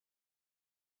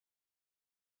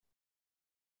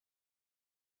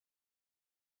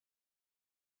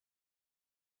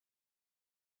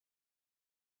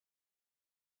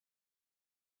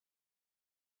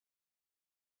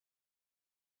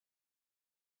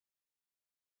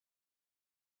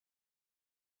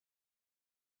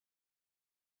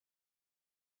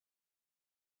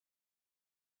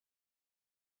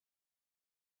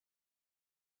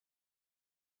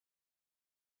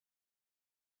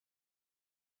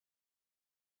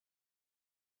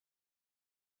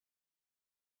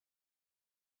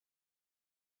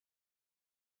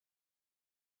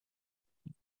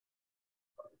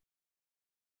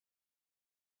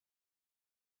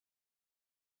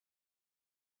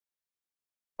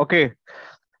Okay,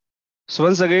 so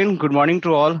once again, good morning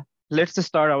to all. Let's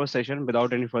start our session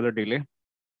without any further delay.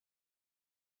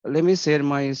 Let me share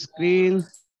my screen.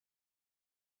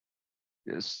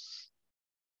 Yes.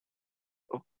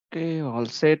 Okay, all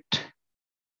set.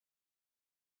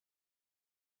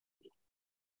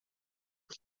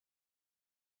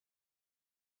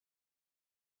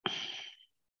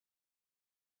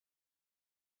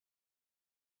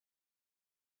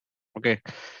 Okay.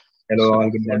 Hello, So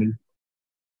all. Good morning.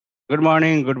 good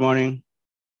morning. Good morning.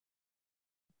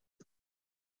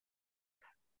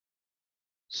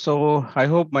 So I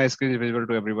hope my screen is visible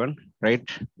to everyone, right?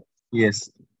 Yes.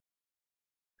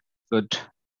 Good.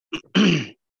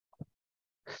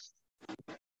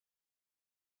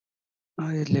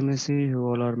 Let me see who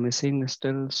all are missing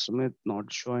still. Smith not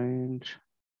joined.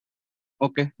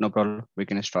 Okay, no problem. We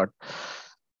can start.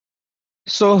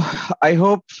 So I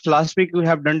hope last week we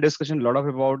have done discussion a lot of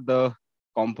about the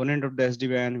component of the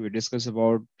SD-WAN. We discussed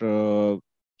about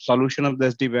solution of the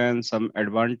SD-WAN, some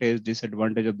advantage,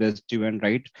 disadvantage of the SD-WAN,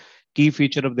 right? Key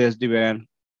feature of the SD-WAN.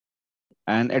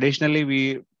 And additionally,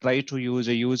 we try to use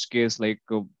a use case like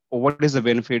what is the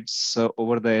benefits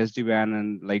over the SD-WAN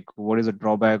and like what is the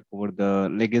drawback over the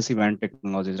legacy WAN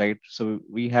technologies, right? So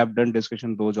we have done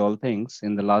discussion those all things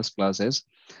in the last classes.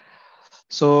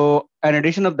 So, in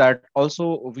addition of that,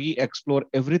 also we explore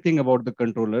everything about the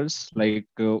controllers, like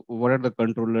what are the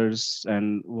controllers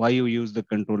and why you use the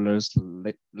controllers.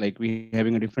 Like we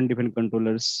having a different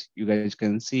controllers. You guys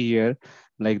can see here,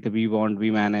 like the vBond,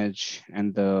 vManage,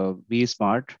 and the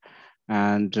vSmart.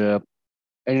 And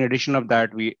in addition of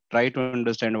that, we try to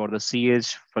understand about the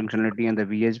cEdge functionality and the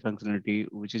vEdge functionality,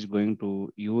 which is going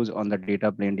to use on the data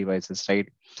plane devices, right?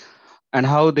 And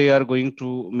how they are going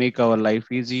to make our life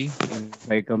easy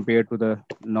if I compare to the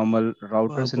normal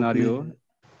router आप अपने scenario.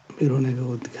 रोने का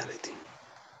वो दिखा रही थी.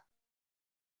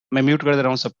 मैं mute कर दे रहा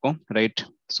हूँ सबको, right?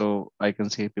 So I can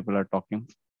see people are talking.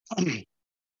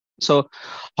 So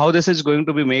how this is going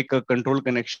to be make a control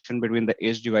connection between the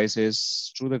edge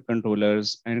devices to the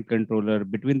controllers and controller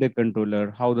between the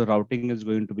controller, how the routing is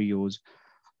going to be used.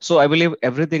 So I believe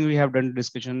everything we have done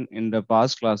discussion in the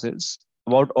past classes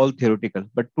about all theoretical.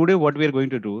 But today what we are going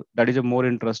to do that is a more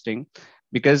interesting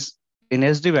because in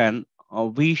SD-WAN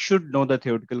we should know the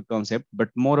theoretical concept, but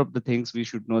more of the things we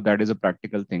should know that is a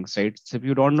practical things, right? So if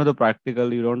you don't know the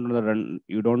practical, you don't know the run,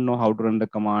 you don't know how to run the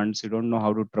commands, you don't know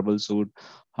how to troubleshoot,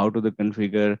 how to the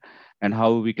configure, and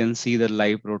how we can see the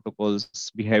live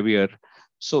protocols behavior.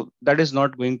 So that is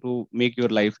not going to make your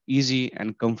life easy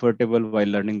and comfortable while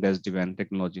learning the SD-WAN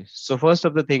technology. So first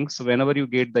of the things, whenever you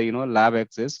get the lab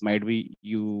access, might be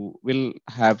you will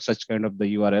have such kind of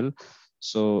the URL.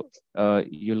 So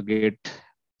you'll get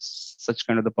such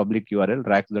kind of the public URL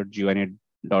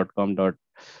rack.guinet.com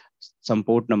some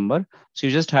port number. So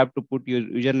you just have to put your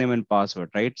username and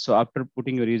password, right? So after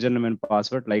putting your username and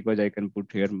password, likewise I can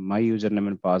put here my username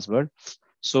and password.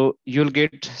 So you'll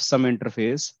get some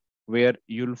interface where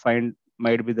you'll find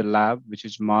might be the lab, which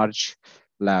is March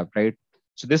lab, right?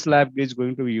 So this lab is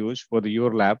going to be used for the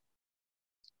your lab.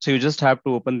 So you just have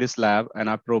to open this lab, and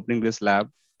after opening this lab,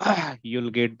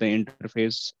 you'll get the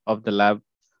interface of the lab.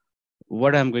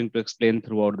 What I'm going to explain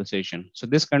throughout the session. So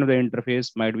this kind of the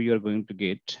interface might be you're going to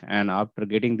get, and after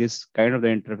getting this kind of the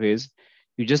interface,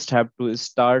 you just have to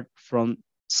start from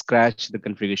scratch the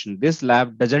configuration. This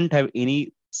lab doesn't have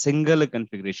any single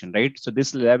configuration, right? So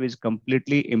this lab is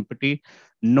completely empty.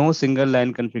 No single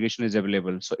line configuration is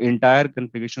available. So entire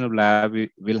configuration of lab we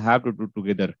will have to do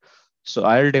together. So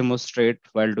I'll demonstrate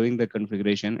while doing the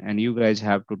configuration, and you guys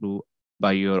have to do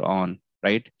by your own,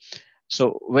 right?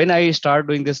 So when I start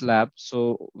doing this lab,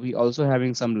 so we also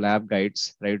having some lab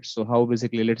guides, right? So how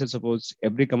basically, let's say suppose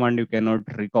every command you cannot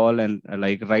recall and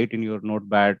like write in your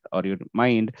notepad or your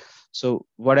mind. So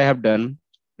what I have done,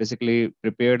 basically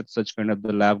prepared such kind of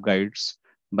the lab guides.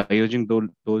 By using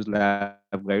those lab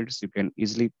guides, you can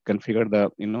easily configure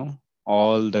the,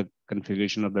 all the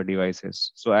configuration of the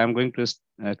devices. So I am going to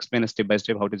explain step by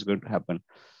step how it is going to happen.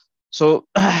 So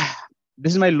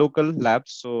this is my local lab,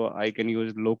 so I can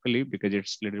use locally because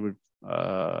it's a little bit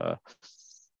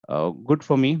good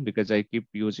for me because I keep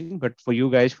using. But for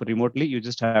you guys, for remotely, you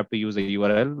just have to use a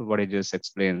URL. What I just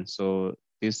explained. So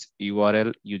this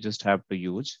URL you just have to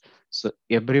use. So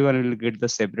everyone will get the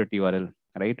separate URL,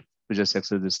 right? To just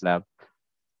access this lab,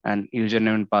 and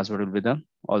username and password will be the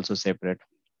also separate.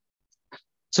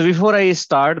 So before I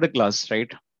start the class,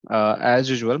 right? As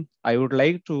usual, I would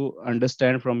like to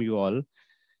understand from you all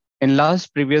in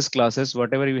last previous classes,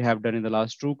 whatever you have done in the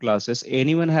last two classes,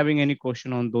 anyone having any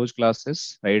question on those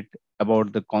classes, right?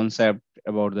 About the concept,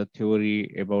 about the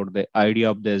theory, about the idea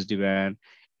of the SD-WAN,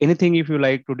 anything if you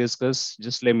like to discuss,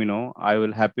 just let me know. I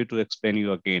will happy to explain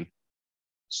you again.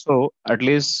 So at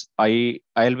least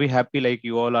I'll be happy like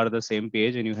you all are the same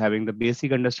page and you having the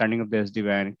basic understanding of the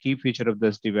SD-WAN, key feature of the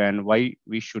SD-WAN, why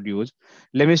we should use.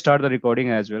 Let me start the recording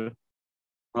as well.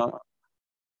 Uh,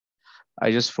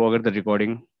 I just forgot the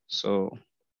recording. So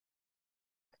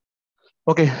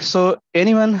okay, so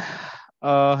anyone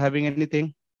having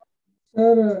anything?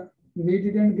 Sir, we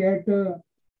didn't get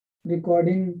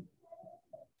recording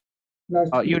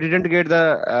last You week. didn't get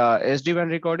the SD-WAN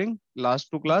recording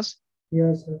last two class?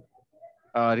 Yes, sir.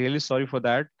 Really sorry for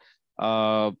that.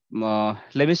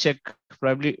 Let me check.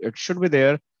 Probably it should be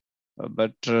there,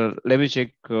 but let me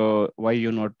check why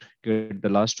you not get the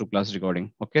last two class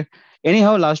recording. Okay.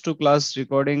 Anyhow, last two class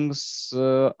recordings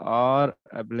are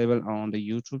available on the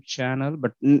YouTube channel,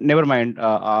 but never mind.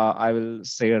 I will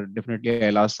share. Definitely,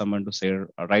 I'll ask someone to share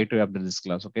right away after this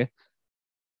class. Okay.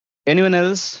 Anyone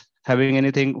else having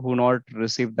anything who not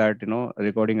received that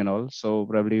recording and all? So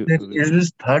probably. Is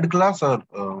this third class or?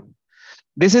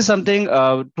 This is something,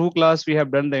 two class we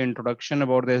have done the introduction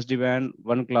about the SD-WAN.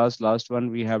 One class, last one,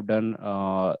 we have done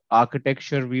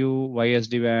architecture view, why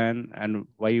SD-WAN and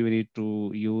why we need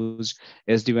to use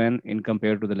SD-WAN in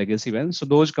compared to the legacy WAN. So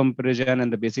those comparison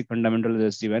and the basic fundamentals of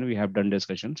SD-WAN, we have done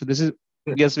discussion. So this is,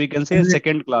 yes, we can say a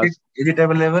second class. Is it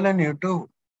available on YouTube?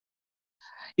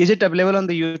 Is it available on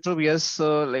the YouTube? Yes.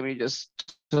 Let me just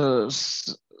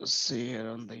see here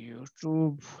on the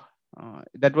YouTube.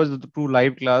 That was the true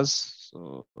live class.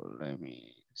 So let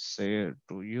me say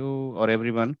to you or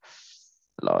everyone,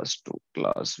 last two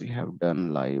class we have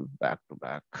done live back to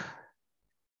back.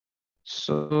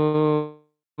 So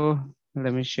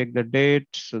let me check the date.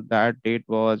 So that date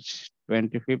was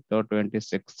 25th or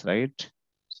 26th, right?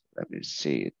 Let me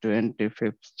see,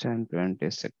 25th and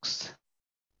 26th.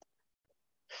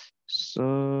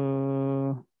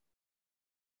 So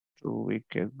 2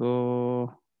 weeks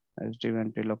ago,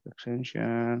 SD-WAN TLOC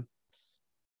Extension.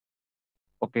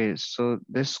 Okay, so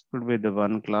this could be the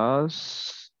one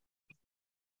class.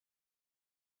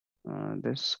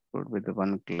 This could be the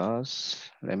one class.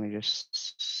 Let me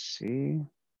just see.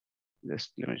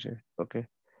 Just let me see. Okay.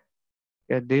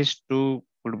 Yeah, these two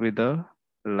could be the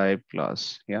live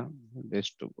class. Yeah,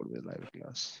 these two could be live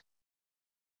class.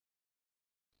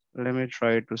 Let me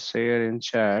try to share in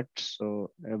chat so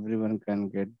everyone can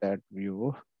get that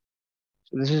view.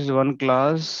 So this is one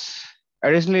class.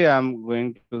 Additionally, I'm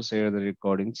going to share the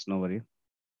recordings, no worry.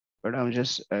 But I'm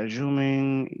just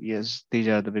assuming, yes, these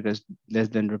are the, because less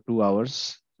than 2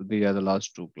 hours. So these are the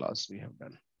last two class we have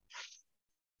done.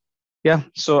 Yeah,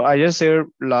 so I just shared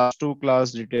last two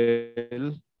class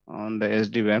detail on the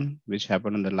SD-WAN, which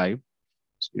happened on the live.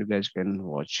 So you guys can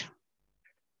watch.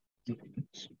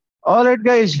 All right,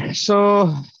 guys.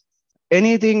 So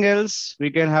anything else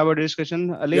we can have a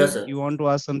discussion? Ali, yes, sir. You want to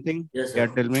ask something? Yes, sir. Yeah,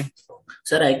 tell me.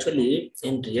 Sir, actually,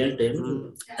 in real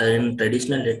time, in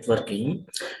traditional networking,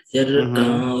 here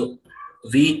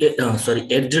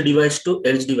edge device to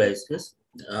edge devices,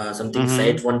 something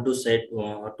site 1 to site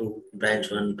 2, branch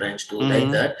 1, branch 2,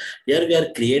 like that. Here we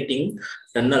are creating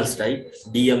tunnels, right?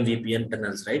 DM VPN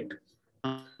tunnels, right?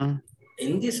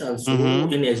 In this also,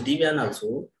 in SD-WAN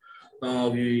also,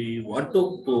 we want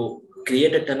to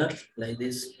create a tunnel like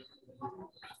this.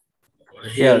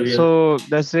 Here yeah, so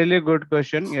that's really a good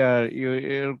question. Yeah,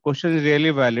 your question is really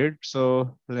valid.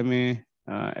 So let me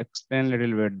explain a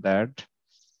little bit that.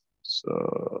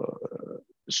 So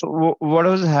what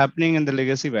was happening in the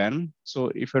legacy WAN?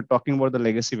 So if you're talking about the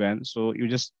legacy WAN, so you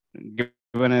just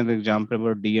given an example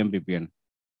about DMVPN,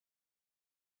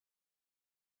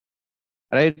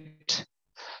 right?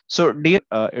 So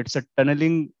it's a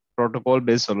tunneling protocol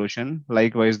based solution.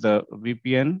 Likewise, the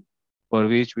VPN for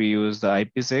which we use the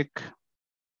IPSEC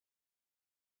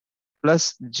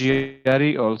plus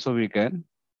GRE also we can.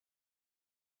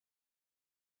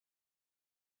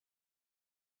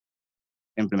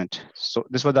 Implement. So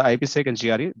this was the IPSEC and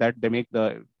GRE that they make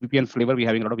the VPN flavor. We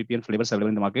having a lot of VPN flavors available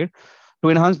in the market. To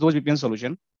enhance those VPN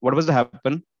solution, what was the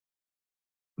happen?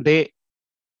 They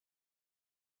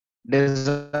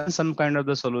design some kind of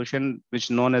the solution which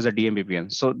known as a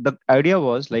DMVPN. So the idea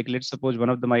was like, let's suppose one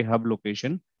of my hub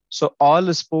location. So all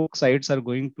the spoke sites are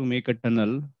going to make a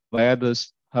tunnel via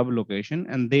this hub location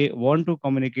and they want to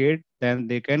communicate, then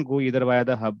they can go either via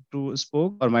the hub to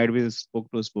spoke or might be spoke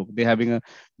to spoke. They're having a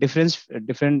different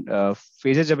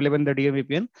phases available in the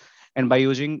DMVPN. And by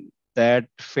using that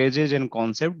phases and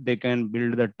concept, they can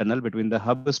build the tunnel between the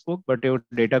hub spoke, but your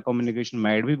data communication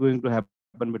might be going to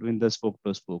happen between the spoke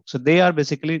to spoke. So they are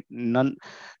basically nothing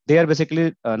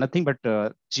but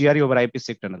GRE over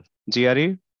IPsec tunnel.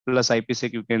 GRE plus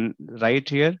IPsec you can write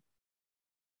here.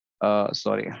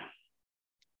 sorry,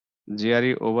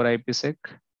 GRE over IPsec.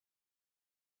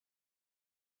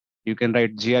 You can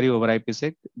write GRE over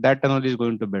IPsec. That tunnel is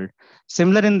going to build.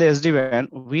 Similar in the SD-WAN,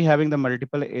 we having the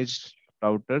multiple edge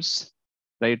routers,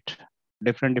 right?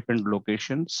 Different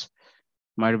locations.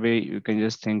 Might be you can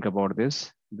just think about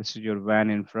this. This is your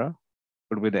WAN infra.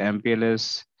 Could be the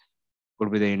MPLS,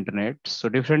 could be the internet. So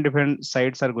different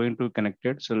sites are going to connect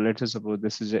it. So let's say suppose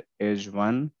this is a edge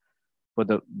 1 for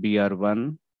the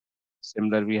BR1.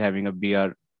 Similar, we having a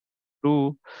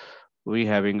BR2, we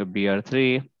having a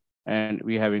BR3, and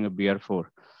we having a BR4.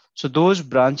 So those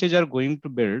branches are going to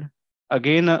build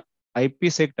again a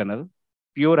IPsec tunnel,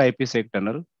 pure IPsec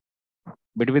tunnel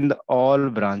between the all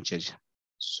branches.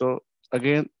 So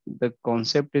again, the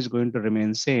concept is going to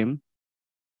remain same.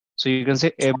 So you can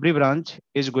say every branch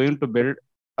is going to build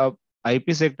a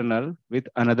IPsec tunnel with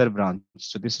another branch.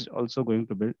 So this is also going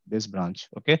to build this branch.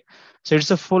 Okay. So it's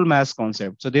a full mass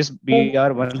concept. So this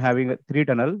BR1 having a 3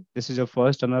 tunnel. This is a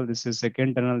first tunnel. This is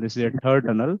second tunnel. This is a third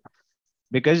tunnel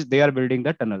because they are building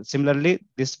the tunnel. Similarly,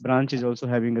 this branch is also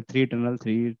having a 3 tunnel,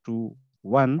 3, 2,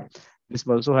 1. This is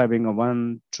also having a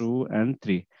 1, 2, and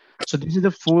 3. So this is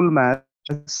the full mass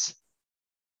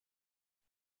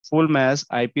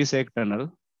IPsec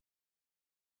tunnel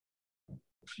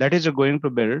that is going to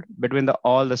build between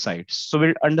all the sites. So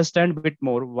we'll understand a bit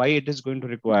more why it is going to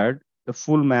require the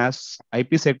full mass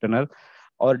IPsec tunnel,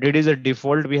 or it is a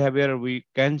default behavior. We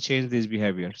can change this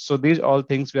behavior. So these all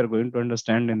things we are going to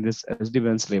understand in this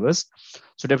SD-WAN syllabus.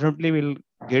 So definitely we'll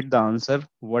get the answer,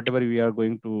 whatever we are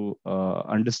going to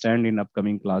understand in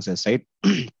upcoming classes, right?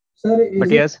 Sir,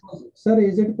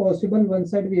 is it possible one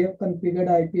side we have configured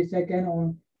IPsec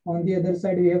and on the other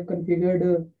side we have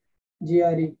configured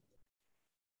GRE?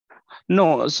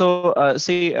 No, so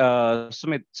see,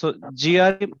 Sumit, so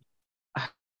GRE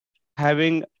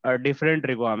having a different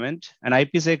requirement and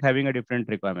IPsec having a different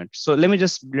requirement. So let me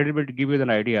just a little bit give you an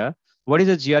idea. What is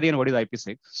a GRE and what is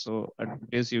IPsec? So at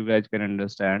least you guys can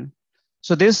understand.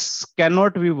 So this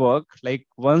cannot be work. Like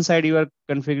one side you are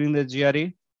configuring the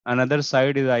GRE, another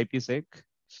side is IPsec.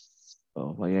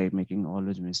 Oh, why am I making all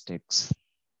those mistakes?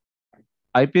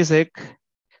 IPsec,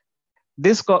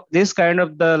 this kind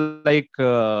of the like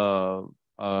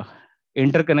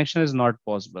interconnection is not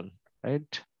possible,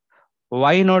 right?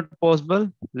 Why not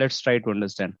possible? Let's try to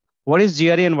understand. What is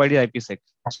GRE and what is IPsec?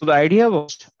 So the idea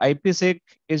was IPsec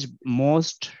is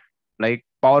most like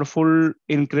powerful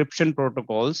encryption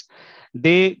protocols.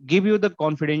 They give you the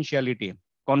confidentiality,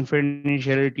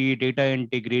 data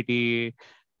integrity,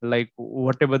 like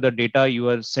whatever the data you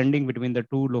are sending between the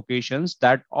two locations,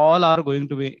 that all are going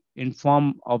to be in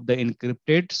form of the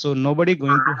encrypted. So nobody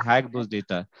going to hack those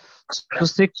data.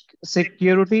 So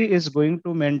security is going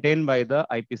to maintain by the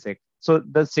IPsec. So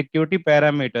the security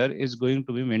parameter is going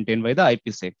to be maintained by the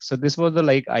IPsec. So this was the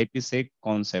like IPsec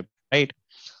concept, right?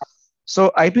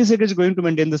 So IPsec is going to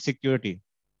maintain the security,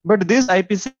 but this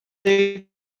IPsec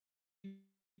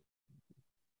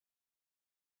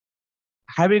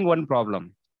having one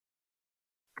problem.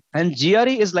 And GRE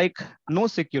is like no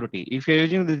security. If you're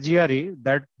using the GRE,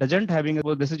 that doesn't having,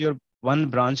 well, this is your one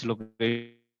branch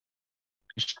location.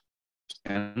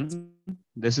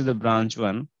 This is the branch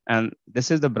 1 and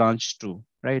this is the branch 2,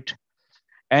 right?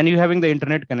 And you having the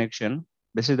internet connection.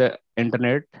 This is the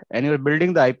internet and you're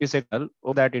building the IPsec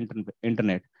over that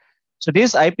internet. So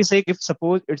this IPsec, if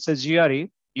suppose it's a GRE,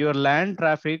 your LAN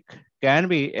traffic can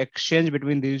be exchanged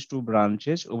between these two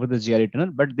branches over the GRE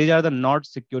tunnel, but these are the not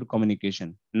secure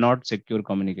communication.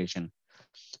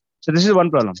 So this is one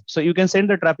problem. So you can send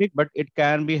the traffic, but it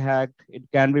can be hacked, it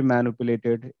can be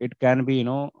manipulated, it can be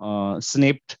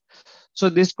snipped. So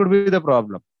this could be the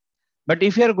problem. But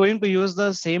if you are going to use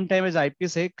the same time as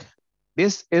IPsec,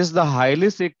 this is the highly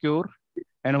secure,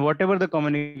 and whatever the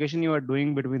communication you are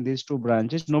doing between these two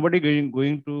branches, nobody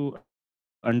going to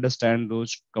understand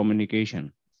those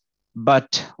communication.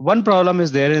 But one problem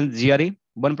is there in GRE,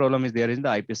 one problem is there in the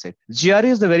IPsec. GRE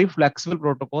is the very flexible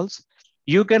protocols.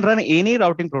 You can run any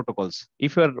routing protocols.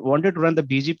 If you wanted to run the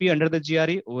BGP under the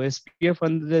GRE, OSPF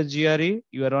under the GRE,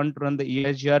 you want to run the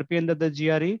EIGRP under the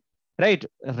GRE, right?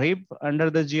 RIP under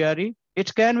the GRE,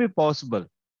 it can be possible.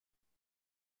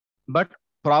 But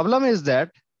problem is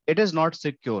that it is not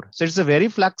secure. So it's a very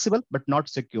flexible, but not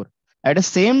secure. At the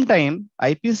same time,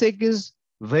 IPsec is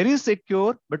very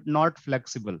secure, but not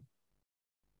flexible.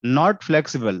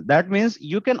 That means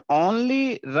you can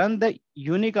only run the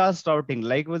unicast routing,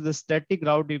 like with the static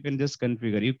route, you can just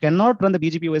configure. You cannot run the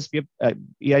BGP, OSPF,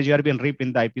 EIGRP and RIP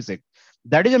in the IPsec.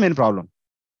 That is the main problem.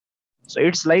 So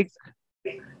it's like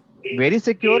very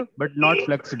secure, but not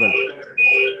flexible.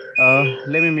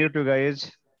 Let me mute you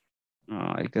guys.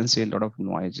 I can see a lot of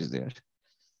noise is there.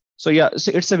 So yeah,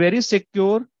 so it's a very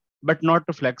secure, but not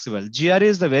flexible. GRE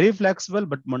is the very flexible,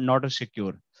 but not a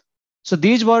secure. So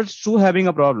these were two having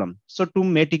a problem. So to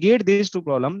mitigate these two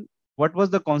problems, what was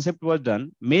the concept was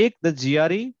done? Make the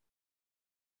GRE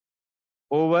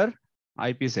over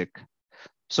IPSEC.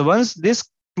 So once this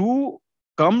two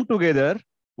come together,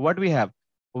 what we have?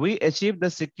 We achieve the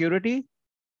security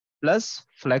plus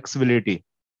flexibility.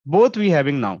 Both we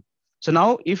having now. So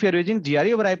now if you're using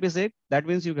GRE over IPSEC, that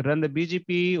means you can run the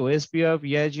BGP, OSPF,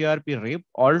 EIGRP, RIP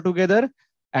all together.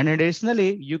 And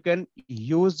additionally, you can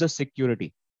use the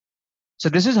security. So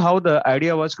this is how the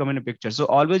idea was come in a picture. So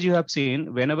always you have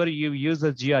seen whenever you use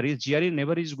the GRE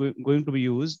never is going to be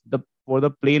used for the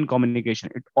plain communication.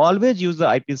 It always use the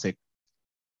IPSEC.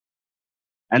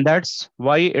 And that's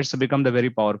why it's become the very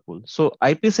powerful. So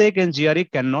IPSEC and GRE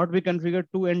cannot be configured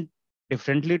to and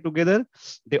differently together.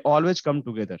 They always come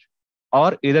together.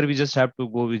 Or either we just have to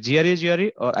go with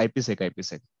GRE or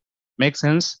IPSEC. Make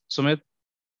sense, Sumit?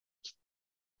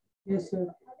 Yes, sir.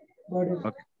 Got it.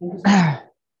 Okay. Thank you, sir.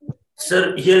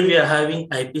 Sir, here we are having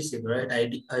IPSEC, right?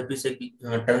 IPSEC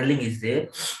tunneling is there,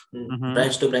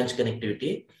 branch to branch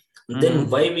connectivity. Then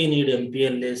why we need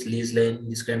MPLS, lease line,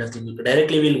 this kind of thing?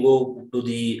 Directly we'll go to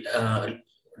the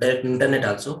direct internet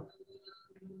also.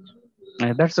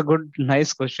 That's a good,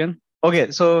 nice question. Okay,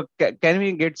 so can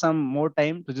we get some more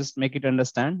time to just make it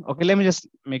understand? Okay, let me just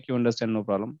make you understand, no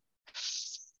problem.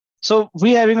 So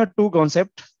we having a two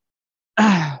concept.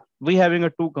 We having a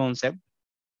two concept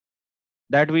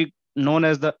that we known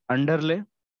as the underlay,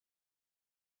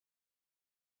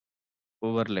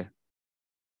 overlay.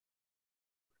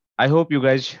 I hope you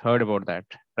guys heard about that,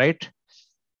 right?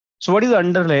 So what is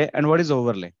underlay and what is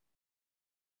overlay?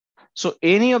 So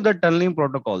any of the tunneling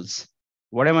protocols,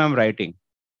 what am I writing?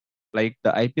 Like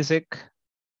the IPSEC,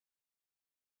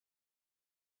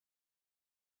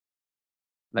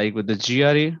 like with the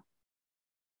GRE,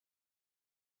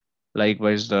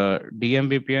 likewise the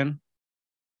DMVPN,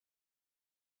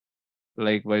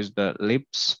 likewise the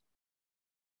LIPS,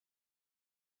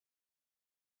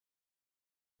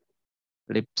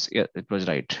 yeah, it was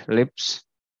right. LIPS,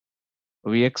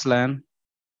 VXLAN.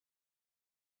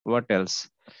 What else?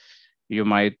 You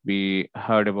might be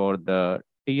heard about the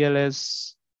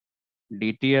TLS,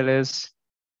 DTLS,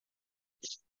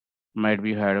 might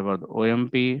be heard about the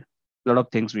OMP, a lot of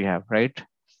things we have, right?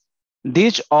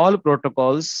 These all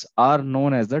protocols are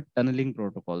known as the tunneling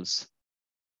protocols.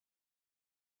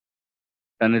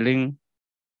 Tunneling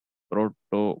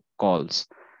protocols.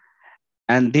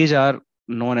 And these are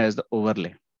known as the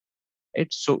overlay.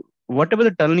 Right? So whatever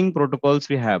the tunneling protocols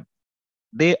we have,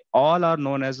 they all are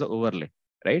known as the overlay,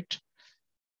 right?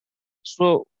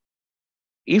 So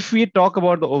if we talk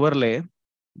about the overlay,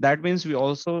 that means we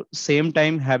also same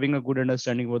time having a good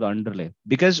understanding about the underlay,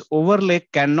 because overlay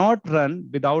cannot run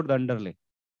without the underlay.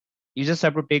 You just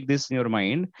have to take this in your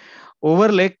mind.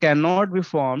 Overlay cannot be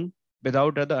formed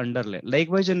without the underlay.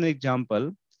 Likewise, in an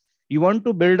example, you want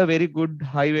to build a very good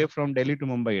highway from Delhi to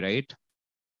Mumbai, right?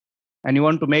 And you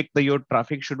want to make your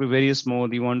traffic should be very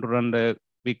smooth. You want to run the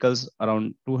vehicles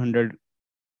around 200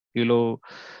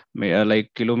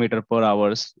 kilometer per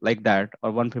hours, like that,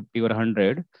 or 150 or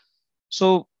 100.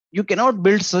 So you cannot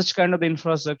build such kind of the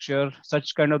infrastructure,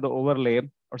 such kind of the overlay,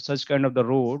 or such kind of the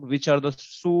road, which are the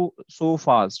so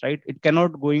fast, right? It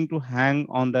cannot going to hang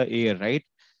on the air, right?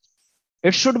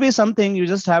 It should be something you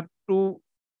just have to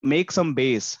make some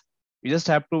base. You just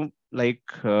have to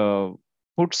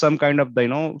put some kind of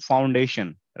the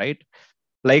foundation, right?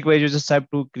 Likewise, you just have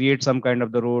to create some kind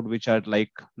of the road which are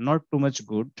like not too much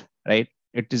good, right?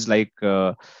 It is like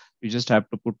you just have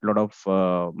to put a lot of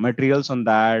materials on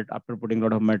that. After putting a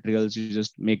lot of materials, you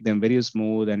just make them very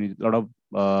smooth, and a lot of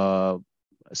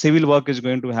civil work is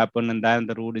going to happen, and then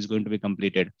the road is going to be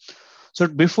completed. So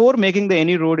before making the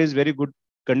any road is very good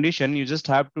condition, you just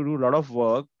have to do a lot of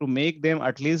work to make them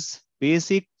at least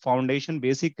basic foundation,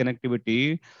 basic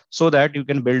connectivity, so that you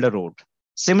can build a road.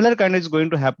 Similar kind is going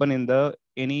to happen in the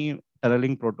any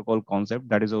tunneling protocol concept,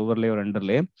 that is overlay or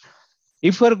underlay.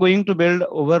 If we're going to build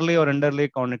overlay or underlay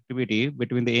connectivity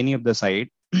between the any of the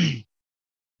site,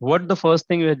 what the first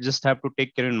thing you just have to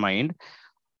take care in mind.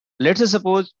 Let's say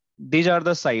suppose these are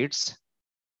the sites.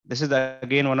 This is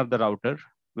again one of the router,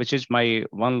 which is my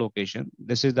one location.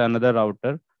 This is the another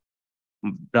router,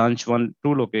 branch 1,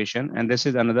 2 location, and this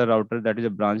is another router that is a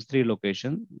branch 3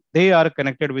 location. They are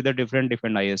connected with a different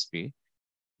ISP.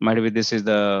 Might be this is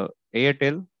the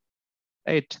Airtel,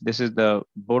 right? This is the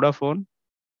Vodafone.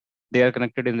 They are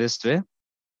connected in this way,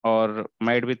 or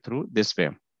might be through this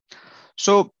way.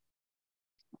 So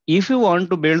if you want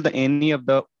to build any of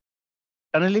the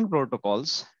tunneling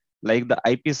protocols, like the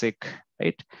IPSEC,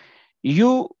 right?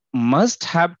 You must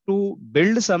have to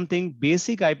build something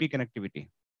basic IP connectivity.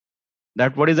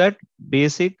 That what is that?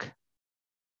 Basic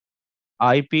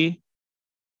IP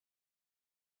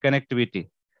connectivity.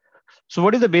 So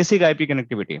what is the basic IP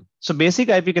connectivity? So basic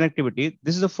IP connectivity,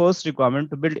 this is the first requirement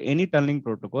to build any tunneling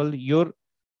protocol.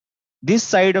 This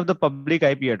side of the public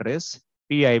IP address,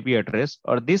 PIP address,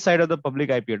 or this side of the public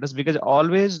IP address, because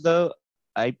always the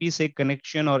IPsec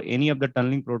connection or any of the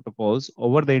tunneling protocols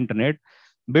over the internet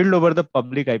build over the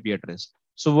public IP address.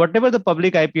 So whatever the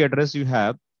public IP address you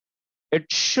have, it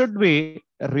should be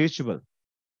reachable.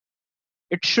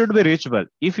 It should be reachable.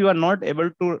 If you are not able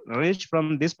to reach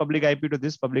from this public IP to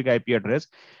this public IP address,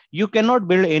 you cannot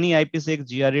build any IPsec,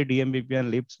 GRE,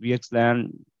 DMVPN, LIPS, VXLAN,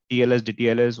 TLS,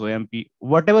 DTLS, OMP,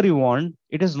 whatever you want,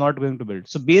 it is not going to build.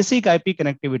 So basic IP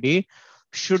connectivity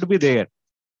should be there.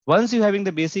 Once you having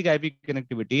the basic IP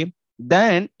connectivity,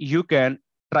 then you can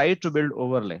try to build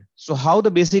overlay. So how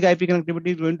the basic IP connectivity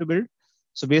is going to build?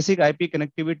 So basic IP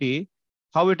connectivity,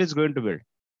 how it is going to build?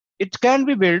 It can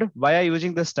be built via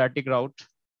using the static route,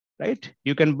 right?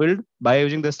 You can build by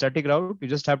using the static route. You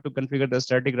just have to configure the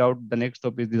static route. The next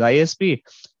step is the ISP.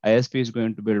 ISP is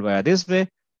going to build via this way.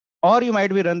 Or you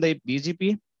might be run the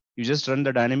BGP. You just run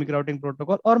the dynamic routing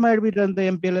protocol, or might be run the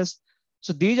MPLS.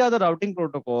 So these are the routing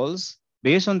protocols.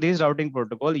 Based on this routing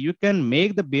protocol, you can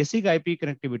make the basic IP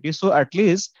connectivity. So at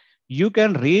least you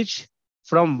can reach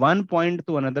from one point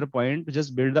to another point to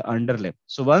just build the underlay.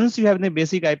 So once you have the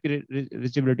basic IP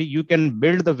reachability, you can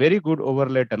build the very good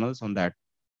overlay tunnels on that.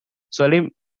 So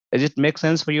Alim, does it make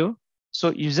sense for you?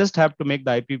 So you just have to make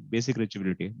the IP basic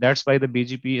reachability. That's why the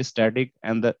BGP is static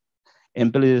and the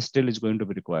MPLS still is going to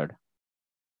be required.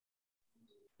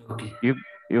 Okay. You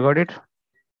got it?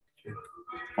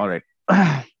 All right.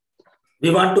 We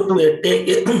want to take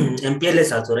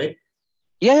MPLS also, right?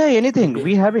 Yeah, anything. Okay.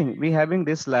 We having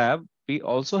this lab. We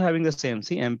also having the same.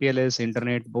 See, MPLS,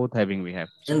 internet, both having we have.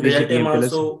 So In real time MPLS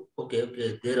also.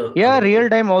 Okay. Yeah, real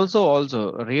time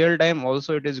also. Real time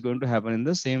also it is going to happen in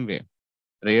the same way.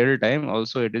 Real time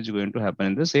also it is going to happen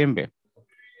in the same way.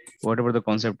 Whatever the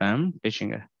concept I am teaching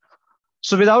here.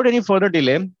 So without any further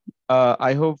delay,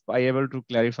 I hope I able to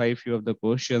clarify a few of the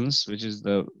questions, which is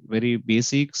the very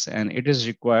basics and it is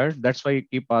required. That's why I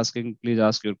keep asking, please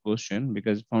ask your question,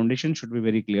 because foundation should be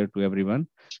very clear to everyone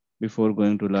before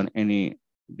going to learn any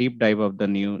deep dive of the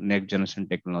new next generation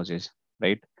technologies,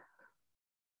 right?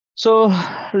 So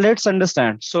let's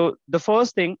understand. So the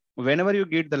first thing, whenever you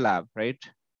get the lab, right,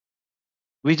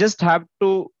 we just have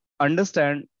to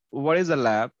understand what is a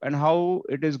lab and how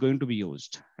it is going to be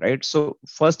used, right? So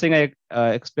first thing I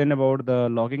explain about the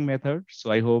logging method. So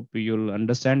I hope you'll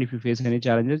understand. If you face any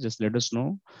challenges, just let us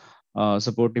know.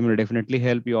 Support team will definitely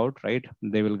help you out, right?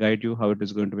 They will guide you how it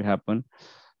is going to be happen.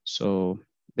 So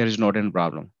there is not any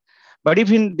problem. But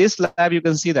if in this lab, you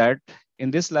can see that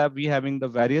in this lab, we having the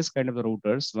various kind of the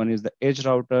routers. One is the edge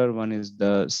router, one is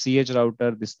the cEdge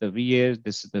router, this is the vEdge,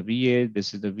 this is the vEdge,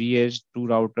 this is the vEdge, two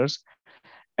routers.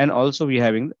 And also we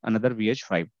having another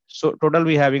vEdge5. So total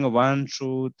we having a 1,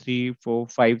 2, 3, 4,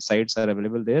 5 sites are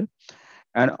available there.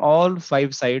 And all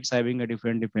 5 sites having a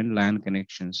different LAN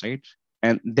connections, right?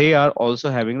 And they are also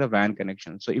having the WAN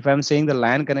connection. So if I'm saying the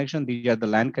LAN connection, these are the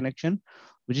LAN connection,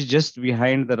 which is just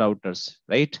behind the routers,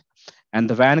 right? And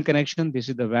the WAN connection, this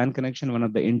is the WAN connection, one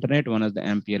of the internet, one of the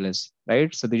MPLS,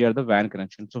 right? So these are the WAN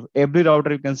connections. So every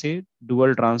router you can see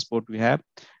dual transport we have.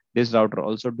 This router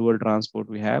also dual transport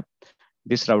we have.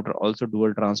 This router also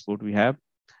dual transport we have.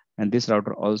 And this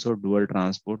router also dual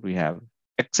transport we have.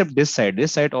 Except this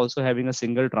side also having a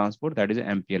single transport, that is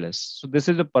MPLS. So this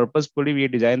is the purposefully we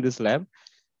designed this lab,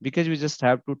 because we just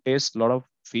have to test a lot of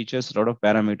features, a lot of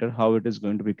parameter, how it is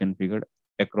going to be configured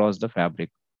across the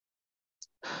fabric.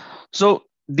 So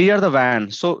these are the WAN.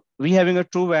 So we having a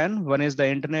two WAN. One is the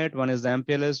internet, one is the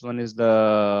MPLS, one is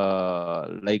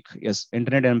the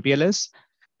internet MPLS.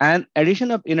 And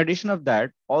in addition of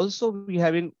that, also we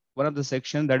having one of the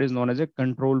section that is known as a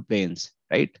control planes,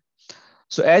 right?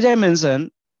 So as I mentioned,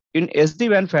 in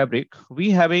SD-WAN fabric, we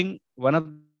having one of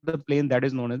the plane that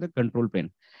is known as the control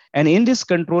plane. And in this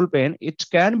control plane, it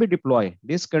can be deployed.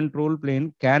 This control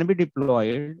plane can be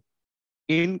deployed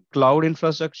in cloud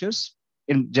infrastructures.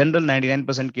 In general,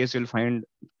 99% case, you'll find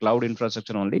cloud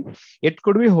infrastructure only. It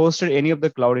could be hosted any of the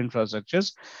cloud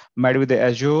infrastructures, might be the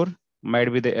Azure,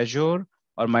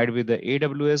 or might be the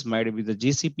AWS, might be the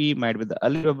GCP, might be the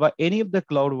Alibaba, any of the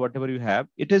cloud, whatever you have,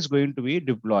 it is going to be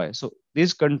deployed. So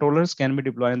these controllers can be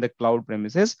deployed in the cloud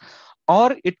premises,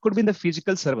 or it could be in the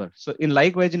physical server. So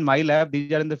likewise in my lab,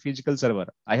 these are in the physical server.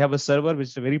 I have a server which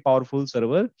is a very powerful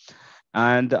server.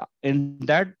 And in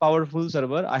that powerful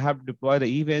server, I have deployed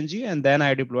the EVNG and then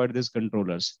I deployed these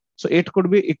controllers. So it could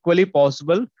be equally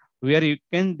possible where you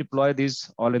can deploy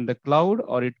these all in the cloud,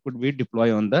 or it could be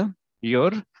deploy on the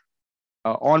your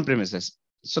on premises.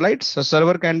 So right, so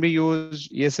server can be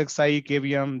used, ESXi,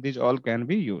 KVM, these all can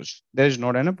be used. There is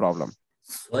not any problem.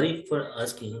 Sorry for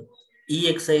asking.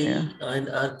 Yeah. EXI and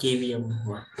KVM.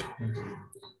 What?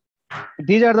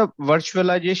 These are the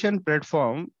virtualization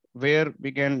platform where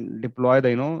we can deploy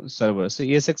the servers. So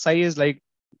ESXi is like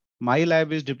my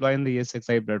lab is deploying the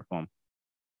ESXi platform.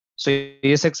 So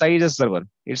ESXi is a server.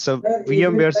 It's a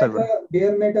VMware like server. A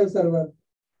bare metal server.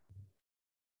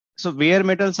 So bare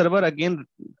metal server again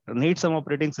needs some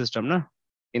operating system, na?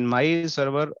 In my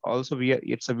server also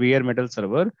it's a bare metal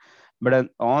server, but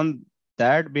on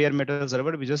that bare metal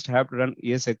server we just have to run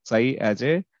ESXi as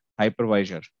a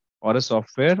hypervisor or a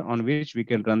software on which we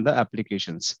can run the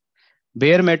applications.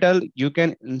 Bare metal, you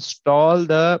can install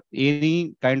the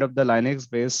any kind of the Linux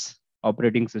based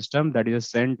operating system, that is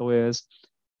CentOS,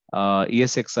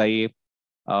 ESXi.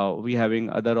 We having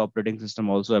other operating system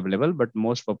also available, but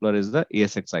most popular is the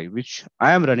ESXi, which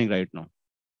I am running right now.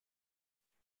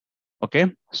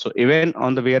 Okay, so even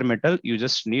on the bare metal, you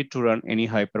just need to run any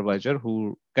hypervisor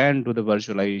who can do the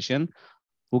virtualization,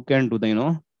 who can do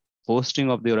the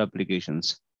hosting of your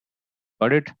applications.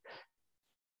 Got it?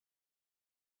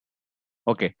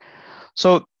 Okay,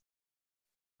 so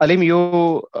Alim,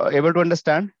 you able to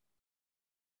understand?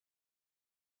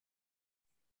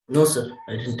 No, sir.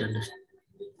 I didn't understand.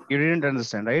 You didn't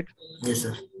understand, right? Yes,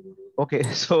 sir. Okay,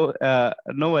 so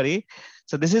no worry.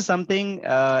 So this is something,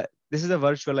 this is a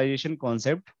virtualization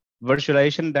concept.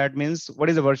 Virtualization, that means, what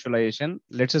is a virtualization?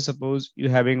 Let's say suppose you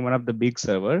having one of the big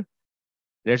server.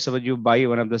 Let's suppose you buy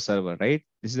one of the server, right?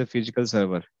 This is a physical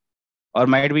server. Or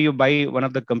might be you buy one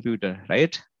of the computer,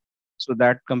 right? So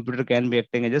that computer can be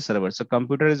acting as a server. So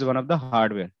computer is one of the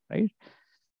hardware, right?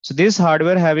 So this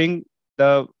hardware having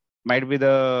the, might be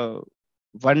the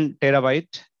 1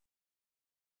 terabyte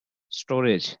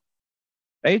storage,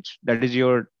 right? That is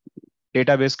your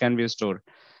database can be stored.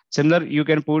 Similar, you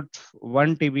can put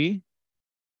 1 TB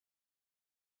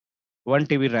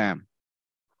RAM.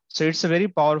 So it's a very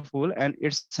powerful, and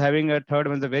it's having a third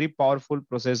one, the very powerful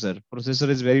processor. Processor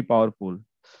is very powerful.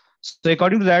 So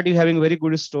according to that, you having very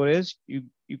good storage. You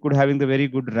could having the very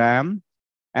good RAM,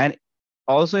 and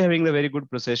also having the very good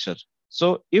processor.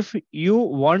 So if you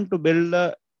want to build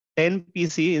a 10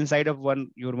 PC inside of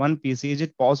your one PC, is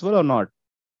it possible or not?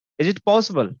 Is it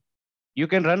possible? You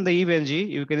can run the EVNG,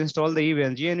 you can install the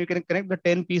EVNG, and you can connect the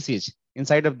 10 PCs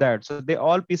inside of that. So they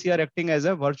all PC are acting as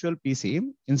a virtual PC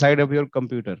inside of your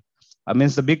computer.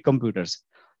 Means the big computers.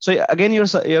 So again,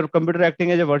 your computer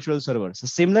acting as a virtual server. So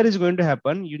similar is going to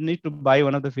happen. You need to buy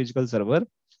one of the physical server.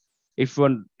 If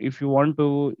you want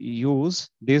to use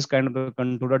this kind of the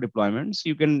controller deployments,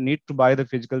 you can need to buy the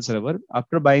physical server.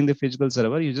 After buying the physical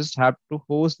server, you just have to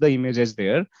host the images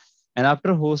there. And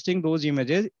after hosting those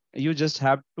images, you just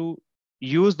have to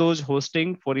use those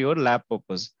hosting for your lab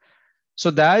purpose.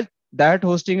 So that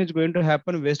hosting is going to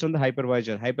happen based on the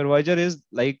hypervisor. Hypervisor is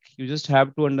like, you just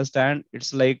have to understand,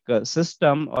 it's like a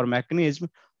system or mechanism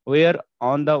where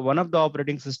on the one of the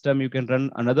operating system you can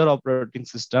run another operating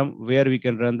system where we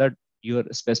can run that your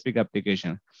specific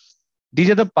application.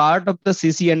 These are the part of the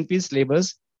CCNP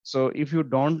syllabus. So if you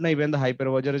don't know even the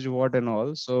hypervisor is what and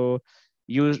all, so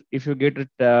if you get a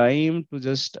time to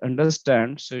just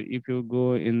understand, so if you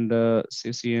go in the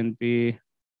CCNP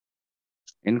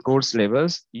ENCOR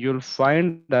syllabus, you'll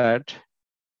find that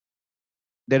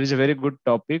there is a very good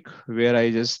topic where I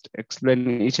just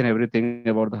explain each and everything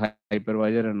about the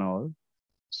hypervisor and all.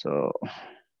 So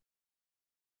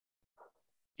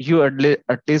you at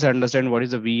least understand what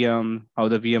is the VM, how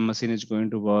the VM machine is going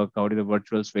to work, how is the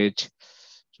virtual switch.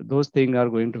 So those things are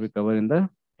going to be covered in the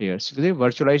here. So the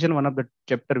virtualization, one of the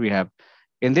chapter we have.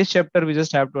 In this chapter, we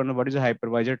just have to know what is a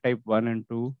hypervisor type 1 and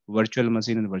 2, virtual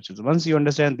machine and virtual. So once you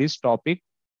understand this topic,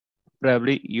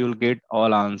 probably you'll get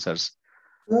all answers.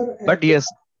 Sir, but yes,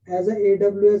 as a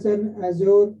AWS and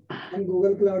Azure and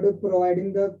Google Cloud are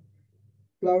providing the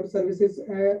cloud services,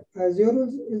 Azure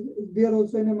is there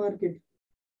also in the market.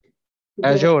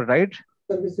 Azure, right?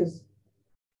 Services.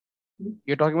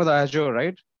 You're talking about Azure,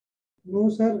 right? No,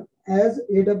 sir. As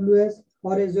AWS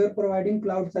or Azure providing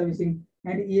cloud servicing,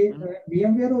 and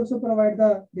VMware also provide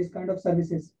this kind of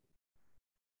services.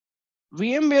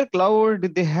 VMware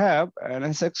Cloud, they have an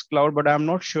NSX Cloud, but I'm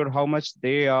not sure how much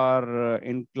they are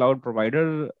in cloud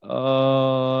provider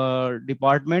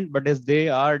department, but as they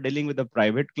are dealing with the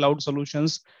private cloud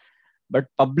solutions. But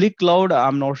public cloud,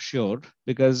 I'm not sure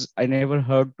because I never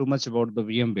heard too much about the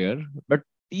VMware. But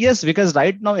Yes, because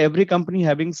right now every company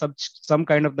having some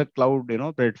kind of the cloud,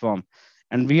 platform,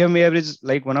 and VMware is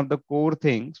like one of the core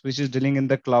things which is dealing in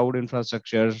the cloud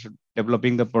infrastructure,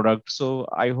 developing the product. So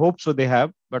I hope so they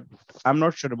have, but I'm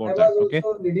not sure I about that. was Okay.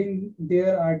 also reading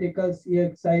their articles,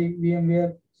 EXI,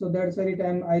 VMware. So that's very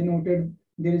time I noted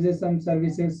there is some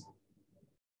services.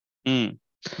 Mm.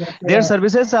 That's Their why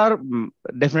services are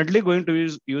definitely going to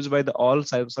be used by the all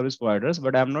service providers,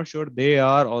 but I'm not sure they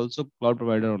are also cloud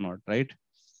provider or not, right?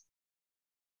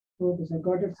 okay, sir.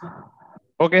 Got it, sir.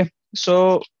 Okay.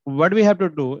 So what we have to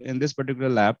do in this particular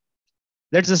lab,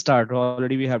 let's just start.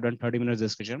 Already we have done 30 minutes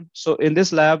discussion. So in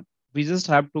this lab, we just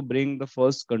have to bring the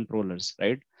first controllers,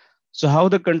 right? So how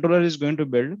the controller is going to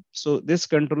build? So this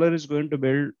controller is going to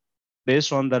build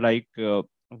based on the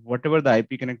whatever the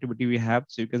IP connectivity we have.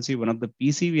 So you can see one of the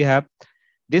PC we have.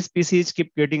 This PC is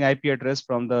keep getting IP address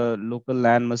from the local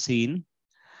LAN machine,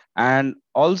 and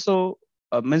also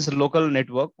means local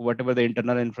network, whatever the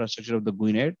internal infrastructure of the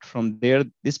GuiNet. From there,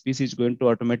 this PC is going to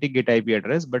automatically get IP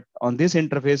address. But on this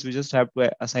interface, we just have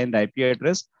to assign the IP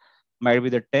address, might be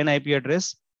the 10 IP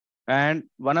address. And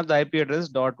one of the IP address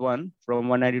 .1 from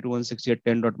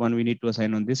 192.168.10.1 we need to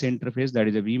assign on this interface, that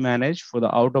is a vManage for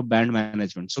the out of band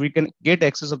management. So we can get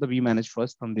access of the vManage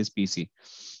first from this PC.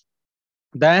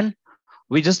 Then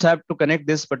we just have to connect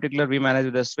this particular vManage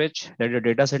with a switch, that is a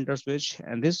data center switch,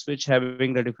 and this switch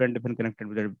having the different connected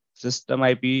with the system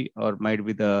IP or might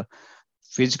be the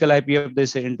physical IP of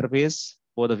this interface.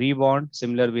 For the vBond,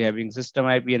 similar we having system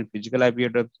IP and physical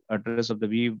IP address of the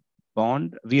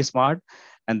vBond, vSmart,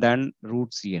 and then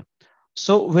root CA.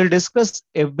 So we'll discuss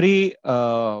every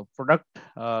product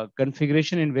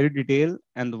configuration in very detail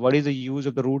and what is the use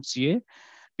of the root CA,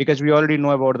 because we already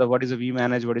know about the what is a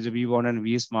vManage, what is a vBond and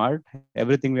vSmart,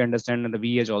 everything we understand, and the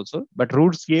vEdge also. But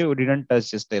root CA we didn't touch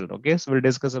still. Okay, so we'll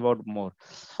discuss about more.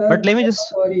 Sir, But let me I have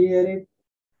just. query here.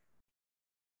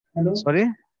 Hello. Sorry. I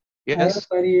have Yes.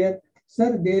 query here.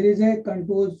 Sir, there is a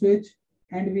control switch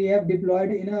and we have deployed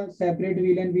in a separate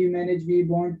VLAN. We manage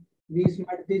vBond,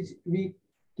 vSmart, which we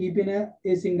keep in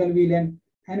a single VLAN.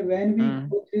 And when we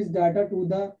put this data to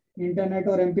the internet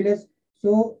or MPLS,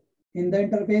 so in the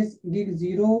interface, gig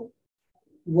 0,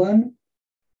 1,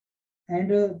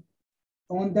 and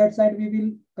on that side, we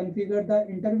will configure the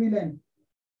inter VLAN.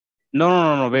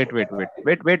 No. Wait.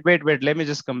 Let me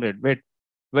just complete. Wait.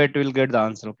 We'll get the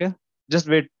answer. Okay. Just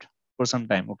wait for some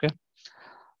time. Okay.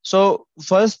 So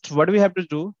first, what we have to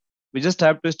do, we just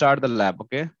have to start the lab.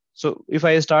 Okay. So if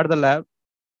I start the lab,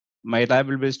 my lab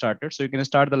will be started. So you can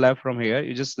start the lab from here.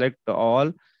 You just select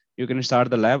all. You can start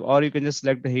the lab, or you can just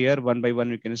select here one by one.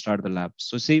 You can start the lab.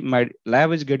 So see, my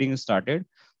lab is getting started.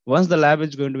 Once the lab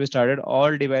is going to be started,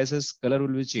 all devices color will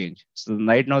be changed. So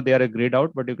right now they are grayed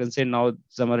out, but you can say now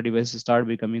some other devices start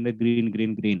becoming the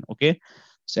green. Okay,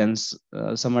 since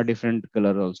some are different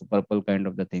color also, purple kind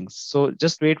of the things. So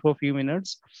just wait for a few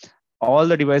minutes. All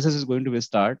the devices is going to be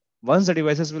start. Once the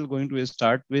devices will going to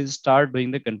start, we'll start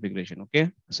doing the configuration.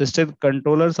 Okay, so still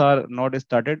controllers are not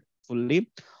started fully.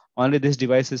 Only this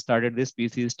device is started. This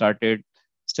PC is started.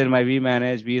 Still my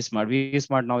vManage,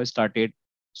 vSmart now is started.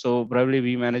 So probably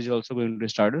vManage is also going to be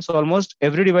started. So almost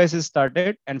every device is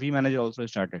started and vManage also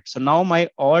started. So now my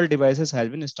all devices has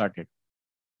been started.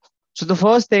 So the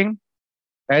first thing,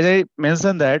 as I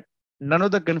mentioned that none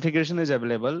of the configuration is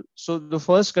available. So the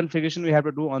first configuration we have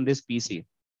to do on this PC.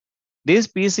 This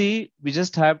PC, we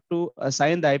just have to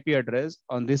assign the IP address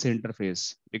on this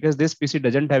interface because this PC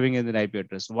doesn't having any IP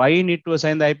address. Why you need to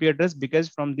assign the IP address? Because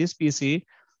from this PC,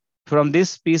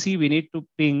 we need to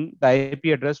ping the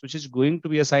IP address, which is going to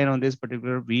be assigned on this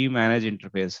particular vManage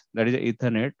interface. That is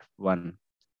Ethernet 1.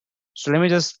 So let me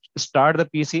just start the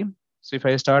PC. So if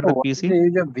I start the What is PC. the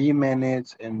use of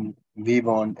vManage and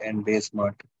vBond and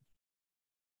vSmart?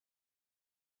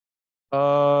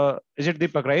 Is it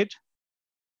Deepak, right?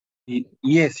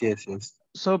 Yes.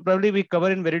 So probably we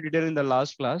cover in very detail in the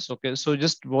last class. Okay, so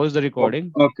just watch the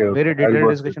recording. Okay. Very I'll detailed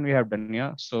watch it. discussion we have done.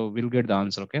 Yeah, so we'll get the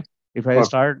answer. Okay, if I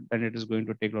start, then it is going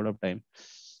to take a lot of time.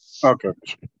 Okay.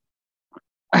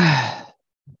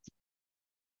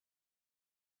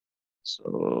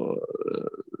 So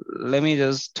let me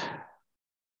just.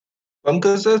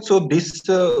 Pankaj sir, so this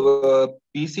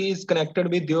PC is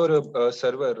connected with your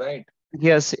server, right?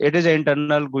 Yes, it is an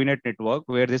internal GuiNet network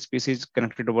where this PC is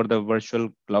connected over the virtual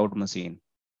cloud machine,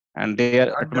 and they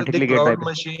are automatically Under the get cloud the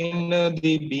machine,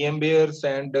 the VMwares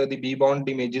and the vBond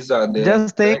images are there.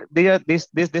 Just think right? they are this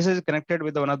is connected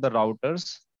with one of the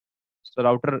routers. So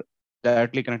router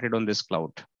directly connected on this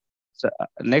cloud. So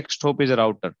next hop is a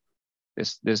router.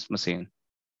 This machine.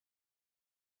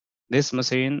 This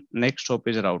machine next hop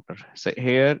is a router. So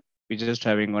here we're just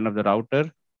having one of the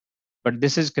router. but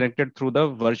this is connected through the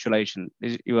virtualization.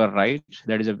 You are right.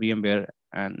 That is a VMware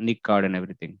and NIC card and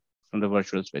everything from the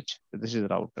virtual switch. So this is the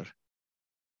router.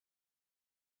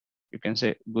 You can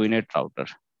say GuiNet router,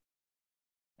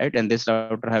 right? And this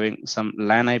router having some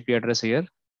LAN IP address here.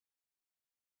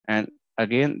 And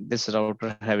again, this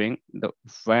router having the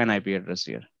WAN IP address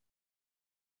here.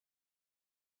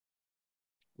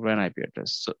 WAN IP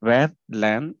address. So WAN,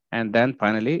 LAN, and then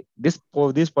finally this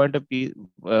point of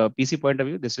PC point of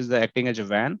view, this is the acting as a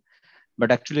WAN,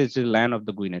 but actually it's the LAN of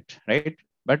the GuiNet, right?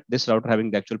 But this router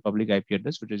having the actual public IP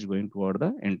address, which is going toward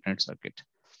the internet circuit.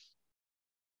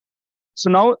 So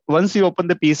now once you open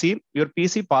the PC, your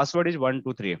PC password is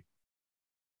 123.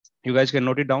 You guys can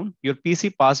note it down. Your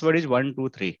PC password is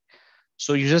 123.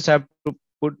 So you just have to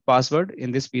put password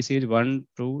in this PC is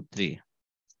 123.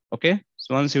 Okay.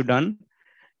 So once you're done,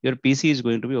 your PC is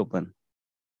going to be open.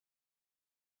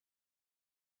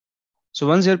 So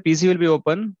once your PC will be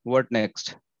open, what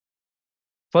next?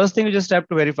 First thing you just have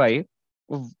to verify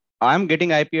I'm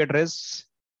getting IP address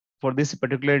for this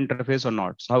particular interface or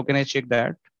not. So how can I check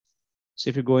that? So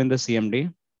if you go in the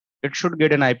CMD, it should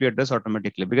get an IP address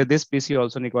automatically because this PC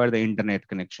also requires the internet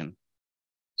connection.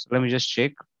 So let me just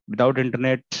check. Without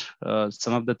internet,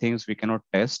 some of the things we cannot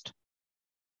test.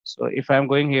 So if I'm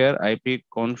going here, IP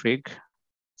config.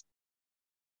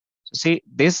 So see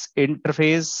this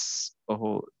interface.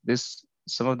 Oh, this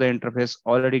some of the interface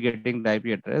already getting the IP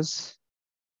address.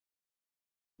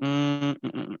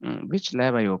 Which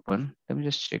lab I open? Let me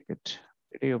just check it.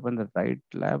 Did I open the right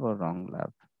lab or wrong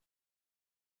lab?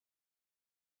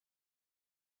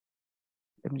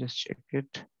 Let me just check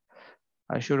it.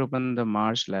 I should open the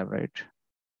March lab, right?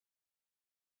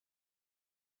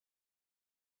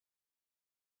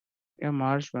 Yeah,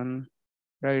 March one,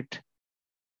 right?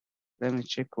 Let me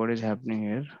check what is happening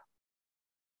here.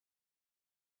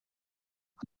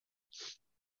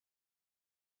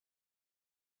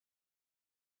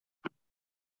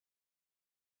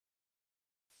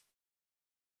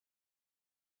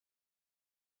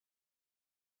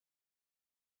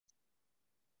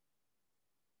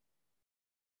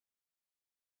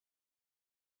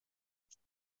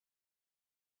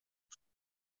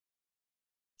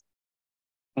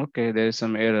 Okay, there is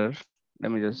some error.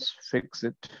 Let me just fix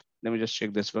it. Let me just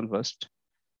check this one first.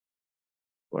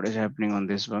 What is happening on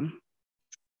this one?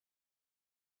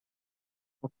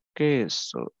 Okay,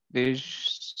 so they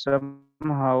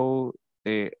somehow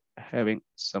they having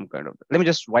some kind of. Let me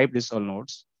just wipe this all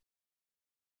nodes.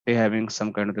 They having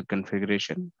some kind of a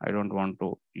configuration. I don't want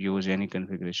to use any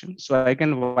configuration, so I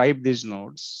can wipe these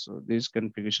nodes. So this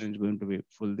configuration is going to be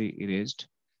fully erased.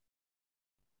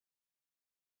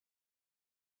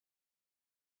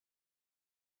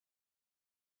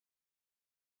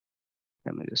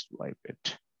 Let me just wipe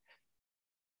it.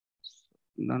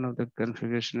 None of the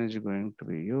configuration is going to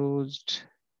be used.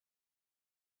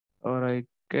 Or I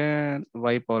can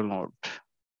wipe all node.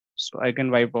 So I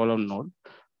can wipe all on node.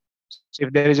 So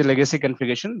if there is a legacy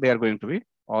configuration, they are going to be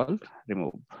all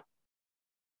removed.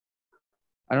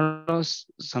 I don't know,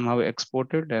 somehow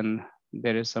exported and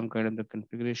there is some kind of the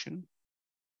configuration.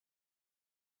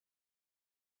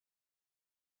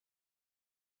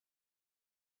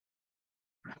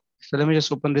 So let me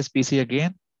just open this PC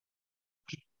again.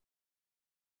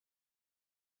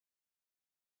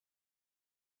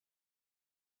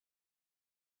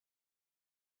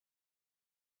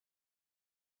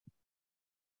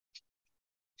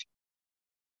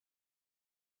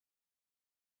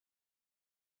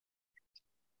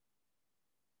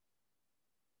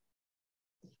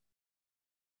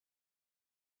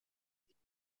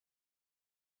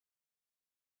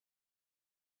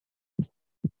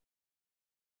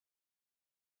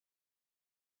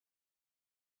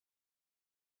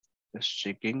 Just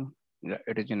checking. Yeah,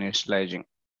 it is initializing.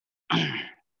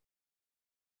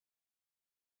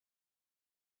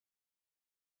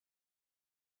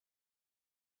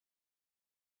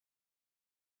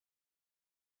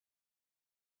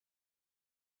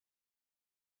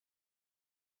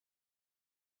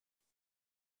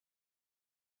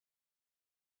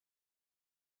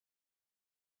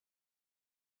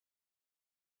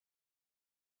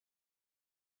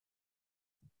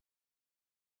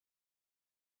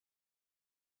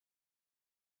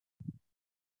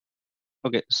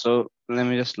 Okay, so let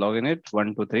me just log in it.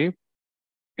 123,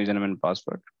 username and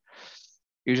password.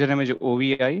 Username is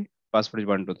OVI, password is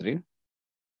 123.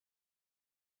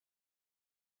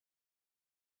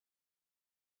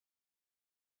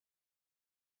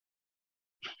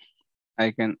 I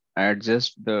can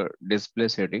adjust the display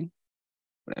setting.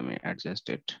 Let me adjust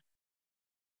it.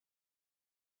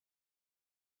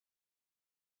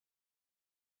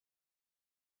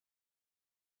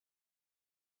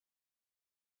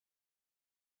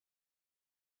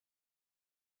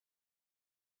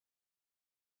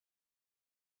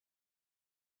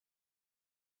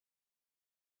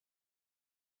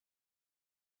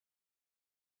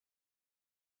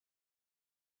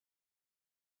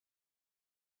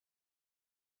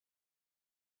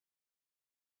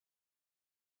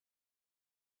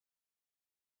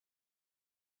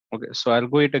 Okay, so I'll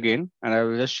go it again and I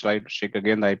will just try to check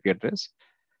again the IP address.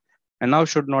 And now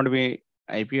should not be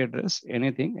IP address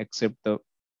anything except the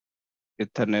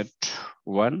Ethernet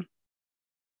 1.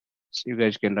 So you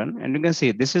guys can run and you can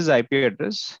see this is the IP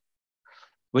address,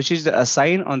 which is the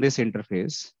assign on this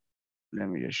interface. Let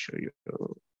me just show you.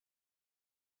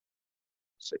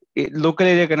 So local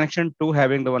area connection 2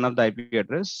 having the one of the IP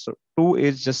address. So 2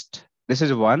 is just, this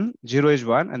is 1, 0 is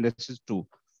 1, and this is 2.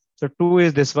 So 2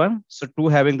 is this one. So 2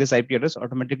 having this IP address,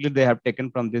 automatically they have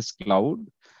taken from this cloud.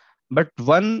 But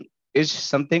 1 is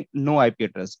something no IP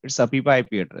address. It's a PIPA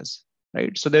IP address,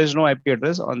 right? So there is no IP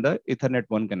address on the Ethernet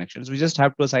 1 connections. We just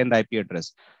have to assign the IP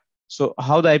address. So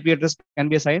how the IP address can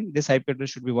be assigned? This IP address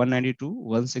should be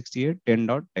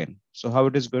 192.168.10.10. So how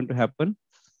it is going to happen?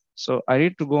 So I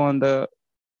need to go on the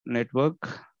network,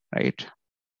 right?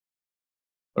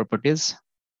 Properties.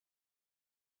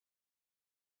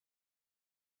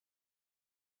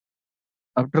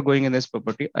 After going in this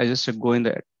property, I just go in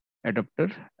the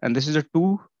adapter, and this is a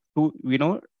 2. We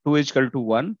know 2 is equal to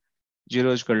 1,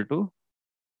 0 is equal to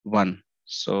 1.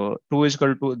 So 2 is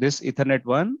equal to this Ethernet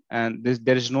 1, and this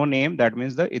there is no name. That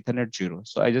means the Ethernet 0.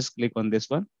 So I just click on this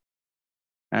one,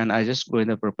 and I just go in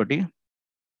the property.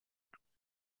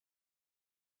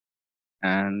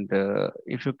 And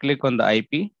if you click on the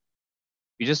IP,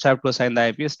 you just have to assign the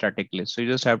IP statically. So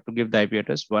you just have to give the IP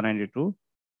address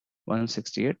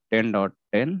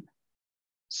 192.168.10.10.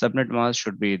 Subnet mask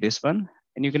should be this one.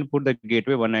 And you can put the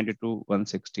gateway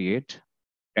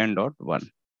 192.168.10.1.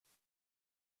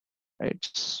 Right.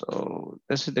 So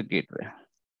this is the gateway.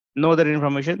 No other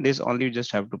information. This only you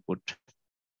just have to put.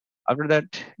 After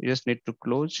that, you just need to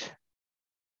close.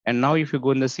 And now if you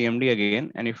go in the CMD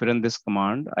again, and if you run this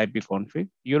command ipconfig,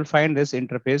 you'll find this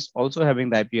interface also having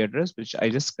the IP address, which I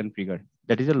just configured.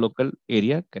 That is a local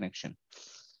area connection.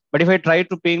 But if I try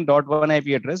to ping .1 IP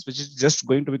address, which is just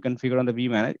going to be configured on the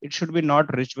vManage, it should be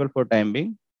not reachable for time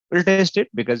being. We'll test it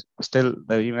because still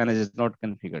the vManage is not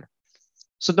configured.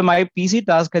 So my PC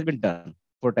task has been done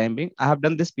for time being. I have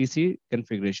done this PC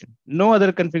configuration. No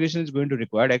other configuration is going to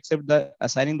required except the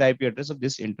assigning the IP address of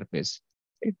this interface.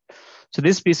 Right? So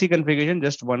this PC configuration,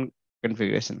 just one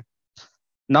configuration.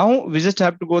 Now we just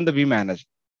have to go on the vManage.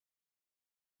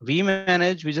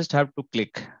 vManage, we just have to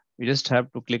click. We just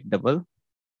have to click double.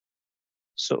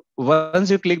 So once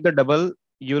you click the double,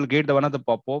 you will get the one of the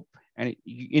pop-up, and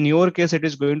in your case, it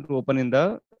is going to open in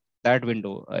that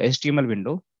window, HTML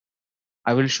window.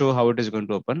 I will show how it is going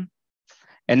to open.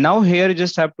 And now here you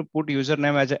just have to put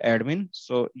username as an admin.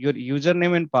 So your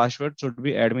username and password should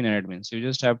be admin and admin. So you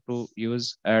just have to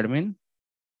use admin,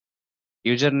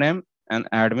 username and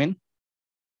admin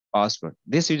password.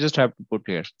 This you just have to put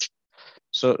here.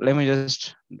 So let me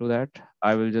just do that.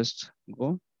 I will just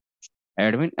go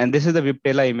admin, and this is the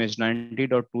Viptela image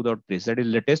 90.2.3. That is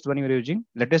latest one you're using.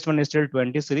 Latest one is still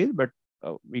 20 series, but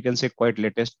we can say quite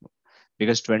latest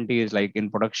because 20 is like in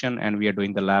production, and we are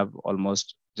doing the lab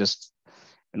almost just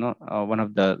one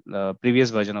of the previous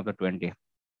version of the 20.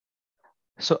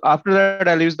 So after that,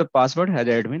 I'll use the password as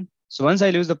admin. So once I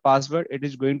use the password, it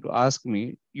is going to ask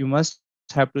me, you must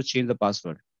have to change the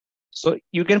password. So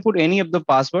you can put any of the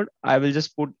password. I will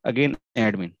just put again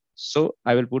admin. So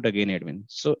I will put again admin.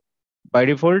 So by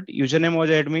default, username was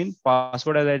admin,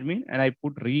 password as admin, and I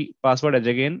put password as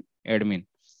again admin.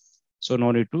 So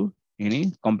no need to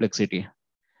any complexity.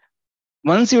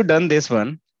 Once you've done this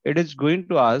one, it is going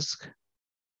to ask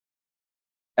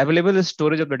available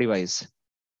storage of the device,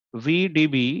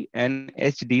 VDB and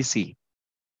HDC.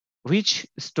 Which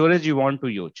storage you want to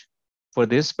use for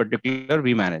this particular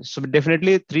vManage. So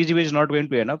definitely 3 GB is not going to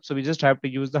be enough. So we just have to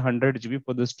use the 100 GB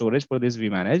for the storage for this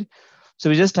vManage.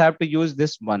 So we just have to use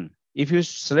this one. If you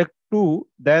select 2,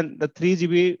 then the 3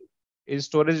 GB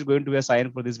storage is going to be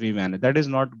assigned for this vManage. That is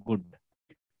not good.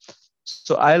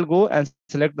 So I'll go and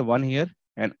select the one here.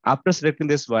 And after selecting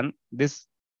this one, this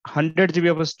 100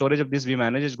 GB of storage of this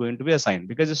vManage is going to be assigned,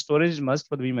 because the storage is must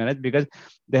for the vManage, because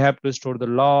they have to store the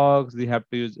logs, they have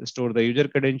to store the user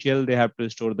credential, they have to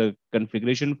store the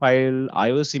configuration file,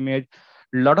 iOS image,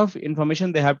 lot of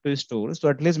information they have to store. So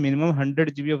at least minimum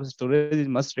 100 GB of storage is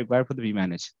must required for the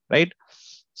vManage, right?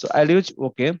 So I'll use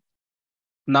okay.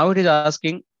 Now it is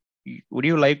asking, would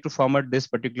you like to format this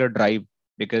particular drive,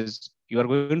 because you are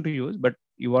going to use, but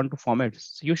you want to format.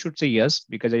 So you should say yes,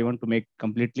 because I want to make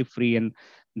completely free and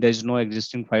there's no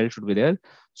existing file should be there.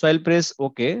 So I'll press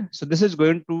okay. So this is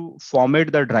going to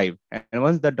format the drive. And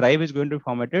once the drive is going to be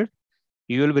formatted,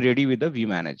 you will be ready with the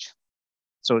vManage.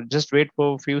 So just wait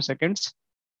for a few seconds.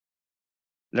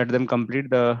 Let them complete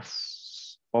the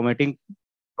formatting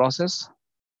process.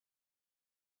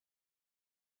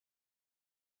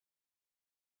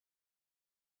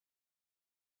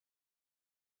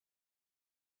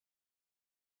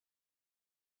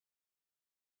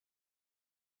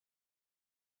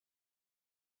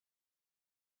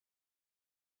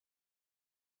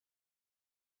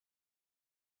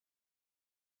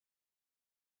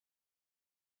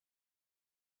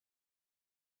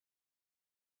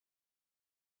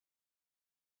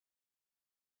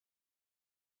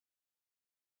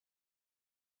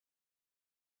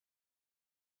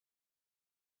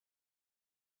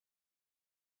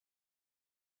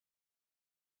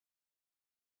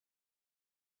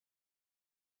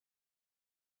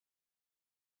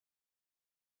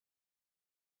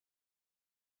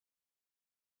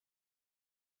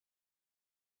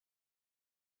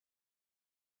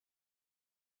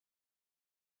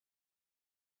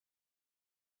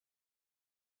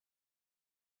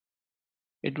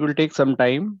 It will take some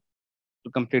time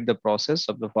to complete the process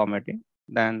of the formatting.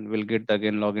 Then we'll get the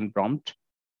again login prompt.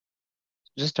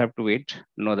 Just have to wait.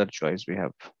 No other choice we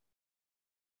have.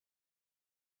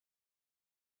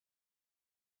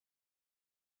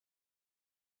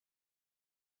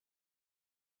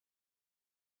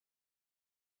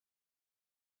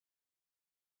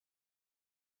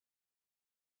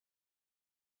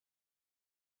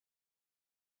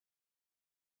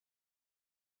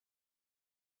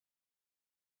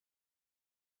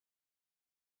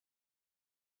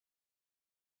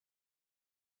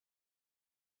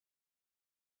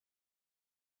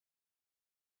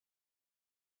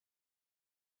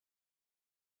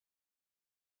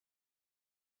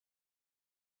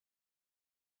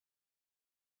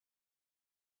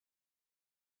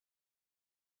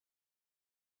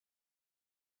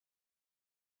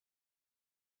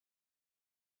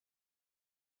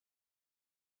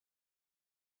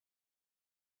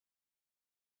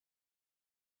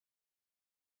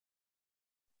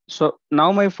 So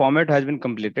now my format has been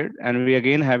completed and we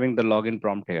again having the login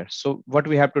prompt here. So what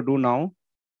we have to do now,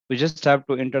 we just have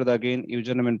to enter the again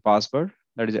username and password,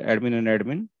 that is admin and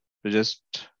admin, to just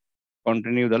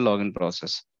continue the login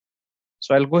process.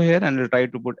 So I'll go here and I'll try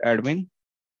to put admin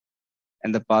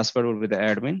and the password will be the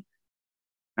admin.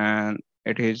 And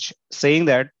it is saying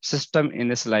that system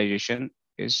initialization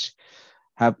is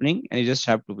happening and you just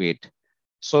have to wait.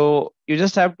 So you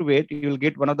just have to wait. You will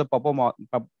get one of the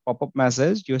pop-up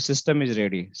message. Your system is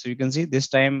ready. So you can see this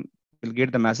time you'll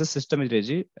get the message system is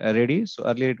ready. So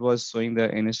earlier it was showing the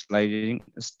initializing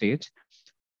stage.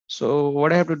 So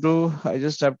what I have to do, I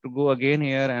just have to go again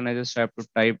here and I just have to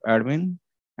type admin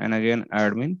and again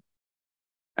admin.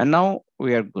 And now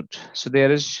we are good. So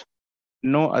there is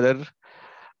no other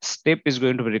steps is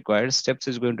going to require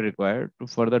to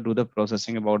further do the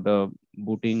processing about the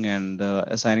booting and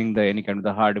assigning the any kind of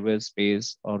the hardware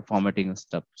space or formatting and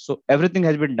stuff. So everything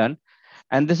has been done,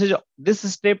 and this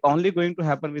step only going to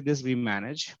happen with this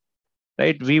vManage,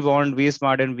 right? vBond,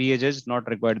 vSmart, and vEdge is not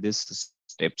required these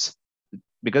steps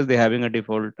because they're having a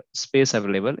default space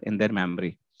available in their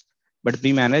memory. But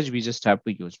vManage we just have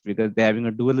to use because they're having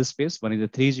a dual space. One is a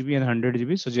 3 GB and 100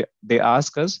 GB. So they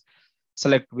ask us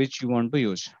select which you want to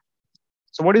use.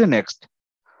 So what is the next?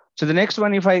 So the next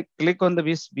one, if I click on the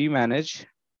vManage,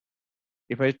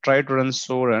 if I try to run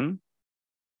so run,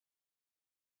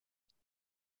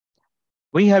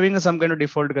 we having some kind of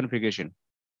default configuration.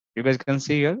 You guys can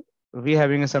see here, we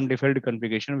having some default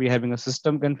configuration. We having a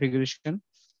system configuration.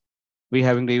 We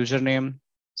having the username,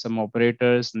 some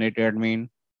operators, netadmin,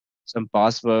 some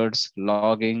passwords,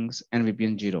 loggings, and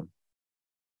VPN 0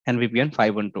 and VPN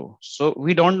 512. So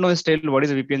we don't know still what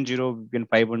is VPN 0, VPN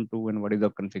 512, and what is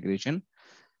the configuration.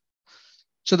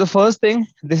 So the first thing,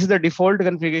 this is the default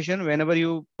configuration. Whenever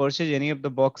you purchase any of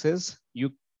the boxes,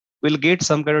 you will get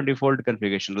some kind of default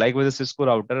configuration, like with the Cisco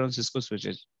router and Cisco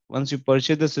switches. Once you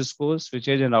purchase the Cisco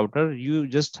switches and router, you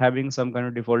just having some kind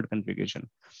of default configuration.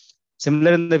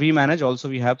 Similar in the vManage, also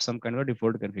we have some kind of a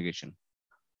default configuration.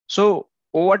 So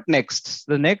what next?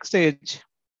 The next stage,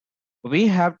 we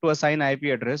have to assign IP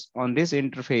address on this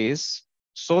interface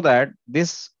so that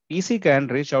this PC can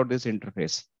reach out this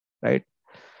interface, right?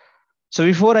 So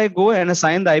before I go and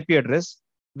assign the IP address,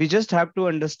 we just have to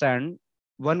understand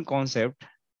one concept,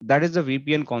 that is the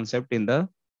VPN concept in the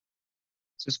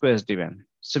Cisco SD-WAN.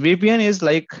 So VPN is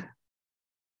like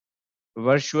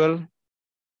virtual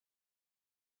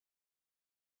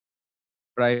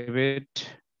private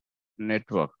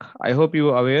network. I hope you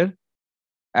are aware.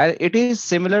 And it is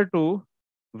similar to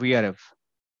VRF,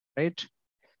 right?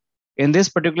 In this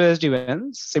particular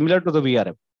SD-WAN, similar to the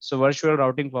VRF. So virtual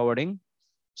routing forwarding.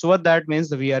 So what that means,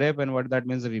 the VRF, and what that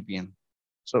means, the VPN.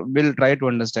 So we'll try to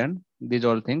understand these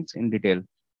all things in detail.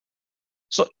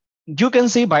 So you can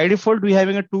see by default, we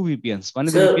having a two VPNs. One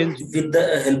is So VPN. with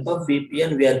the help of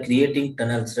VPN, we are creating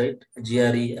tunnels, right?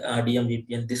 GRE, RDM,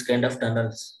 VPN, this kind of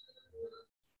tunnels.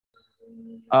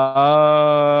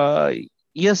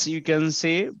 Yes, you can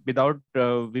say without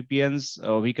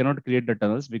VPNs, we cannot create the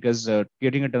tunnels because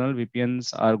creating a tunnel,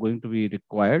 VPNs are going to be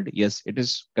required. Yes, it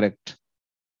is correct.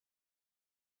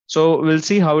 So we'll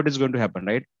see how it is going to happen,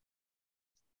 right?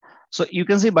 So you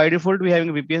can see by default, we having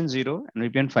a VPN 0 and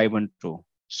VPN 512.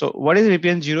 So what is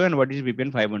VPN 0 and what is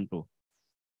VPN 512?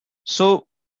 So,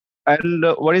 and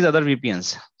what is other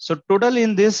VPNs? So total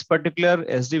in this particular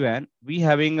SD-WAN, we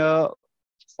having a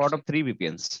sort of 3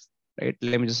 VPNs, right?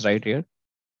 Let me just write here.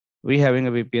 We having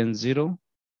a VPN 0,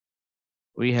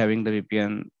 we having the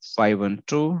VPN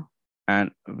 512,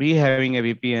 and we having a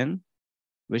VPN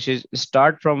which is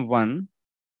start from 1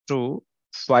 to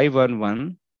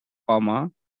 511, comma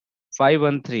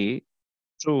 513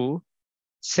 to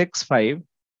 6.5.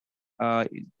 The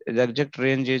exact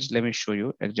range is, let me show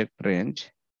you exact range.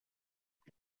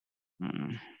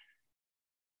 Let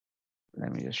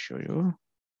me just show you.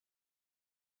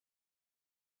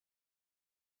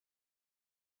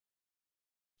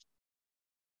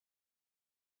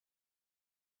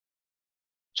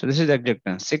 So this is the exact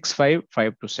range, 6.5,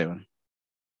 527.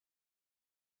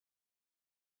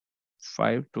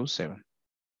 527.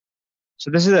 So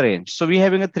this is the range. So we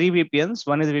having a 3 VPNs.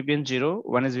 One is VPN 0,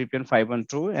 one is VPN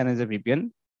 512, and is a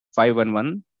VPN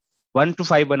 511, 1 to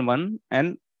 511,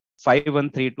 and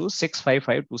 513 to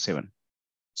 65527.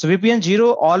 So VPN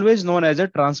 0 always known as a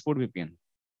transport VPN.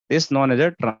 This known as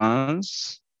a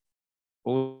transport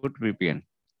VPN.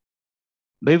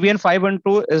 The VPN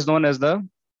 512 is known as the,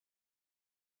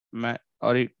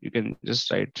 or you can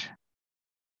just write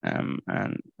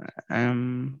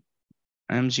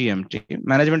MGMT,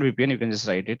 management VPN. You can just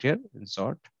write it here in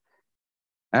short.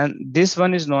 And this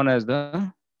one is known as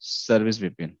the service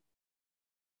VPN.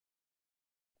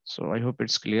 So I hope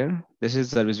it's clear. This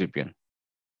is service VPN.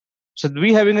 So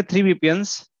we having a 3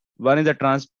 VPNs. One is the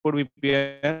transport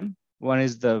VPN, one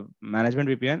is the management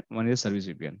VPN, one is service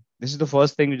VPN. This is the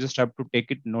first thing you just have to take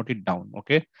it, note it down,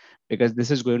 okay? Because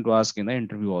this is going to ask in the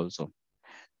interview also.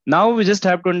 Now we just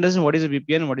have to understand what is a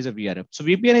VPN, what is a VRF. So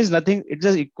VPN is nothing, it's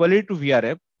just equally to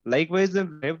VRF. Likewise, the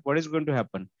VRF, what is going to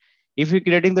happen? If you're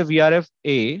creating the VRF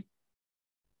A,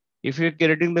 if you're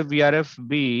creating the VRF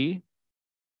B,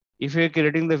 if you're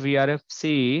creating the VRF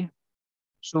C,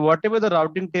 so whatever the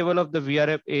routing table of the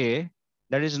VRF A,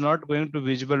 that is not going to be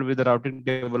visible with the routing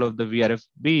table of the VRF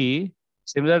B.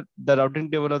 Similar, the routing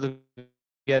table of the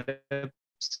VRF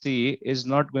C is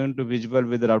not going to be visible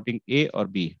with the routing A or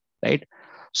B, right?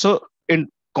 So in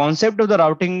concept of the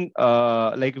routing,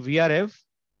 like VRF,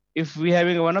 if we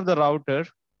having one of the router,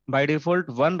 by default,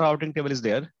 one routing table is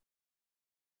there.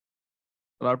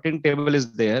 Routing table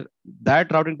is there.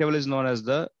 That routing table is known as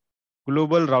the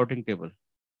global routing table.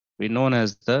 We known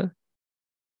as the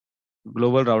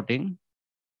global routing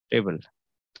table.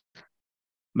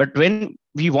 But when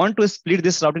we want to split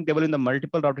this routing table in the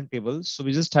multiple routing tables, so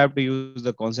we just have to use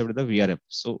the concept of the VRF.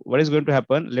 So what is going to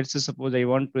happen? Let's say suppose I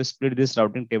want to split this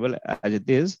routing table as it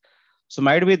is. So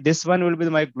might be this one will be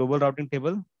my global routing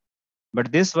table,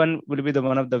 but this one will be the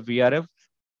one of the VRF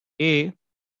A.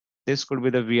 This could be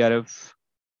the VRF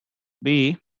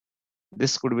B.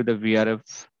 This could be the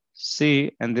VRF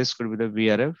C, and this could be the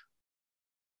VRF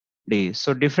D.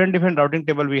 So different routing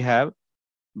table we have.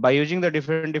 By using the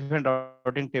different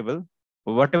routing table,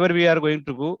 whatever we are going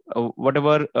to go,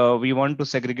 whatever we want to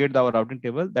segregate our routing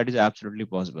table, that is absolutely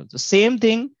possible. The same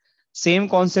thing, same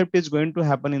concept is going to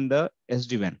happen in the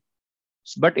SD-WAN.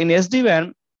 But in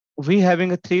SD-WAN, we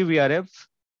having a 3 VRF,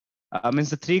 means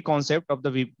the 3 concept of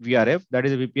the VRF, that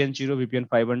is VPN 0, VPN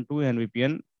 512, and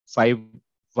VPN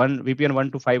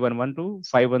 1 to 511 to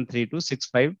 513 to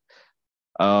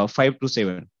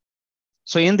 65527.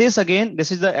 So in this again,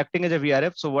 this is the acting as a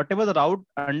VRF. So whatever the route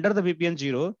under the VPN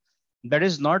 0, that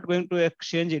is not going to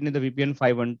exchange in the VPN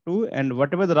 512, and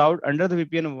whatever the route under the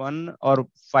VPN 1 or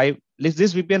 5,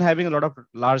 this VPN having a lot of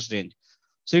large range.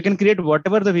 So you can create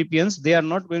whatever the VPNs, they are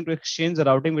not going to exchange the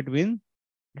routing between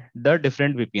the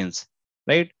different VPNs,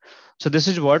 right? So this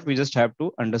is what we just have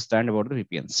to understand about the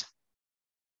VPNs.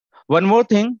 One more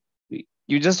thing,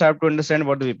 you just have to understand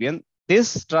about the VPN.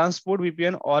 This transport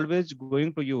VPN always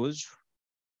going to use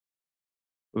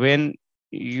when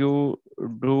you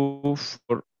do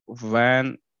for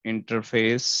WAN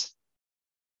interface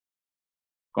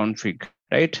config,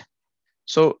 right?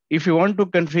 So if you want to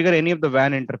configure any of the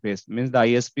WAN interface, means the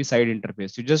ISP side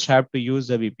interface, you just have to use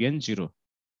the VPN 0.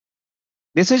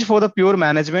 This is for the pure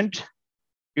management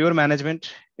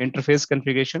interface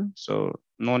configuration. So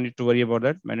no need to worry about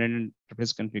that, management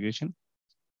interface configuration.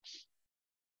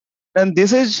 And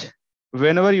this is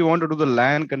whenever you want to do the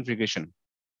LAN configuration.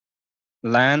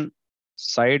 LAN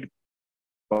side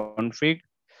config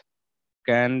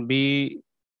can be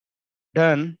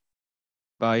done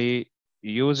by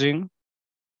using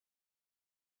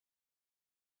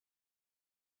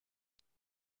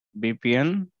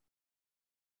VPN,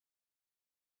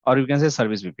 or you can say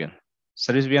service VPN.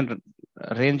 Service VPN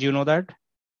range, you know that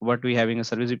what we having a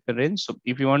service VPN range. So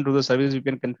if you want to do the service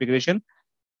VPN configuration,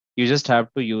 you just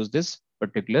have to use this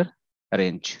particular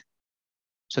range.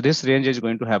 So this range is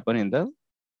going to happen in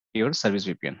your service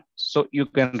VPN. So you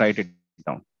can write it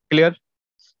down. Clear?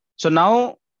 So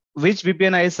now which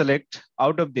VPN I select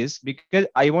out of this, because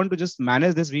I want to just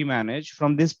manage this vManage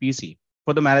from this PC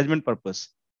for the management purpose.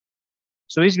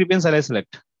 So which VPN shall I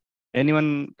select?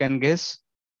 Anyone can guess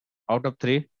out of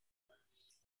 3?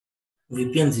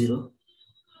 VPN 0.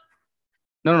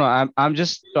 No. I'm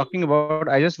just talking about.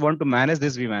 I just want to manage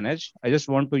this vManage. I just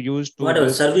want to use to Whatever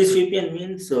do. service VPN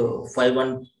means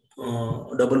 51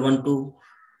 112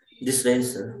 this range,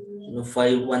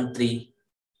 513.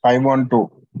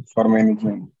 512 for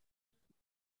management.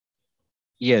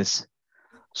 Yes.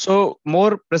 So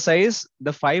more precise,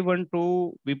 the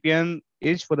 512 VPN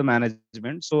is for the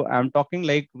management. So I'm talking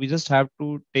like we just have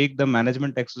to take the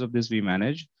management access of this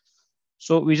vManage.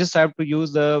 So we just have to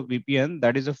use the VPN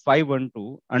that is a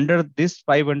 512. Under this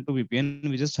 512 VPN,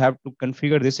 we just have to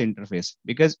configure this interface,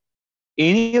 because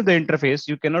any of the interface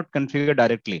you cannot configure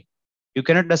directly. You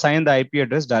cannot assign the IP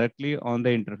address directly on the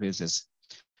interfaces.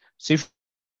 So if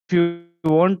you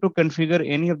want to configure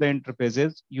any of the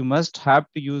interfaces, you must have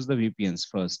to use the VPNs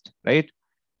first, right?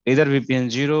 Either VPN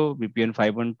 0, VPN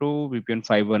 512, VPN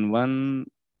 511,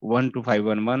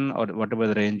 12511, or whatever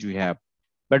the range we have.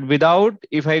 But without,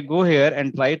 if I go here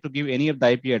and try to give any of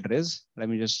the IP address, let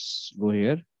me just go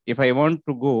here. If I want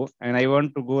to go and I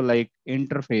want to go like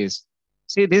interface,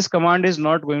 see this command is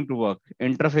not going to work.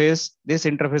 Interface, this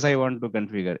interface I want to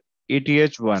configure,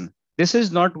 ETH1. This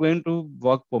is not going to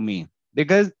work for me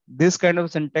because this kind of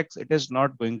syntax, it is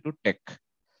not going to take.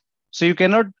 So you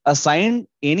cannot assign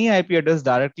any IP address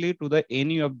directly to the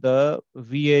any of the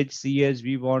vEdge, cEdge,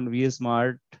 vBond,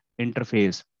 vSmart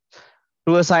interface.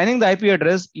 To assigning the IP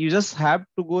address, you just have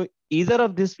to go either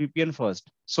of this VPN first.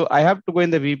 So I have to go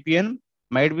in the VPN.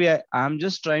 Might be I'm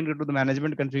just trying to do the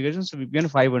management configuration. So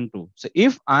VPN 512. So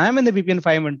if I am in the VPN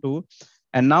 512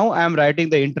 and now I am writing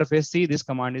the interface, see this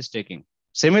command is taking.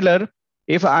 Similar,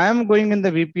 if I am going in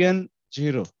the VPN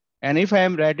 0 and if I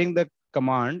am writing the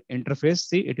command interface,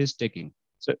 see it is taking.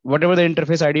 So whatever the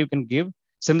interface ID you can give.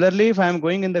 Similarly, if I am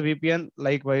going in the VPN,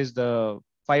 likewise the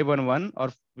 511 or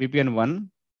VPN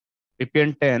 1,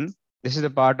 VPN 10, this is a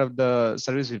part of the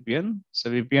service VPN. So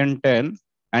VPN 10,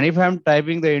 and if I'm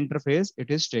typing the interface, it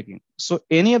is taking. So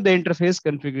any of the interface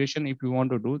configuration, if you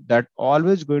want to do, that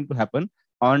always going to happen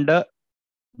on the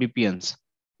VPNs,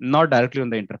 not directly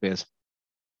on the interface.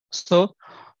 So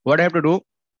what I have to do,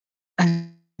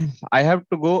 I have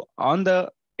to go on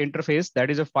the interface that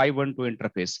is a 512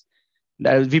 interface.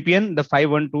 The VPN, the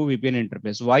 512 VPN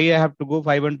interface. Why I have to go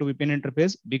 512 VPN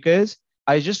interface? Because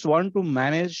I just want to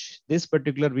manage this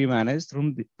particular vManage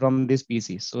from this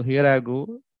PC. So here I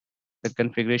go the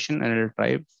configuration and I'll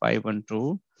type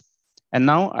 512. And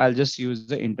now I'll just use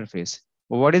the interface.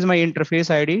 What is my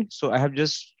interface ID? So I have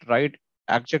just write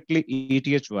actually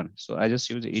ETH1. So I just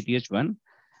use ETH1.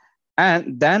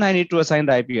 And then I need to assign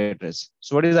the IP address.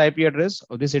 So what is the IP address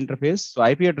of this interface? So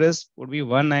IP address would be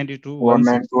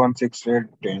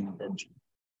 192.168.10.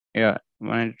 Yeah,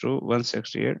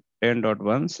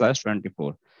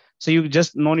 192.168.10.1/24. So you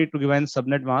just no need to give an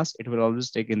subnet mask. It will always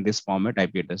take in this format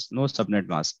IP address, no subnet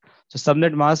mask. So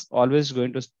subnet mask always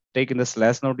going to take in the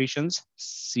slash notations,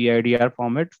 CIDR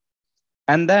format.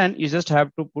 And then you just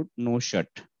have to put no shut.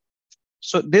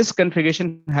 So this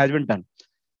configuration has been done.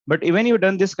 But even you've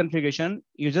done this configuration,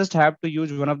 you just have to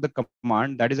use one of the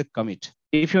command that is a commit.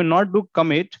 If you not do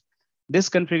commit, this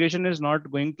configuration is not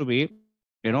going to be,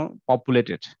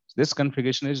 populated. This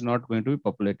configuration is not going to be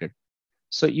populated.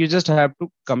 So you just have to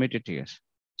commit it here.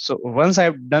 So once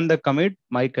I've done the commit,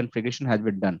 my configuration has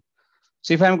been done.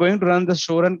 So if I'm going to run the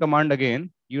show run command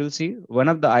again, you will see one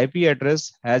of the IP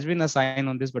address has been assigned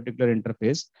on this particular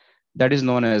interface that is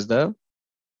known as the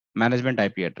management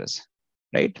IP address,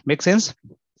 right? Make sense?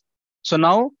 So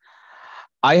now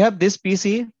I have this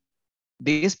PC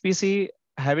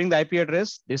having the IP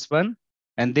address, this one,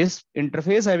 and this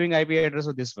interface having IP address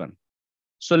of this one.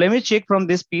 So let me check from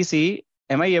this PC,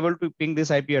 am I able to ping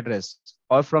this IP address?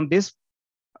 Or from this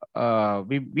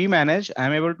vManage,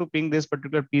 I'm able to ping this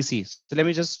particular PC. So let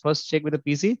me just first check with the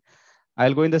PC.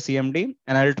 I'll go in the CMD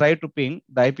and I'll try to ping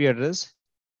the IP address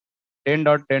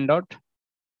 10.10.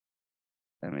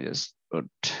 Let me just put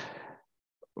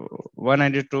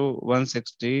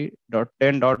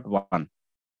 192.160.10.1.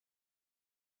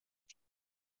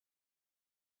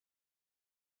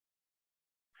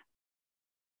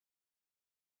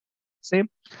 See,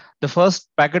 the first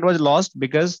packet was lost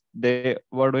because they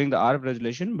were doing the RF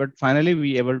resolution, but finally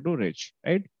we able to reach,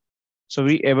 right? So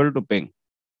we able to ping.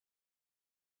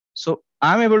 So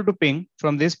I'm able to ping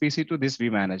from this PC to this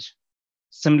vManage.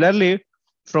 Similarly,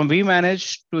 from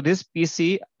vManage to this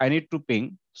PC, I need to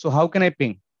ping. So how can I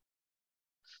ping?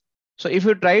 So if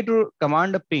you try to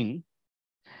command a ping,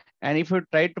 and if you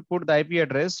try to put the IP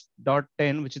address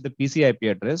 .10, which is the PC IP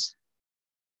address,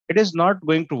 it is not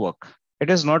going to work. It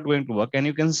is not going to work. And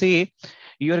you can see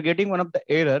you are getting one of the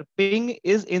error. Ping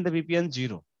is in the VPN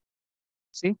 0.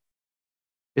 See,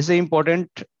 this is an important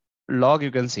log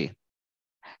you can see.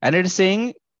 And it's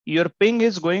saying your ping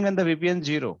is going on the VPN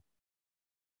 0.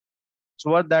 So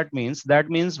what that means? That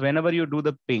means whenever you do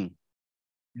the ping,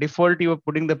 default you are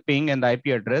putting the ping and the IP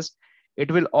address,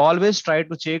 it will always try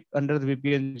to check under the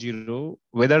VPN 0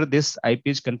 whether this IP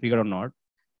is configured or not,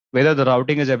 whether the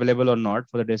routing is available or not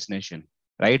for the destination,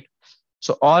 right?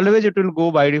 So always it will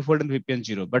go by default in the VPN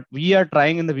 0, but we are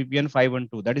trying in the VPN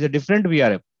 512. That is a different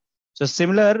VRF. So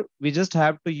similar, we just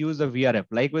have to use the VRF.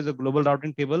 Likewise, the global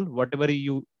routing table, whatever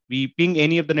we ping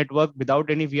any of the network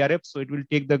without any VRF, so it will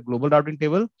take the global routing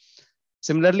table.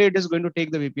 Similarly, it is going to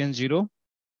take the VPN 0.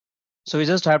 So we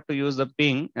just have to use the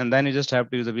ping, and then you just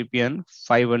have to use the VPN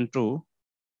 512.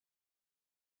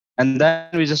 And then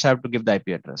we just have to give the IP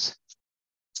address.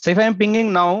 So if I'm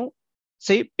pinging now,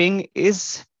 say ping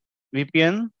is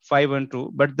VPN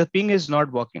 512, but the ping is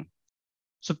not working.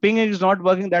 So ping is not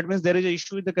working. That means there is an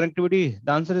issue with the connectivity.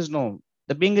 The answer is no.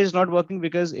 The ping is not working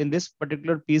because in this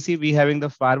particular PC, we having the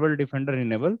firewall defender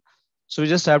enabled. So we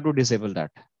just have to disable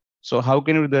that. So how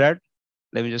can we do that?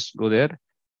 Let me just go there.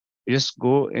 You just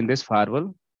go in this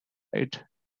firewall, right?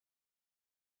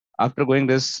 After going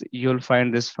this, you'll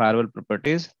find this firewall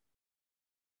properties.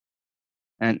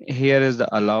 And here is the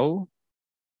allow.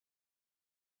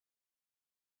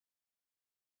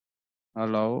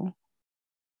 And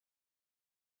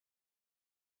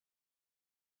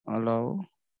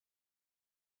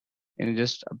you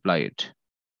just apply it.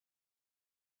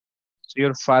 So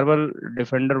your firewall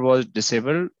defender was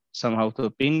disabled somehow to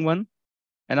ping one,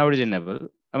 and now it is enabled.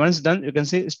 And once done, you can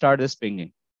see start this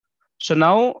pinging. So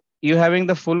now you having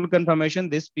the full confirmation.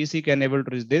 This PC can able to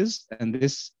reach this, and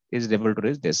this is able to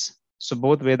reach this. So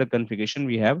both way the configuration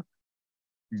we have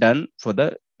done for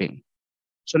the ping.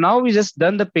 So now we just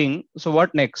done the ping. So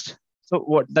what next? So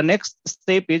what the next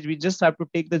step is, we just have to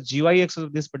take the GUI access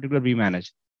of this particular vManage.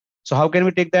 So how can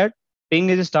we take that? Ping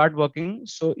is start working.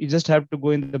 So you just have to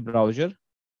go in the browser.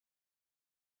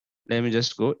 Let me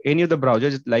just go any of the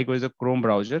browsers, likewise the Chrome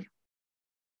browser.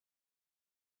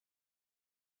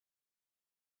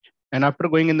 And after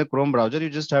going in the Chrome browser, you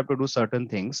just have to do certain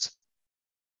things.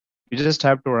 You just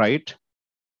have to write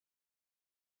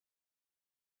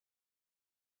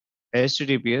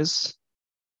HTTPS,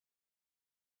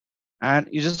 and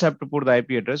you just have to put the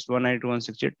IP address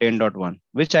 192.168.10.1,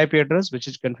 which IP address, which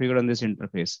is configured on this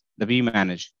interface, the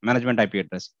vManage management IP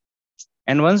address.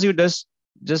 And once you just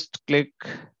click,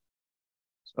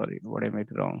 sorry, what I made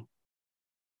wrong.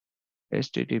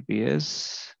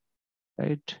 HTTPS,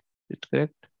 right? Is it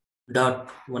correct? Dot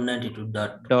 192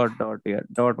 dot. Yeah,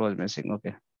 dot was missing.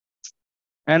 Okay.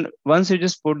 And once you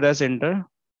just put this enter,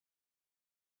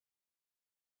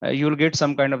 you will get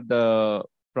some kind of the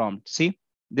prompt. See,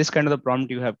 this kind of the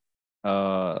prompt you have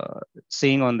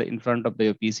seeing on the in front of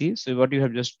the PC. So what you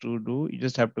have just to do, you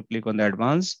just have to click on the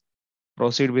advanced,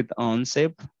 proceed with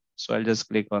OnSafe. So I'll just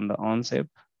click on the OnSafe.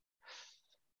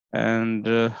 And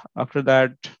after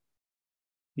that,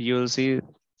 you'll see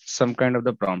some kind of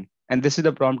the prompt. And this is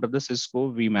the prompt of the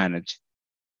Cisco vManage,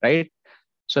 right?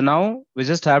 So now we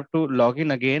just have to log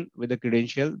in again with the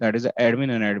credential, that is the admin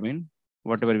and admin,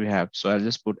 whatever we have. So I'll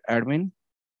just put admin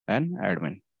and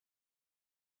admin.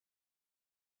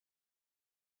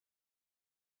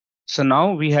 So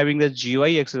now we having the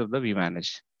GUI access of the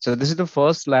vManage. So this is the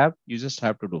first lab you just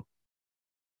have to do.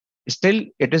 Still,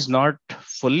 it is not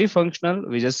fully functional.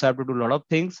 We just have to do a lot of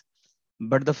things.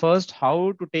 But the first,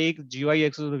 how to take GUI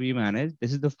access of the vManage,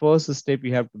 this is the first step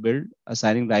you have to build,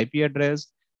 assigning the IP address,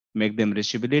 make them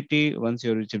reachability. Once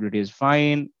your reachability is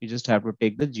fine, you just have to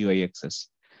take the GUI access.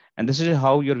 And this is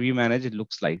how your vManage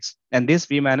looks like. And this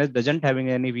vManage doesn't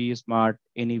having any vSmart,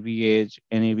 any vEdge,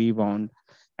 any vBond,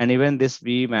 and even this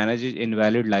vManage is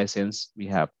invalid license we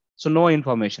have. So no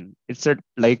information. It's a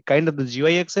like kind of the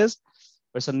GUI access,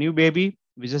 but it's a new baby.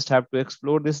 We just have to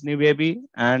explore this new baby,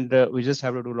 and we just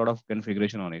have to do a lot of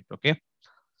configuration on it. Okay.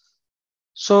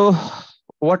 So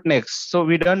what next? So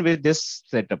we're done with this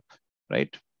setup,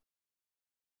 right?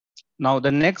 Now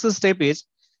the next step is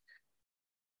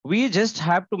we just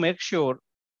have to make sure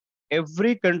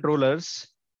every controllers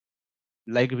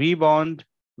like vBond,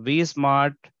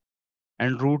 vSmart,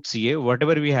 and root CA,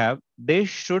 whatever we have, they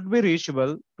should be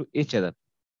reachable to each other.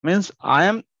 Means I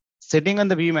am sitting on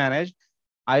the vManage,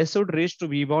 I should reach to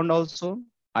vBond also,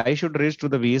 I should reach to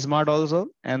the vSmart also,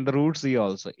 and the root CA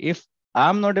also. If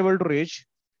I'm not able to reach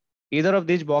either of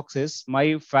these boxes,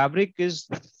 my fabric is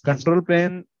control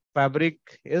plane fabric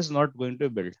is not going to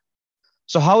build.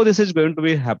 So how this is going to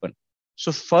be happen?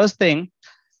 So first thing,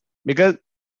 because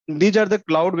these are the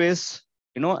cloud-based,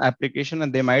 application,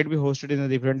 and they might be hosted in a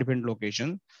different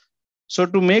location. So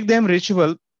to make them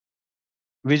reachable,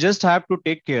 we just have to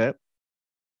take care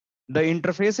the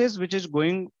interfaces which is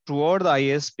going toward the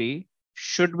ISP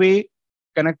should be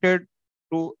connected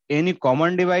to any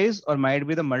common device or might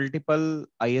be the multiple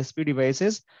ISP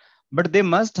devices, but they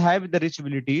must have the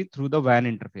reachability through the WAN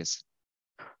interface.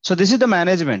 So this is the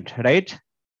management, right?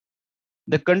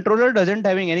 The controller doesn't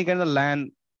having any kind of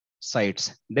LAN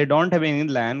sites. They don't have any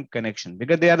LAN connection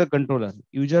because they are the controller.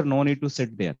 User no need to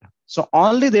sit there. So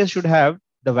only they should have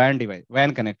the WAN device,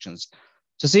 WAN connections.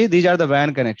 So see, these are the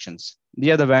WAN connections.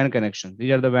 These are the WAN connections.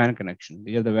 These are the WAN connection.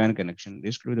 These are the WAN connection.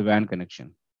 This could be the WAN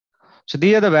connection. So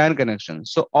these are the WAN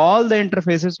connections. So all the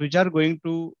interfaces which are going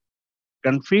to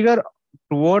configure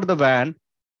toward the WAN,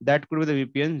 that could be the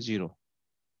VPN 0.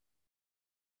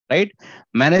 Right?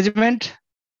 Management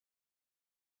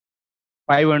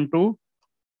 512.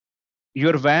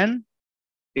 Your WAN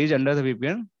is under the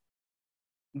VPN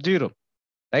 0.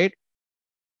 Right?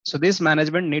 So this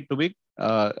management need to be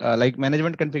like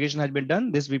management configuration has been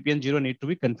done. This VPN 0 need to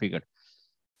be configured.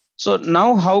 So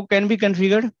now how can be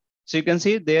configured? So you can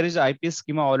see there is IP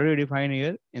schema already defined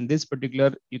here. In this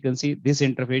particular, you can see this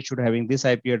interface should having this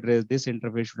IP address. This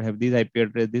interface should have this IP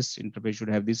address. This interface should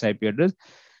have this IP address.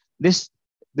 This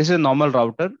is a normal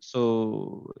router.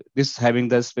 So this having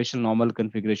the special normal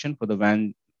configuration for the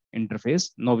WAN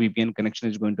interface. No VPN connection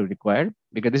is going to be required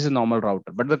because this is a normal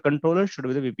router. But the controller should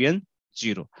be the VPN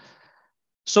 0.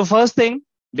 So first thing,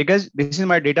 because this is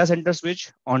my data center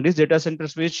switch, on this data center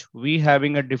switch, we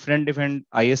having a different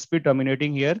ISP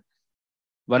terminating here.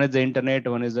 One is the internet,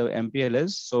 one is the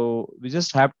MPLS. So we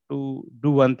just have to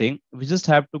do one thing. We just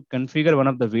have to configure one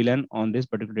of the VLAN on this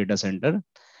particular data center.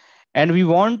 And we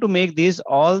want to make these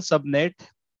all subnet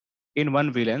in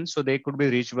one VLAN so they could be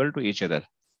reachable to each other.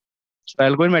 So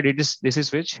I'll go in my DC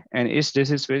switch and each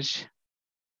DC switch.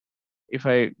 If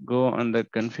I go on the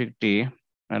config T,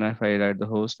 and if I write the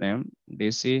host name,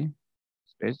 DC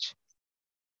switch,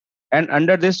 and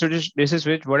under this DC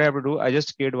switch, what I have to do, I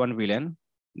just create one VLAN,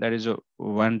 that is a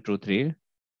 1, 2, 3,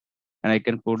 and I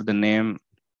can put the name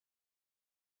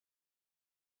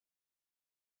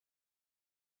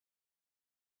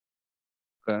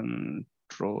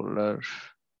controller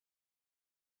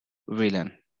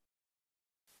VLAN.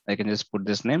 I can just put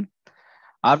this name.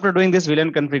 After doing this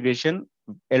VLAN configuration,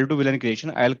 L2 VLAN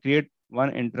creation, I'll create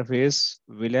one interface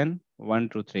VLAN 1,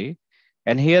 2, 3.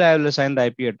 And here I will assign the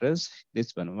IP address,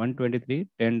 this one,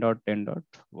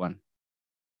 123.10.10.1.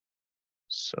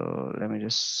 So let me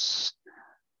just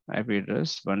IP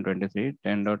address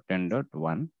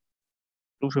 123.10.10.1,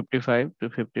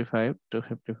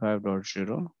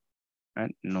 255.255.255.0,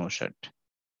 and no shut.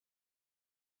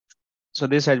 So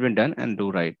this has been done and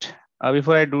do right.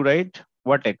 Before I do right,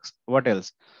 what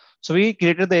else? So we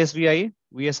created the SVI,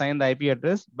 we assigned the IP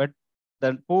address, but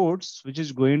the ports which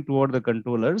is going toward the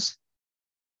controllers,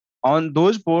 on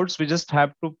those ports, we just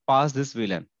have to pass this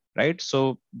VLAN, right?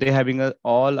 So they having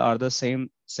all are the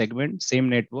same segment, same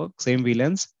network, same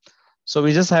VLANs. So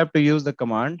we just have to use the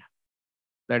command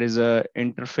that is a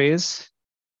interface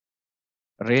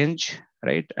range,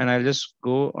 right? And I'll just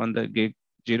go on the gig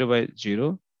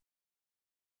 0/0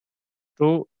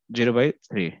 to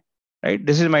 0/3, right?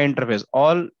 This is my interface.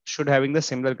 All should having the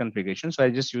similar configuration. So I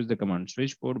just use the command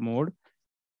switch port mode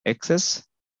access,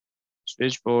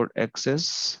 switch port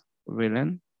access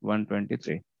VLAN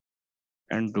 123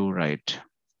 and do right.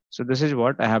 So this is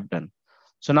what I have done.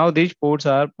 So now these ports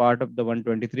are part of the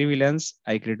 123 VLANs.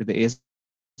 I created the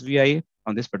SVI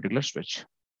on this particular switch.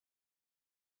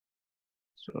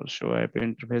 So show IP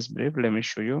interface brief. Let me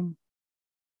show you.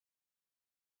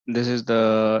 This is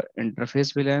the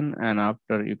interface VLAN, and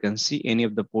after you can see any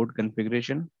of the port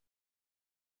configuration.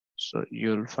 So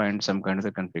you'll find some kind of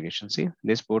a configuration. See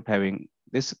this port having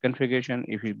this configuration.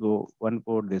 If you go one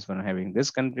port, this one having this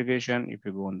configuration. If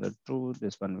you go on the 2,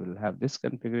 this one will have this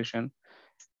configuration.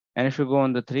 And if you go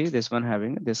on the 3, this one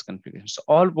having this configuration. So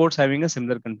all ports having a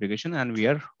similar configuration and we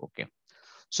are okay.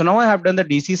 So now I have done the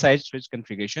DC side switch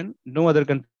configuration. No other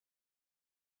configuration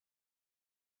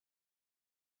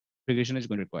is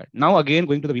going to require. Now again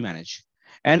going to the vManage.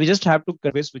 And we just have to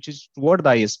configure which is toward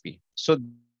the ISP. So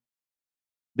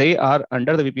they are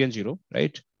under the VPN 0,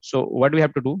 right? So what we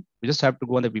have to do, we just have to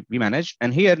go on the vManage.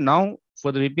 And here now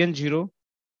for the VPN 0,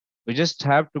 we just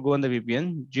have to go on the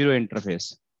VPN 0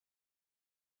 interface.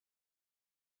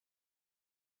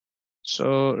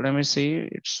 So let me see,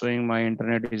 it's showing my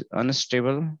internet is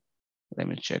unstable. Let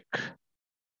me check.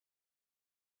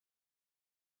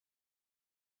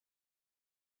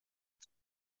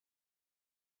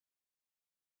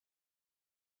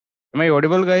 Am I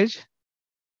audible, guys?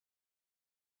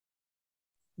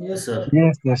 Yes, sir.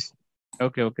 Yes.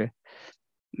 Okay.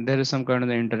 There is some kind of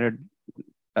the internet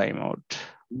timeout.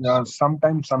 Yeah,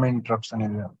 sometimes some interruption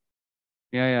is there.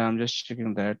 Yeah, I'm just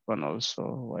checking that one also.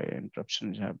 Why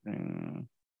interruption is happening?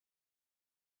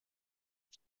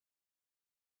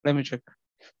 Let me check.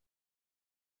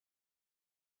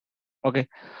 Okay,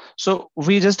 so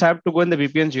we just have to go in the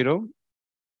VPN 0.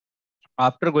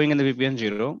 After going in the VPN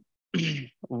 0,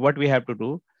 what we have to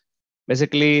do,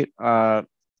 basically,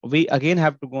 we again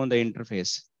have to go on the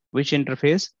interface. Which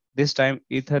interface? This time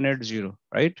Ethernet 0,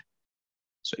 right?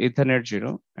 So Ethernet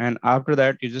 0. And after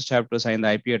that, you just have to assign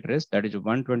the IP address, that is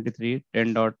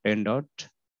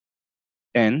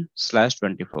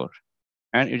 123.10.10.10/24.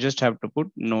 And you just have to put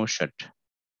no shut.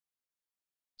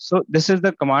 So this is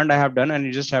the command I have done, and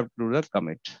you just have to do the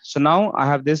commit. So now I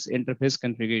have this interface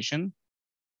configuration.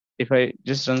 If I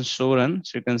just run show run,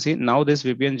 so you can see now this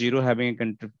VPN 0 having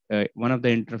one of the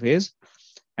interface,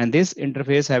 and this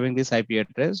interface having this IP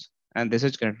address, and this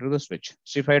is connected to the switch.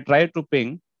 So if I try to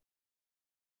ping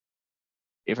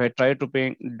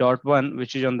 .1,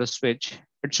 which is on the switch,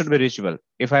 it should be reachable.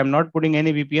 If I'm not putting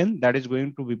any VPN, that is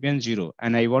going to VPN 0,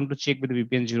 and I want to check with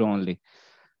VPN 0 only.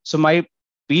 So my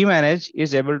vManage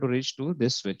is able to reach to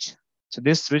this switch. So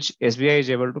this switch SBI is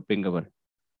able to ping over.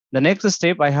 The next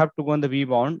step, I have to go on the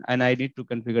vBond, and I need to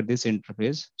configure this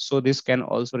interface. So this can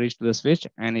also reach to the switch,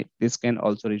 and this can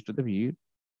also reach to the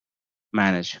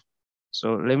vManage.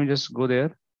 So let me just go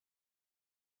there.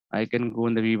 I can go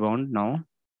in the vBond now.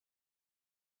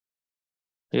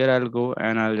 Here I'll go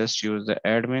and I'll just use the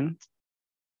admin.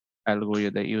 I'll go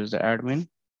here, use the admin.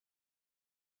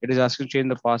 It is asking to change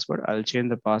the password. I'll change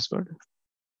the password.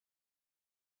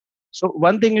 So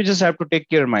one thing you just have to take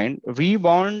your mind,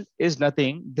 vBond is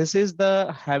nothing. This is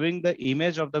the having the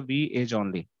image of the vEdge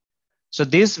only. So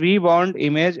this vBond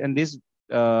image and this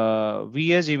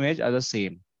vEdge image are the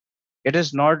same. It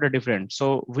is not different.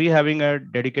 So we having a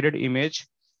dedicated image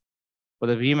for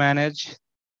the vManage,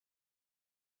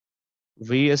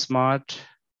 vSmart,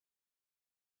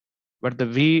 but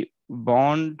the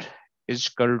vBond is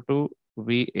equal to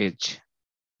vEdge.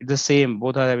 It's the same.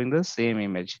 Both are having the same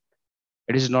image.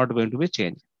 It is not going to be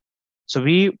changed. So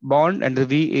vBond and the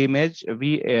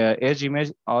vEdge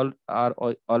image all are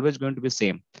always going to be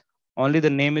same. Only the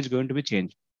name is going to be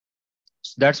changed.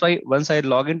 So that's why once I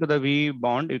log into the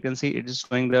vBond, you can see it is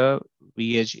showing the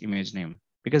vEdge image name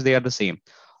because they are the same.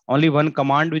 Only one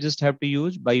command we just have to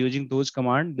use. By using those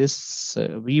commands, this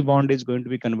vBond is going to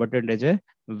be converted as a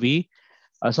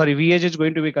vEdge is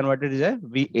going to be converted as a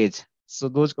vEdge. So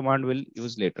those commands will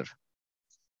use later.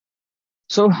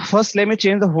 So first, let me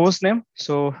change the host name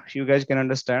so you guys can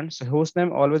understand. So host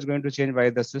name always going to change by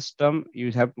the system.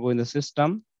 You have to go in the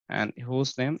system, and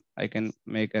host name I can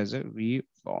make as a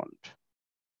vBond.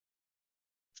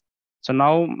 So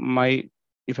now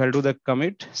if I do the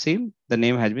commit, see the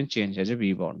name has been changed as a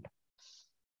vBond,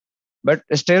 but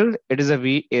still it is a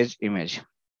vEdge image.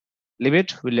 Leave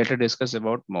it. We'll later discuss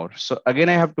about more. So again,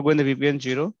 I have to go in the VPN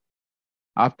 0.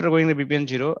 After going the VPN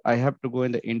 0, I have to go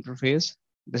in the interface.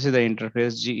 This is the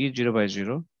interface GE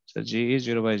 0/0. So GE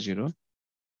 0/0.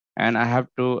 And I have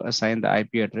to assign the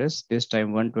IP address, this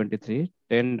time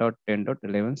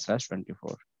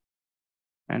 123.10.10.11/24.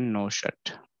 And no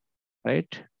shut,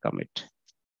 right? Commit.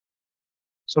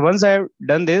 So once I've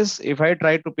done this, if I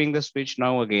try to ping the switch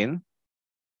now again,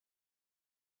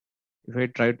 if I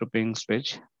try to ping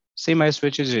switch, see my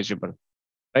switch is reachable,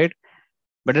 right?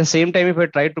 But at the same time, if I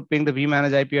try to ping the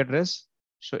vManage IP address,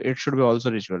 so it should be also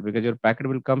reachable because your packet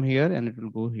will come here and it will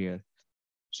go here.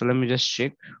 So let me just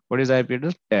check what is IP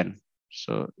address 10.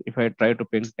 So if I try to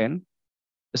ping 10,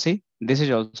 you see this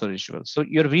is also reachable. So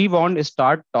your vBond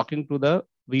start talking to the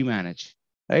vManage,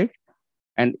 right?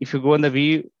 And if you go on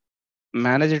the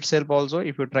vManage itself also,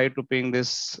 if you try to ping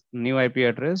this new IP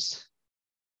address,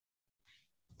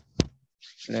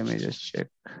 let me just check.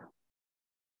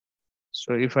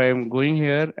 So if I am going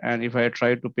here and if I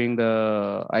try to ping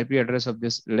the IP address of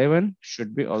this 11,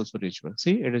 should be also reachable.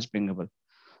 See, it is pingable.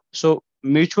 So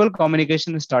mutual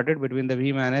communication started between the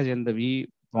vManage and the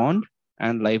vBond,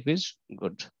 and life is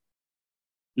good.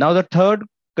 Now the third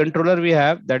controller we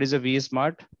have, that is a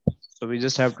vSmart. So we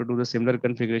just have to do the similar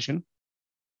configuration.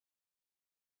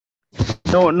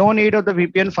 No need of the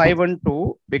VPN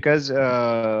 512 because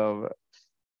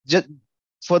just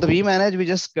for the vManage, we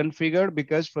just configured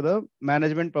because for the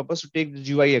management purpose to take the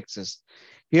GUI access.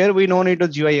 Here we no need the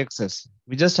GUI access.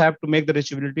 We just have to make the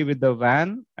reachability with the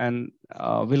WAN, and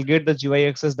we'll get the GUI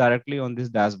access directly on this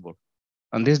dashboard.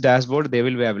 On this dashboard, they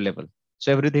will be available.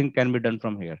 So everything can be done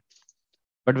from here.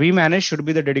 But vManage should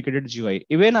be the dedicated GUI.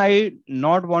 Even I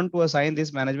not want to assign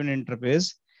this management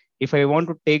interface. If I want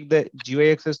to take the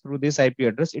GUI access through this IP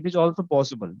address, it is also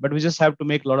possible, but we just have to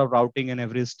make a lot of routing and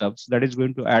every stuff. So that is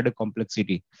going to add a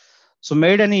complexity. So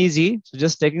made and easy. So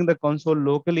just taking the console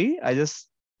locally, I just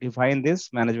define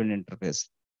this management interface.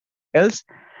 Else,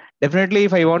 definitely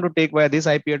if I want to take via this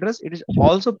IP address, it is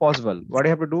also possible. What I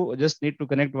have to do, just need to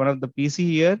connect one of the PC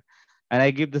here, and I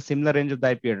give the similar range of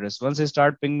the IP address. Once I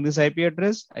start pinging this IP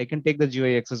address, I can take the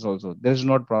GUI access also. There's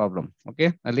no problem.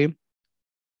 Okay, Ali?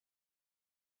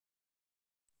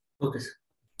 Okay, sir.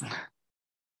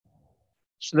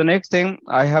 So the next thing,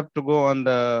 I have to go on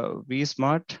the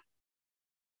vSmart.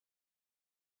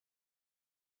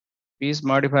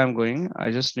 vSmart, if I'm going,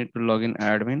 I just need to log in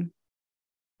admin.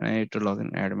 I need to log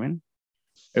in admin.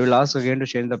 I will ask again to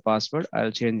change the password.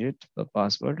 I'll change it, the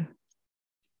password.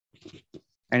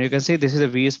 And you can see this is a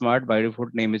vSmart. By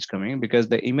default name is coming because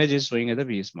the image is showing as a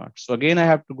vSmart. So again, I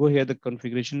have to go here, the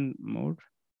configuration mode.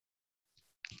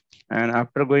 And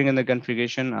after going in the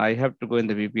configuration, I have to go in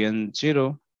the VPN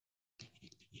 0.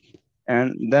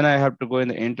 And then I have to go in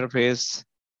the interface.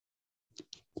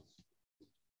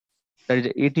 That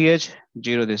is ETH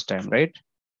 0 this time, right?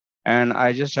 And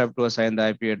I just have to assign the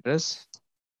IP address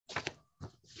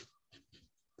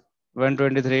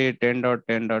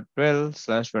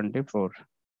 123.10.10.12/24,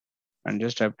 and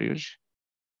just have to use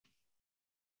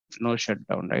no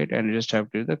shutdown, right? And you just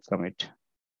have to use the commit.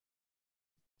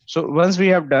 So once we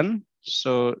have done,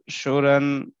 so show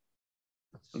run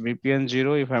VPN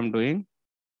 0, if I'm doing,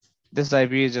 this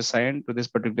IP is assigned to this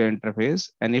particular interface.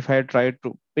 And if I try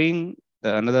to ping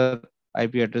the another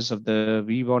IP address of the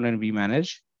vBond and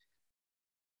vManage,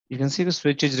 you can see the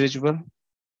switch is reachable.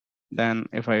 Then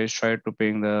if I try to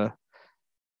ping the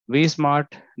vSmart,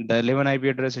 the 11 IP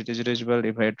address, it is reachable.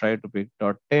 If I try to pick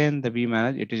 .10, the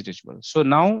vManage, it is reachable. So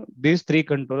now these three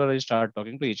controllers start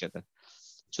talking to each other.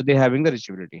 So they're having the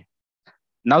reachability.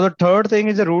 Now the third thing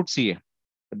is the root CA.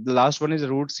 The last one is the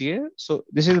root CA. So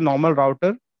this is a normal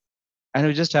router, and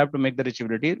we just have to make the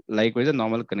reachability likewise a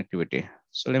normal connectivity.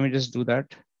 So let me just do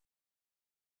that.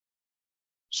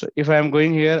 So if I am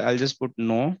going here, I'll just put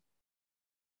no.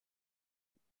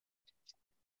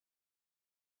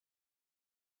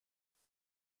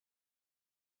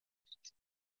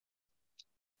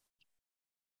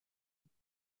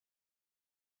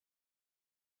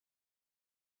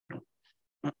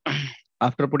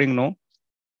 After putting no,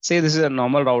 say this is a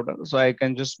normal router. So I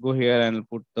can just go here and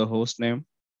put the host name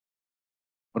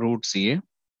root CA.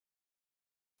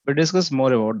 We'll discuss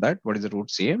more about that. What is the root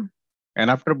CA?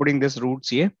 And after putting this root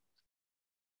CA,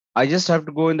 I just have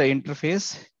to go in the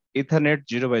interface Ethernet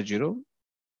 0x0,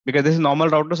 because this is normal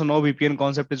router, so no VPN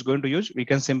concept is going to use. We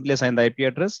can simply assign the IP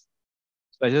address.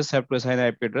 So I just have to assign the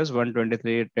IP address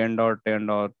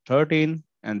 123.10.10.13,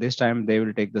 and this time they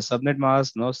will take the subnet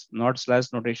mask, no, not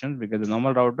slash notation, because the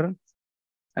normal router,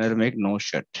 and it'll make no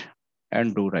shut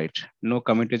and do right. No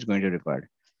commit is going to be required.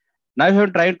 Now if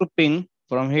I'm trying to ping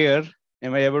from here,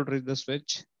 am I able to reach the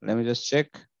switch? Let me just check.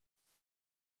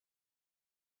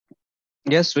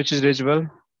 Yes, switch is reachable.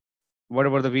 What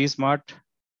about the vSmart?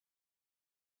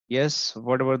 Yes.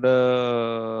 What about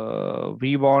the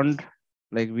vBond?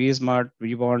 Like vSmart,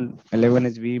 vBond, 11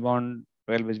 is vBond,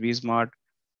 12 is vSmart.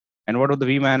 And what about the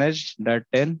vManage? That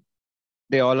 10,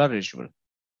 they all are reachable.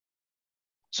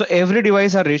 So every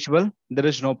device are reachable. There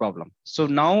is no problem. So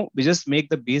now we just make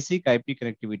the basic IP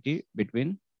connectivity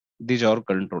between these all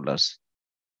controllers.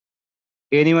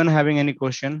 Anyone having any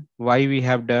question why we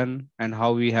have done and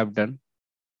how we have done?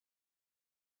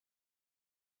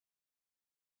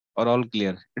 Or all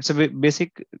clear? It's a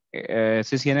basic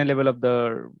CCNA level of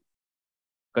the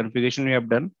configuration we have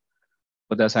done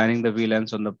for the assigning the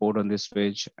VLANs on the port on this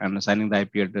switch and assigning the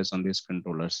IP address on these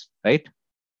controllers, right?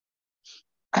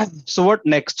 So what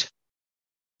next?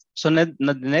 So the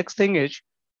next thing is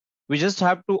we just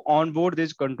have to onboard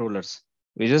these controllers.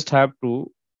 We just have to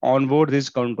onboard these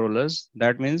controllers.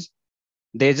 That means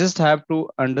they just have to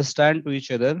understand to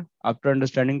each other. After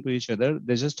understanding to each other,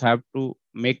 they just have to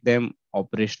make them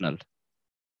operational.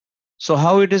 So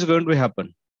how it is going to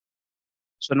happen?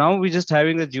 So now we just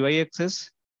having the GUI access.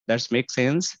 That makes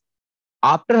sense.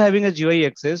 After having a GUI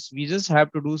access, we just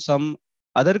have to do some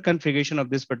other configuration of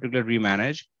this particular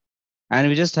vManage, and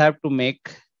we just have to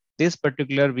make this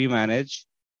particular vManage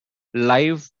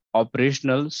live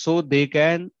operational so they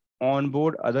can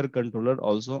onboard other controller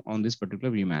also on this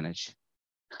particular vManage.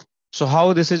 So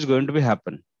how this is going to be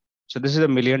happen? So this is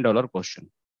 $1 million question.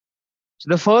 So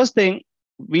the first thing,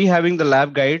 we having the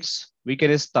lab guides, we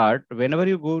can start whenever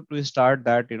you go to start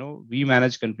that,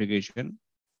 vManage configuration,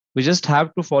 we just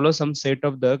have to follow some set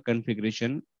of the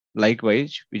configuration.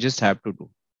 Likewise, we just have to do.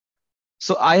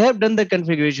 So I have done the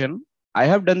configuration.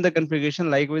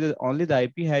 Likewise, only the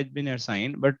IP has been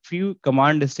assigned, but few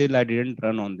commands still I didn't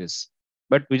run on this.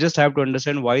 But we just have to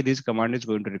understand why this command is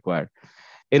going to require.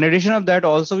 In addition of that,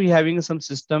 also we having some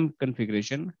system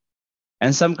configuration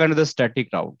and some kind of the static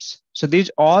routes. So these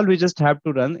all we just have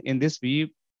to run in this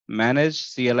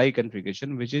vManage CLI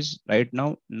configuration, which is right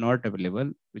now not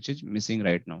available, which is missing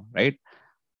right now, right?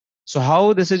 So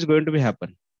how this is going to be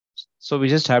happen? So we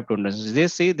just have to understand. They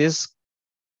say this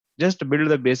just build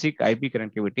the basic IP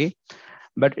connectivity.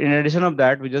 But in addition of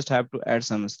that, we just have to add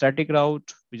some static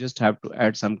route. We just have to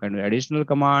add some kind of additional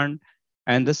command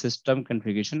and the system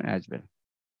configuration as well.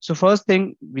 So first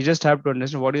thing, we just have to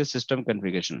understand what is system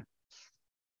configuration.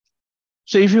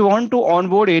 So if you want to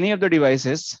onboard any of the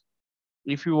devices,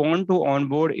 in SD-WAN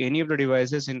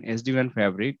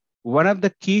fabric, one of the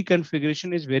key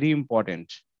configuration is very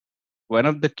important.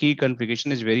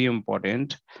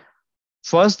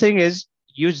 First thing is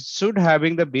you should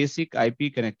having the basic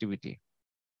IP connectivity.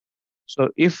 So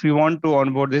if we want to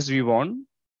onboard this vBond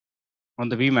on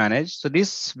the vManage, so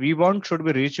this vBond should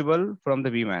be reachable from the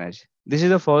vManage. This is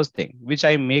the first thing which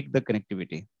I make the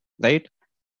connectivity, right?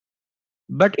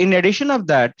 But in addition of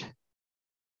that,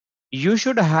 you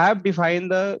should have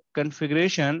defined the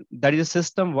configuration that is a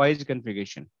system-wise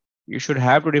configuration. You should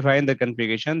have to define the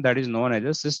configuration that is known as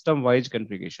a system-wise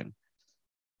configuration.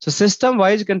 So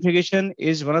system-wise configuration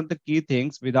is one of the key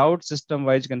things. Without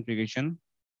system-wise configuration,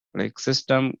 like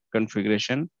system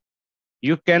configuration,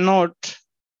 you cannot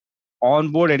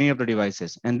onboard any of the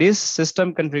devices. And this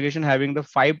system configuration having the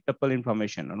 5 tuple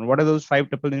information. And what are those 5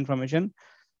 tuple information?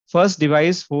 First,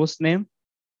 device host name.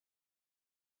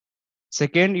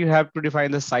 Second, you have to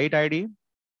define the site ID.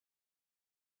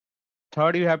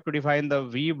 Third, you have to define the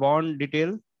vBond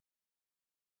detail,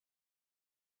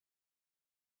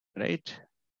 right?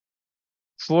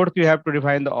 Fourth, you have to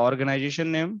define the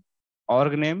organization name,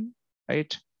 org name,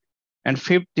 right? And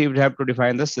fifth, you have to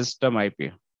define the system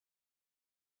IP.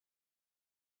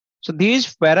 So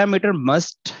these parameters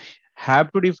must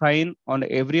have to define on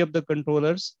every of the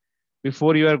controllers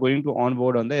before you are going to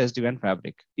onboard on the SD-WAN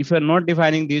fabric. If you are not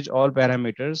defining these all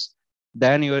parameters,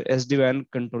 then your SD-WAN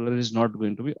controller is not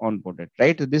going to be onboarded,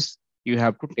 right? This you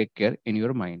have to take care in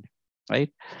your mind, right?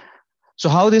 So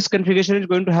how this configuration is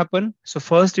going to happen? So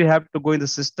first you have to go in the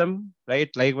system,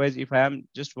 right? Likewise, if I am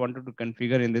just wanted to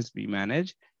configure in this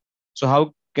vManage, so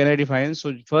how can I define?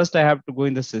 So first I have to go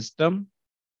in the system.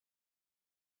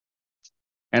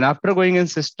 And after going in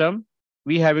system,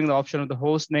 we having the option of the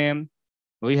host name,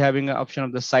 we having an option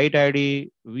of the site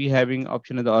ID, we having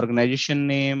option of the organization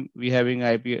name, we having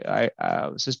IP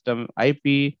system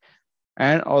IP,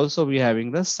 and also we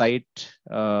having the site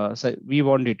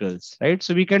vBond details, right?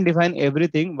 So we can define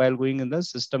everything while going in the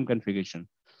system configuration.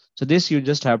 So this you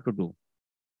just have to do.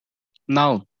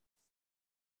 Now,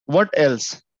 what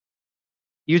else?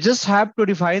 You just have to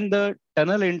define the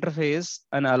tunnel interface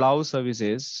and allow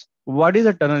services. What is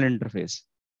a tunnel interface?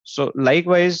 So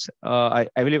likewise, I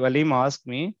believe Alim asked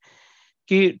me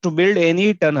to build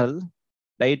any tunnel,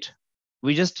 right?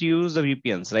 We just use the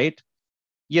VPNs, right?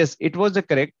 Yes, it was the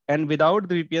correct. And without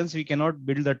the VPNs, we cannot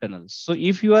build the tunnels. So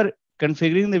if you are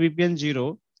configuring the VPN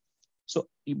 0, so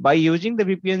by using the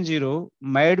VPN 0,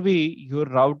 might be your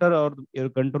router or your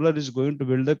controller is going to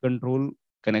build the control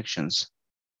connections.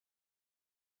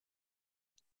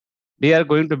 They are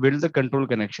going to build the control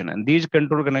connection, and these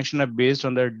control connections are based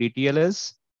on the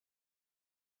DTLS.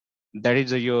 That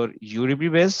is your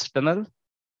UDP based tunnel.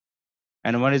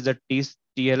 And one is the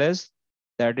TLS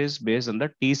that is based on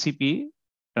the TCP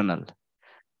tunnel.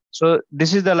 So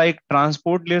this is the like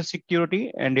transport layer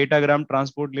security and datagram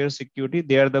transport layer security.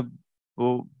 They are the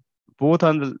both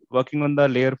on the working on the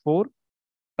layer 4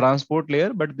 transport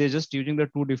layer, but they're just using the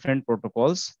 2 different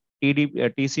protocols,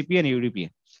 TCP and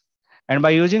UDP. And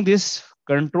by using these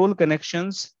control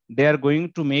connections, they are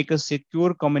going to make a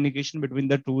secure communication between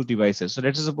the 2 devices. So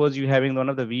let's suppose you having one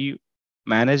of the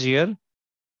vManage here,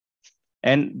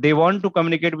 and they want to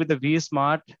communicate with the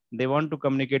vSmart, they want to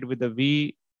communicate with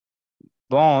the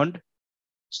vBond.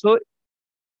 So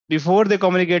before they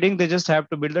communicating, they just have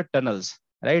to build the tunnels,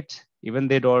 right? Even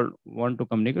they don't want to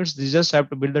communicate, they just have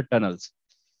to build the tunnels.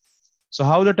 So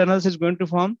how the tunnels is going to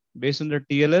form? Based on the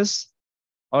TLS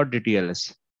or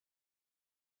DTLS.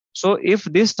 So if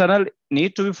this tunnel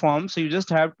need to be formed, so you just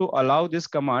have to allow this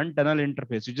command tunnel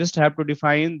interface. You just have to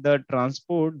define the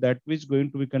transport that is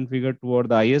going to be configured toward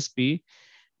the ISP.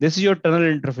 This is your tunnel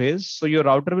interface. So your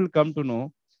router will come to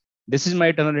know, this is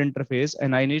my tunnel interface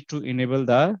and I need to enable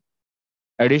the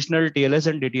additional TLS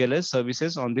and DTLS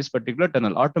services on this particular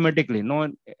tunnel automatically.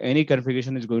 No any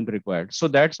configuration is going to require. So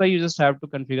that's why you just have to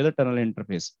configure the tunnel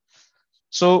interface.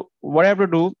 So what I have to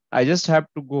do, I just have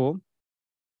to go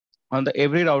on the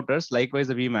every routers, likewise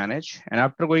the vManage. And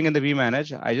after going in the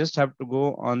vManage, I just have to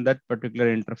go on that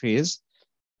particular interface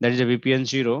That is a VPN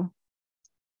 0.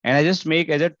 And I just make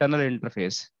as a tunnel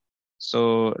interface.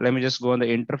 So let me just go on the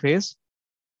interface.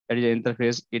 That is the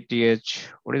interface ETH.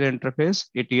 What is the interface?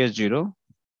 ETH 0.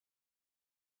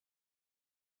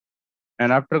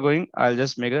 And after going, I'll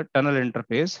just make a tunnel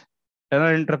interface,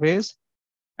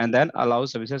 and then allow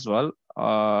services all.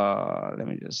 Let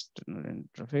me just tunnel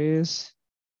interface,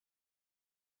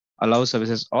 allow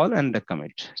services all, and the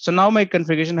commit. So now my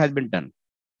configuration has been done.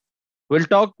 We'll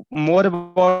talk more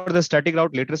about the static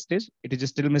route later stage. It is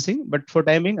just still missing, but for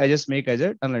timing, I just make as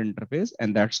a tunnel interface,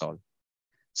 and that's all.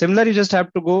 Similar, you just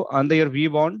have to go under your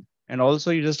vBond, and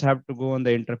also you just have to go on the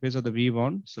interface of the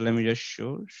vBond. So let me just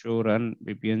show run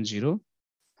VPN 0.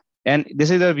 And this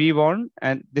is the vBond,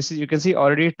 and this is, you can see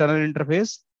already tunnel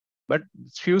interface, but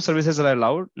few services are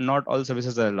allowed, not all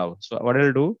services are allowed. So what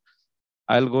I'll do,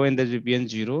 I'll go in the VPN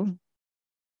 0,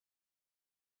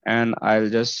 and I'll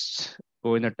just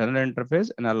go in the tunnel interface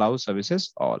and allow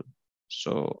services all.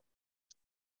 So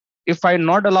if I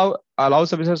not allow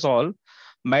services all,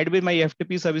 might be my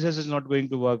FTP services is not going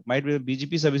to work, might be the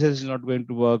BGP services is not going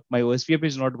to work, my OSPF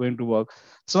is not going to work.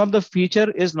 Some of the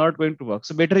feature is not going to work.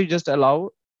 So better you just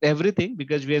allow everything,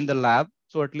 because we're in the lab.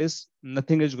 So at least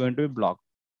nothing is going to be blocked.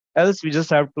 Else we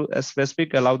just have to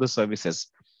specific allow the services.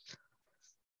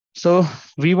 So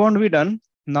we won't be done.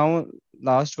 Now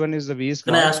last one is the vSmart.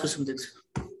 Can I ask you something?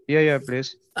 Yeah,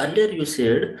 please. Earlier you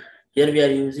said here we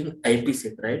are using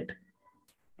IPSEC, right?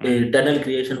 A tunnel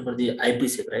creation for the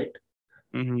IPSEC, right?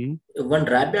 One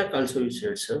drawback also you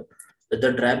said, sir.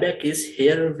 The drawback is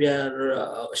here we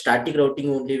are static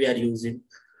routing only we are using.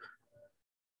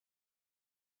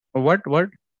 What?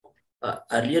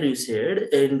 Earlier you said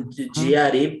in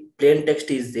GRE plain text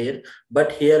is there,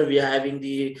 but here we are having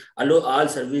the allow all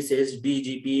services,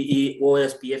 BGP,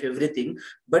 OSPF, everything.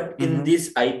 But in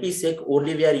this IPSEC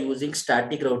only we are using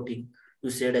static routing. You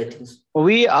said, I think.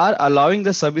 We are allowing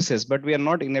the services, but we are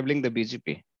not enabling the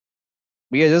BGP.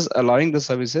 We are just allowing the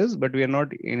services, but we are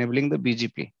not enabling the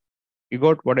BGP. You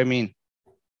got what I mean?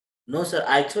 No, sir.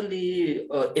 Actually,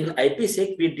 in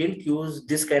IPSEC, we didn't use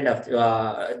this kind of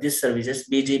these services,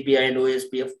 BGP and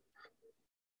OSPF.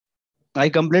 I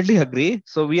completely agree.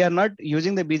 So we are not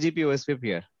using the BGP OSPF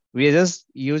here. We are just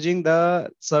using the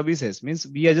services. Means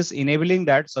we are just enabling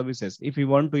that services. If we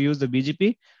want to use the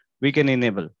BGP, we can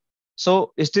enable.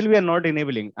 So still we are not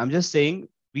enabling. I'm just saying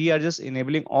we are just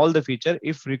enabling all the feature.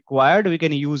 If required, we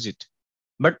can use it.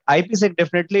 But IPSEC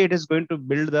definitely it is going to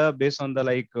build the based on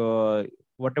the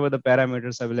whatever the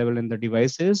parameters available in the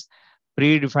devices,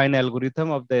 predefined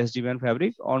algorithm of the SD-WAN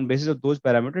fabric. On basis of those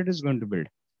parameters, it is going to build.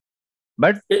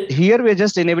 But here we're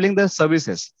just enabling the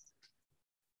services.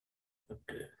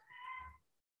 Okay.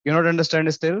 You not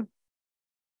understand still?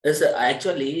 Yes,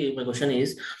 actually, my question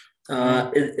is,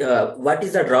 what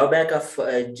is the drawback of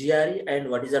GRE and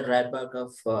what is the drawback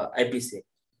of IPSEC?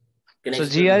 So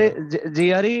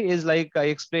GRE is like I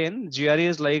explained, GRE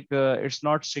is like it's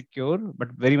not secure, but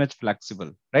very much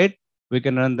flexible, right? We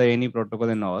can run the any protocol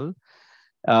and all.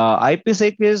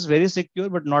 IPSEC is very secure,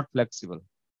 but not flexible.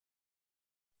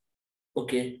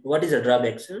 Okay. What is the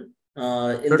drawback, sir?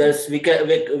 In this, we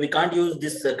can't use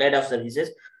this kind of services.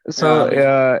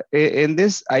 So in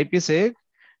this IPSEC,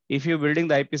 if you're building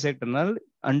the IPSEC tunnel,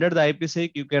 under the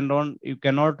IPSEC, you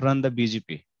cannot run the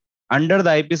BGP. Under the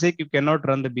IPSEC, you cannot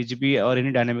run the BGP or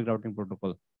any dynamic routing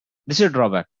protocol. This is a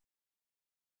drawback.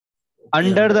 Okay,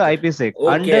 under the IPSEC. Okay,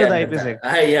 under the IPSEC.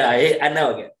 I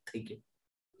know again. Thank you.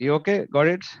 You okay? Got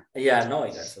it? Yeah, no, I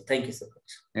got it. So thank you so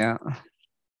much. Yeah.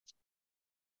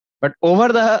 But over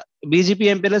the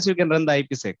BGP MPLS, you can run the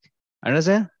IPSEC.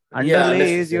 Understand?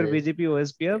 Underlay is your BGP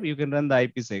OSPF, you can run the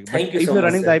IPSEC. Thank but you if so you're much,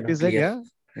 running sir. the IPSEC,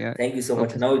 yeah. Thank you so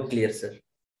much. Now it's clear, sir.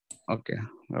 Okay,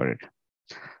 got it.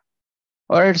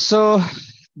 All right, so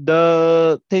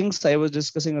the things I was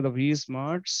discussing are the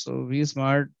vSmart. So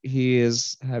vSmart, he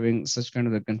is having such kind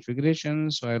of the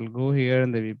configuration. So I'll go here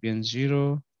in the VPN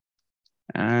 0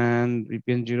 and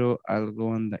VPN 0, I'll go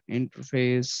on the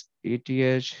interface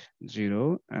ETH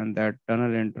 0 and that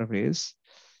tunnel interface.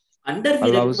 Under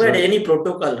we required any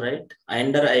protocol, right?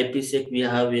 Under IPSEC, we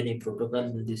have any protocol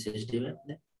in this SD-WAN?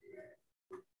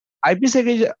 IPSEC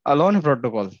is alone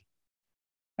protocol.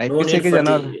 IPSEC is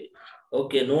another.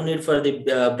 Okay, no need for the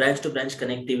branch-to-branch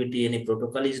connectivity. Any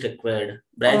protocol is required.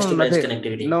 Branch-to-branch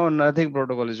connectivity. No, nothing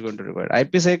protocol is going to require.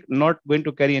 IPSEC not going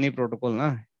to carry any protocol.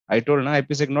 Nah? I told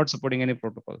IPSEC not supporting any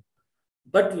protocol.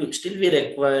 But still we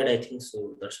required, I think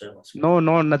so. That's why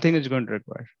No, nothing is going to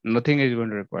require. Nothing is going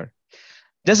to require.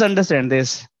 Just understand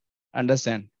this.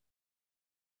 Understand.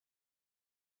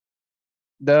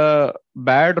 The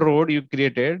bad road you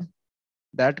created,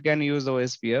 that can use the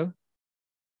OSPF,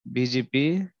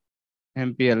 BGP,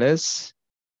 MPLS,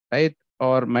 right?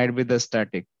 Or might be the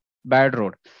static bad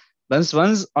road.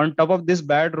 Once on top of this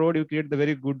bad road, you create the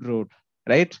very good road,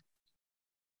 right?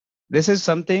 This is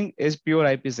something is pure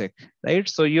IPsec, right?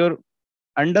 So your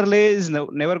underlay is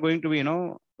never going to be,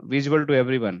 visible to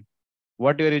everyone.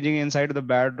 What you're using inside the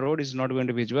bad road is not going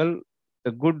to be visible.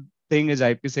 The good thing is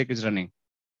IPsec is running,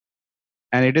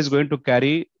 and it is going to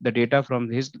carry the data from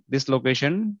this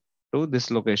location to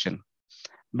this location.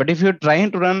 But if you're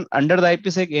trying to run under the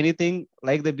IPsec anything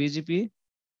like the BGP,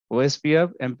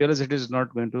 OSPF, MPLS, it is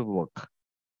not going to work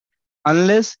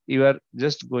unless you are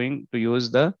just going to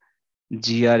use the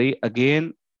GRE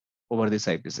again over this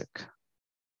IPsec.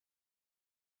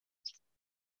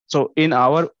 So in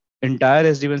our entire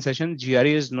SD-WAN session, GRE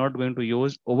is not going to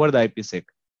use over the IPsec.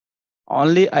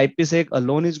 Only IPsec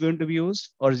alone is going to be used,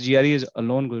 or GRE is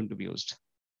alone going to be used.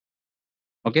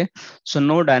 Okay, so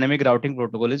no dynamic routing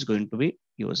protocol is going to be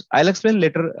used. I'll explain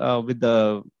later with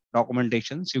the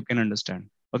documentation so you can understand.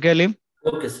 Okay, Alim?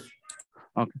 Okay, sir.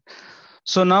 Okay.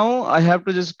 So now I have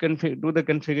to just do the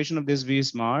configuration of this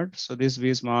vSmart. So this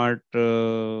vSmart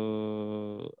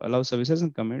allow services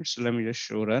and commits. So let me just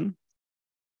show run.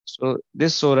 So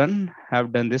this show run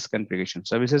have done this configuration.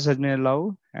 Services has been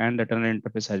allowed and the tunnel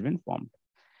interface has been formed.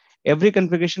 Every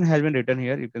configuration has been written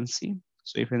here. You can see.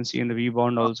 So you can see in the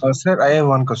vBond also. Sir, I have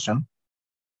one question.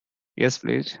 Yes,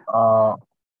 please.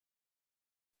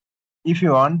 If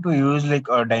you want to use like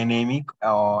a dynamic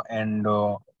and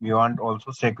we want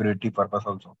also security purpose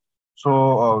also.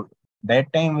 So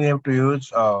that time we have to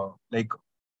use like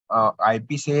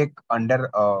IPsec under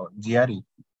GRE.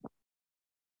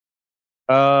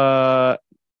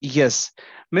 Yes,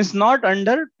 means not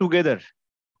under together.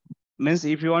 Means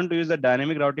if you want to use the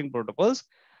dynamic routing protocols,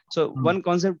 so one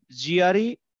concept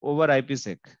GRE over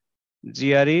IPsec,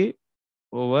 GRE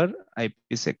over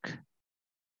IPsec.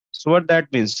 So what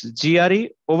that means, GRE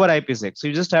over IPsec. So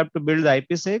you just have to build the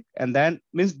IPsec, and then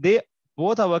means they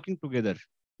both are working together.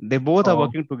 They both are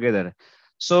working together.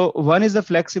 So one is the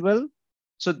flexible.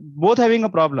 So both having a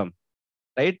problem,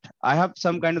 right? I have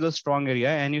some kind of a strong area,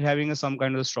 and you having some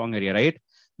kind of a strong area, right?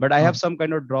 But I have some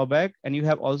kind of drawback, and you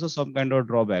have also some kind of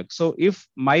drawback. So if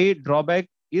my drawback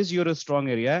is your strong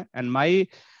area, and my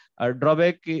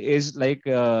drawback is like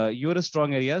your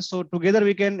strong area, so together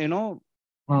we can,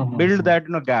 build that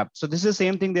gap. So this is the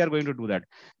same thing they are going to do that.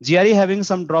 GRE having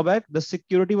some drawback, the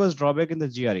security was drawback in the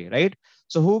GRE, right?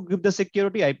 So who give the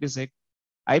security? IPsec.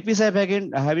 IPsec again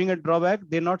having a drawback,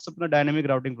 they're not support dynamic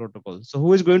routing protocol. So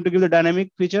who is going to give the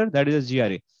dynamic feature? That is a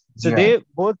GRE. So they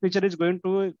both feature is going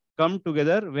to come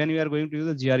together when we are going to use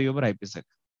the GRE over IPsec.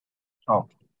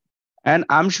 Okay. And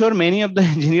I'm sure many of the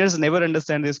engineers never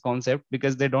understand this concept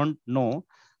because they don't know.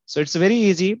 So it's very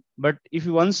easy, but if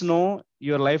you once know,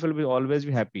 your life will be always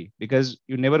be happy because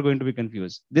you're never going to be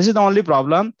confused. This is the only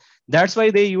problem. That's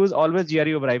why they use always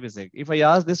GRE over IPsec. If I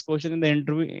ask this question in the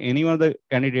interview, any one of the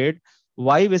candidate,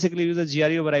 why basically use the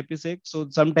GRE over IPsec? So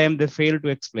sometimes they fail to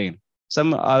explain.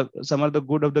 Some are the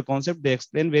good of the concept, they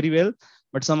explain very well,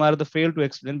 but some are the fail to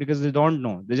explain because they don't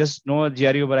know. They just know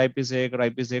GRE over IPsec or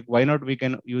IPsec. Why not we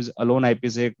can use alone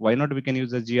IPsec? Why not we can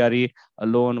use the GRE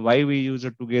alone? Why we use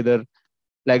it together?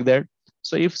 Like that.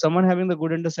 So if someone having the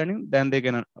good understanding, then they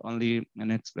can only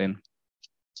explain.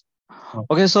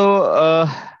 Okay, so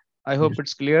I hope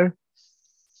it's clear.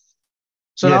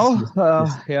 So now,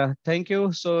 yeah, thank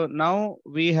you. So now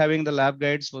we having the lab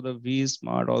guides for the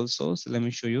vSmart also. So let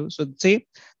me show you. So see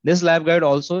this lab guide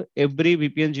also, every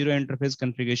VPN 0 interface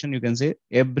configuration, you can say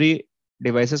every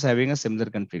device is having a similar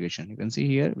configuration. You can see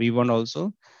here vBond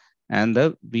also, and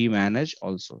the vManage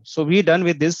also. So we done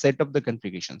with this set of the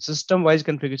configuration. System wise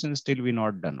configuration still we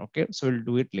not done. Okay, so we'll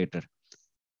do it later.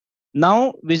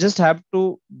 Now we just have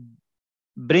to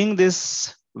bring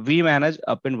this vManage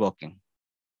up and working.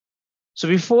 So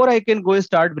before I can go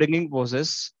start bringing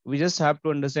process, we just have to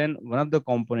understand one of the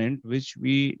component which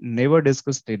we never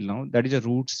discussed till now, that is a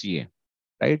root CA,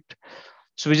 right?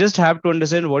 So we just have to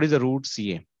understand what is a root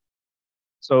CA.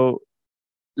 So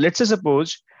let's say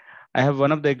suppose I have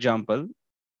one of the example.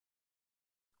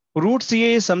 Root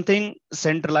CA is something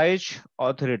centralized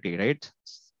authority, right?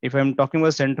 If I'm talking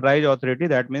about centralized authority,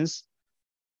 that means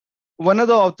one of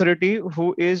the authority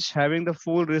who is having the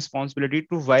full responsibility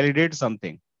to validate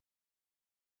something,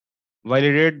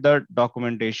 validate the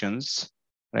documentations,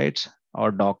 right? Or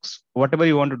docs, whatever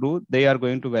you want to do, they are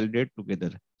going to validate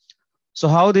together. So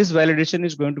how this validation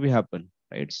is going to be happen,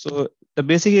 right? So the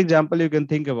basic example you can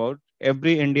think about,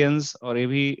 every Indians or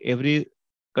every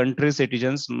country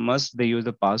citizens must they use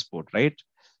the passport, right?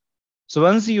 So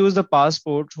once you use the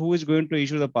passport, who is going to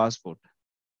issue the passport?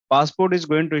 Passport is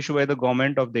going to issue by the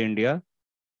government of the India,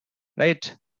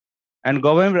 right? And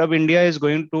government of India is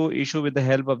going to issue with the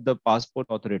help of the passport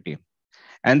authority.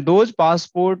 And those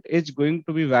passport is going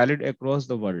to be valid across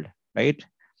the world, right?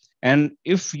 And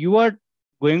if you are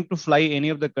going to fly any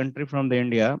of the country from the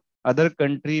India, other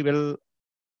country will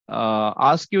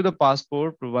ask you the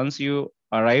passport once you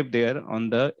arrive there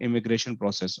on the immigration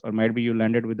process, or might be you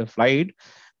landed with the flight.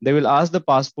 They will ask the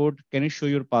passport, can you show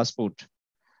your passport?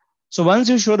 So once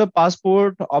you show the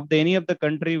passport of any of the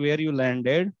country where you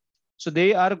landed, so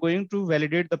they are going to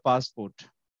validate the passport.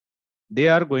 They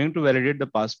are going to validate the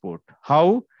passport.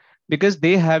 How? Because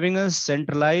they having a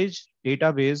centralized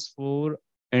database for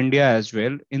India as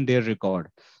well in their record.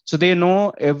 So they know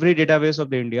every database of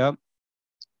the India,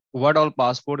 what all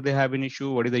passport they have in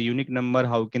issue, what is the unique number,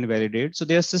 how can validate. So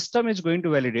their system is going to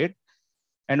validate.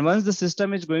 And once the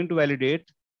system is going to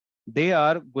validate, they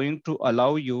are going to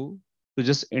allow you to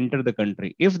just enter the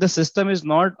country. If the system is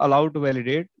not allowed to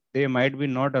validate, they might be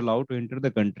not allowed to enter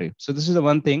the country. So this is the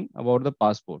one thing about the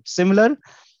passport. Similar,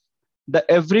 the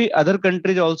every other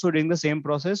country is also doing the same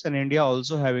process, and India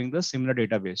also having the similar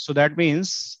database. So that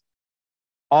means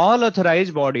all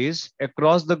authorized bodies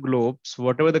across the globes,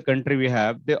 whatever the country we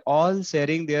have, they all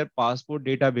sharing their passport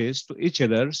database to each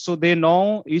other. So they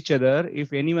know each other.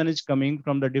 If anyone is coming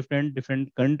from the different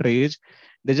countries,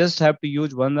 they just have to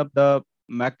use one of the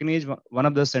mechanism, one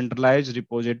of the centralized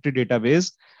repository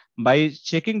database. By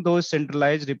checking those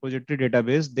centralized repository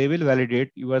database, they will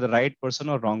validate you are the right person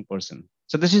or wrong person.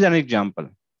 So this is an example.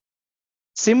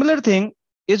 Similar thing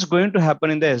is going to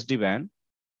happen in the SD-WAN.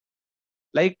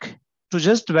 Like, to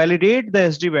just validate the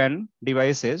SD-WAN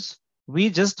devices, we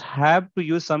just have to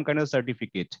use some kind of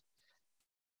certificate.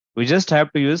 We just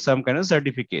have to use some kind of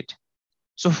certificate.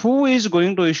 So who is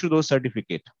going to issue those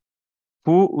certificate?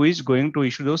 Who is going to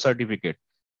issue those certificate?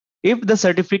 If the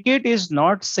certificate is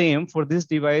not same for this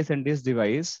device and this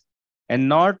device, and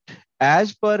not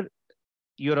as per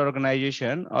your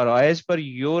organization or as per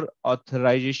your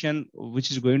authorization, which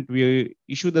is going to be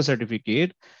issue the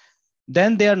certificate,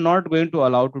 then they are not going to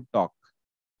allow to talk.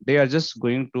 They are just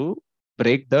going to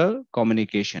break the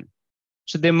communication.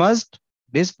 So they must,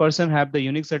 this person have the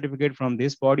unique certificate from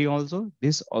this body also,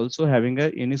 this also having a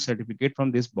unique certificate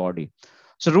from this body.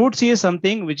 So root C is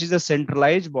something which is a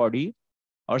centralized body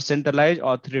or centralized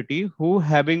authority who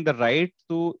having the right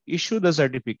to issue the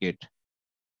certificate.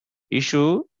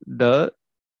 Issue the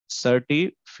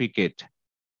certificate.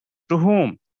 To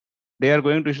whom? They are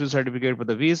going to issue certificate for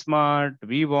the vSmart,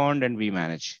 vBond, and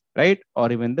vManage, right?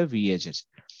 Or even the vEdge.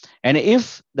 And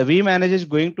if the vManage is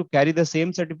going to carry the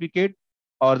same certificate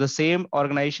or the same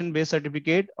organization-based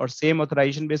certificate or same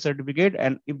authorization-based certificate,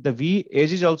 and if the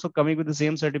vEdge is also coming with the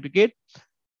same certificate,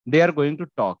 they are going to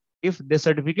talk. If the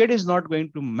certificate is not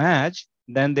going to match,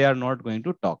 then they are not going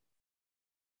to talk.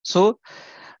 So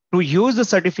to use the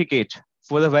certificate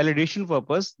for the validation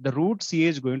purpose, the root CA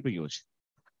is going to use.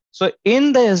 So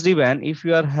in the SD-WAN, if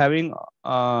you are having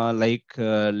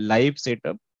live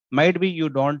setup, might be you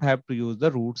don't have to use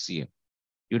the root CA.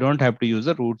 You don't have to use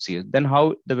the root CA. Then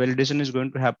how the validation is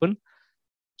going to happen?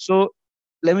 So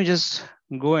let me just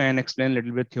go and explain a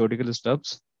little bit theoretical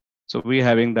stuffs. So we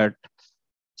having that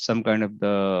some kind of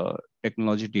the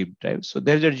technology deep dive. So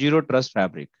there's a zero trust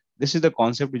fabric. This is the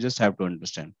concept you just have to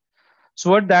understand.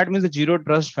 So what that means, the zero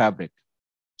trust fabric.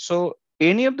 So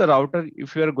any of the router,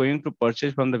 if you are going to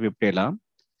purchase from the Viptela,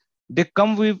 they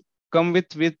come with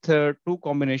two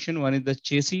combination. One is the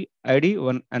chassis ID,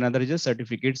 one another is a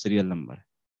certificate serial number.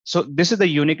 So this is the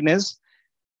uniqueness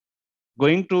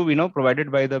going to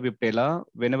provided by the Viptela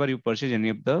whenever you purchase any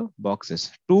of the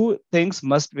boxes. Two things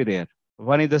must be there.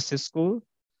 One is the Cisco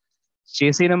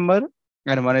chassis number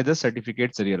and one is the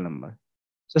certificate serial number.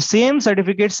 So same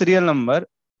certificate serial number,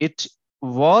 it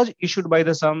was issued by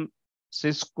the some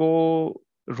Cisco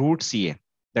root CA,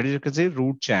 that is you can say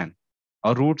root CHAN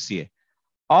or root CA.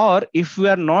 Or if we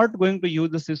are not going to use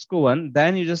the Cisco one,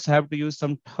 then you just have to use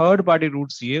some third party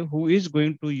root CA who is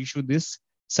going to issue this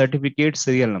certificate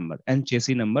serial number and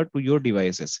chassis number to your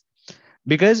devices.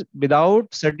 Because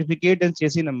without certificate and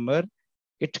chassis number,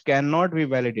 it cannot be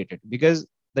validated, because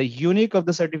the unique of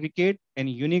the certificate and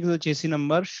unique of the chassis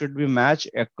number should be matched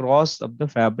across of the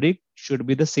fabric, should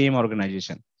be the same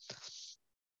organization.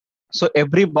 So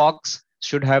every box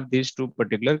should have these two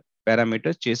particular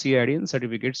parameters, chassis ID and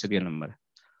certificate serial number.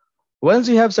 Once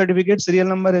you have certificate serial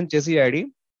number and chassis ID,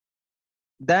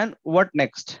 then what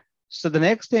next? So the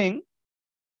next thing,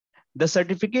 the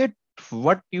certificate,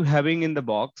 what you having in the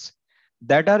box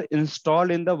that are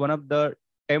installed in the one of the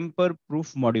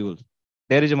tamper-proof module.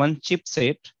 There is one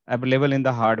chipset available in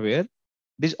the hardware.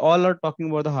 These all are talking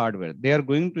about the hardware. They are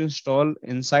going to install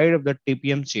inside of the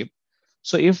TPM chip.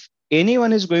 So if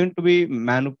anyone is going to be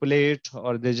manipulate,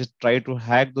 or they just try to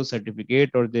hack those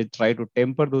certificate, or they try to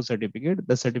temper those certificate,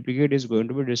 the certificate is going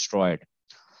to be destroyed.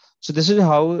 So this is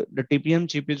how the TPM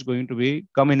chip is going to be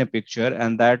come in a picture,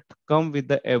 and that come with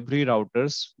the every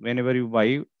routers whenever you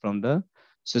buy from the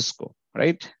Cisco,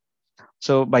 right?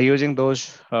 So by using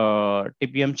those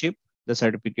TPM chip, the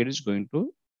certificate is going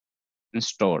to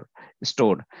stored,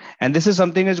 and this is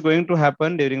something is going to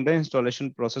happen during the installation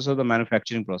process or the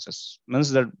manufacturing process. Once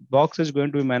the box is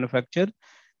going to be manufactured,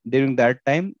 during that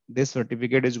time, this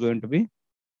certificate is going to be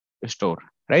stored,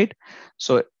 right?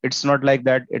 So it's not like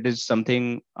that it is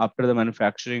something after the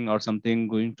manufacturing or something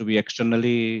going to be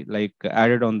externally like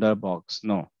added on the box.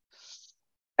 No.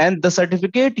 And the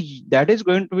certificate that is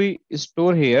going to be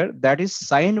stored here, that is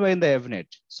signed by the EVNet.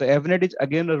 So EVNet is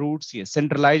again a root CA,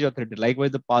 centralized authority. Likewise,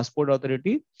 the passport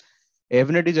authority,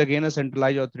 EVNet is again a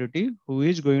centralized authority who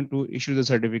is going to issue the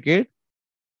certificate.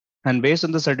 And based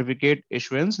on the certificate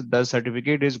issuance, the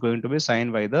certificate is going to be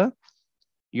signed by the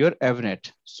your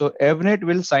EVNet. So EVNet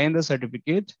will sign the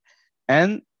certificate,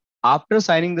 and after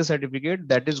signing the certificate,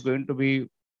 that is going to be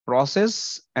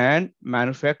process and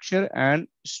manufacture and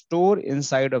store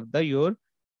inside of the your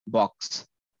box.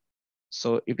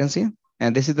 So you can see,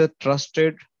 and this is the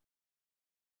trusted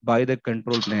by the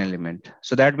control plane element.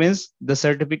 So that means the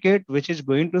certificate which is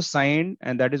going to sign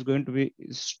and that is going to be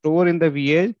stored in the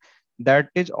VA, that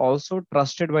is also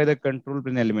trusted by the control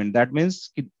plane element. That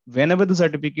means whenever the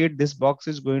certificate, this box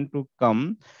is going to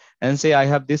come and say, I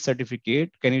have this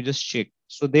certificate, can you just check?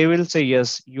 So they will say,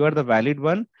 yes, you are the valid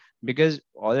one, because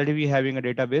already we having a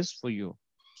database for you.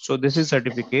 So this is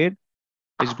certificate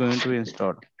is going to be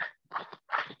installed.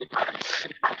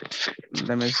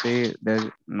 Let me say there's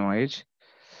noise.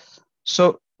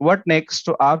 So what next?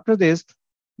 So after this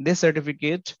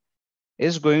certificate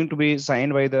is going to be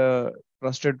signed by the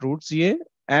trusted root CA,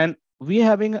 and we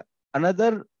having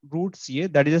another root CA,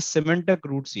 that is a Symantec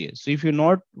root CA. So if you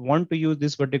not want to use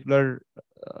this particular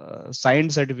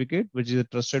signed certificate, which is a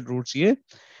trusted root CA,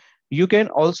 you can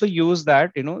also use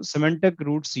that, Symantec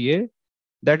root CA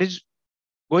that is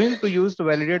going to use to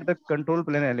validate the control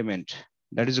plane element.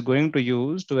 That is going to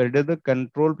use to validate the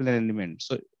control plane element.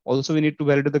 So also we need to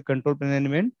validate the control plane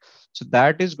element. So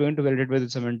that is going to validate by the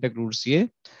Symantec root CA.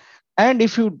 And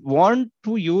if you want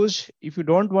to use, if you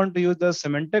don't want to use the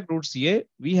Symantec root CA,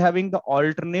 we having the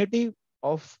alternative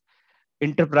of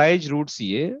enterprise root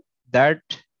CA that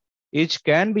each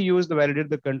can be used to validate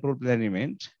the control plane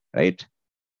element, right?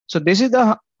 So this is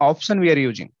the option we are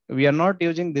using. We are not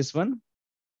using this one,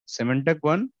 Symantec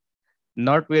one,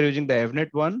 not we are using the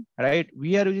EVNet one, right?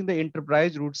 We are using the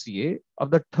enterprise root CA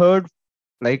of the third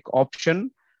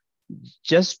option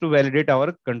just to validate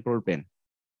our control plane.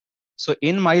 So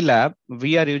in my lab,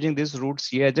 we are using this root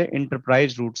CA as an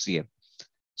enterprise root CA.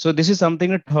 So this is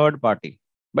something a third party,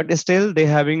 but still they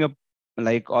having a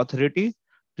authority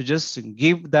to just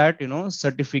give that,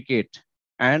 certificate,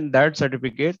 and that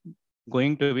certificate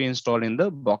going to be installed in the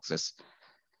boxes.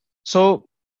 So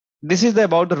this is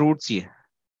about the root CA.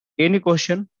 Any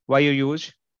question why you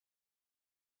use?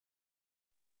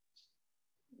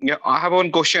 Yeah, I have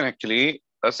one question actually.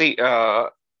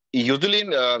 Usually in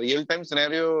real-time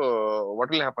scenario, what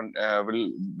will happen?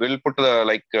 Will put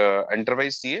the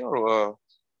enterprise CA or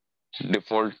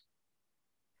default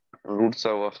root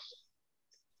server?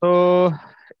 So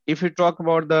if you talk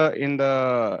about in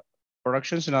the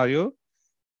production scenario,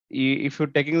 if you're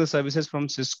taking the services from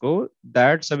Cisco,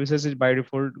 that services is by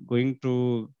default going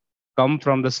to come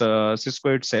from the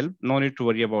Cisco itself. No need to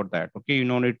worry about that. Okay, you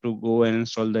no need to go and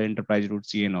install the enterprise root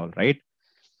CA and all, right?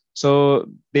 So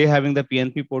they having the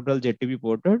PNP portal, JTP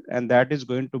portal, and that is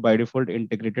going to by default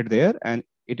integrated there, and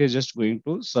it is just going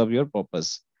to serve your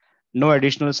purpose. No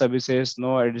additional services,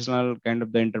 no additional kind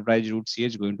of the enterprise root CA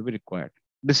is going to be required.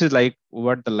 This is like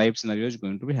what the live scenario is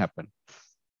going to be happen.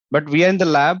 But we are in the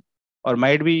lab, or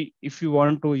might be if you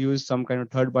want to use some kind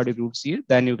of third party root CA,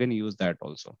 then you can use that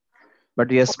also. But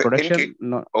yes, okay, production.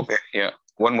 No. Okay, yeah.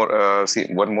 One more.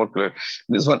 One more.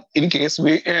 This one. In case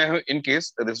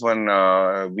this one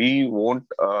we want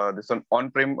this one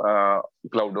on-prem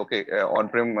cloud. Okay,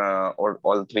 on-prem or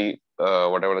all three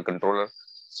whatever the controller.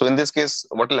 So in this case,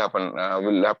 what will happen?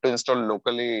 We'll have to install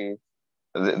locally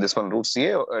this one root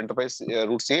CA, enterprise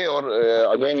root CA,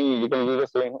 or again you can use the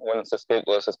same one Cisco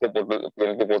portal.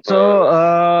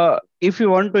 So if you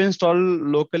want to install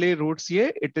locally root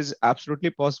CA, it is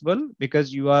absolutely possible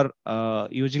because you are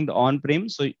using the on-prem.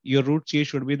 So your root CA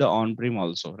should be the on-prem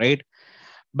also, right?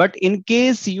 But in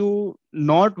case you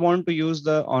not want to use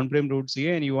the on-prem root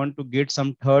CA and you want to get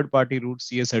some third-party root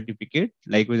CA certificate,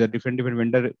 like with a different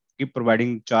vendor keep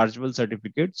providing chargeable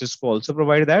certificates, Cisco also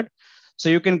provide that. So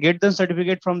you can get the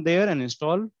certificate from there and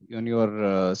install on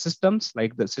your systems,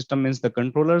 like the system means the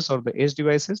controllers or the edge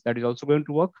devices, that is also going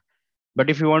to work. But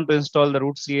if you want to install the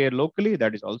root CA locally,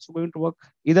 that is also going to work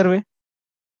either way.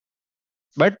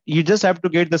 But you just have to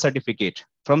get the certificate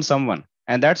from someone,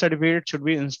 and that certificate should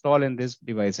be installed in these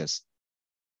devices.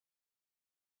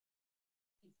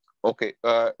 Okay.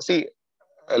 See,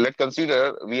 let's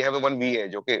consider we have one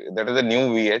vEdge. Okay, that is a new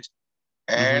vEdge,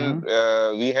 and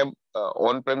we have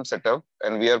on-prem setup,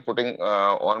 and we are putting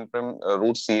on-prem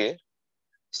root CA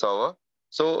server.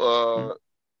 So,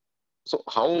 so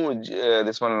how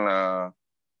this one?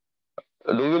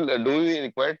 Do we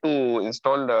require to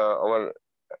install our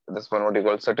this one, what you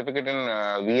call, certificate in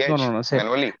vEdge No.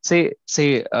 manually?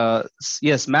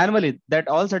 Yes, manually. That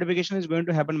all certification is going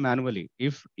to happen manually.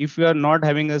 If you are not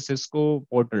having a Cisco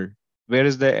portal, where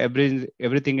is the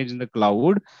everything is in the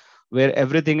cloud, where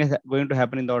everything is going to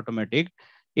happen in the automatic.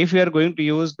 If you are going to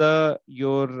use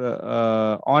your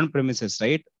on premises,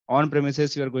 right? On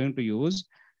premises you are going to use.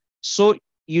 So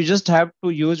you just have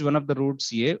to use one of the root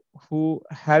CA who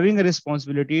having a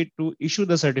responsibility to issue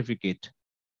the certificate.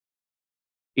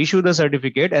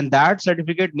 And that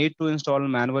certificate need to install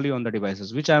manually on the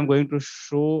devices, which I'm going to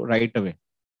show right away.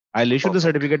 I'll issue the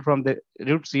certificate from the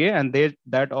root CA, and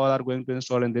that all are going to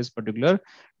install in this particular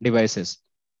devices.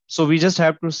 So we just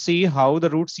have to see how the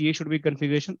root CA should be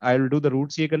configuration. I will do the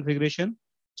root CA configuration.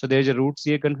 So there's a root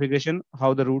CA configuration,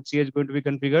 how the root CA is going to be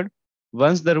configured.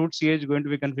 Once the root CA is going to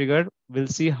be configured, we'll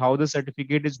see how the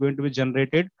certificate is going to be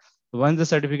generated. Once the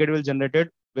certificate will generated,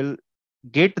 we'll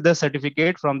get the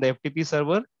certificate from the FTP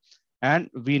server, and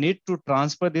we need to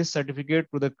transfer this certificate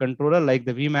to the controller like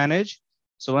the vManage.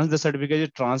 So once the certificate is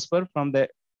transferred from the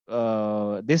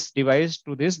this device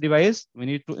to this device, we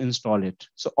need to install it.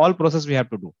 So all process we have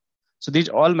to do. So these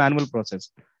all manual process.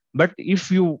 But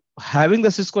if you having the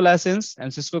Cisco license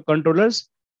and Cisco controllers,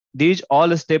 these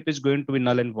all step is going to be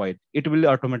null and void. It will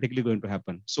automatically going to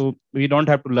happen. So we don't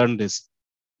have to learn this.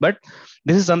 But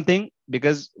this is something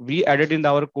because we added in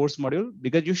our course module,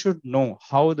 because you should know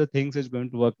how the things is going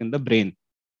to work in the brain,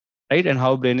 right? And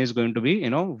how brain is going to be,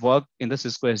 work in the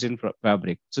Cisco SDN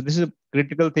fabric. So this is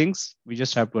critical things we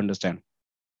just have to understand.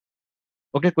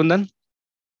 Okay, Kundan?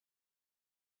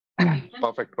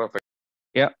 Perfect.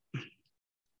 Yeah.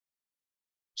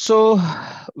 So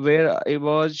where I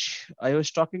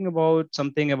was talking about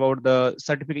something about the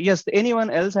certificate. Yes,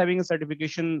 anyone else having a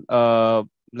certification,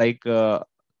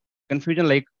 confusion,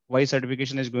 like why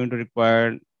certification is going to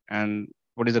require and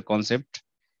what is the concept?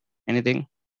 Anything?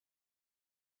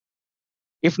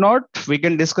 If not, we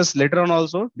can discuss later on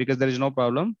also, because there is no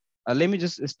problem. Let me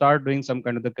just start doing some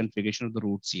kind of the configuration of the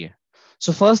root CA.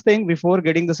 So first thing, before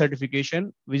getting the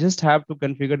certification, we just have to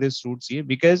configure this root CA,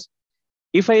 because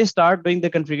if I start doing the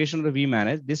configuration of the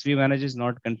vManage, this vManage is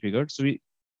not configured. So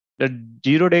the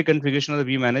 0-day configuration of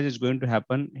the vManage is going to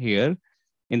happen here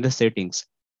in the settings.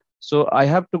 So I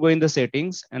have to go in the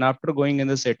settings, and after going in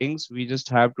the settings, we just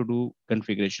have to do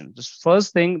configuration. Just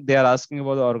first thing, they are asking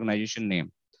about the organization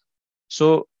name.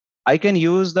 So I can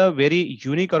use the very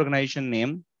unique organization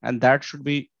name, and that should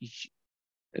be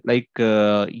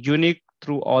unique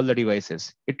through all the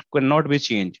devices. It cannot be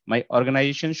changed. My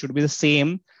organization should be the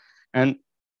same, and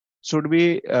should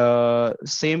be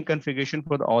same configuration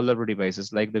for all the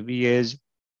devices, like the vEdge,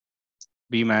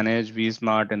 vManage,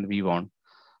 vSmart, and vBond.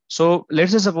 So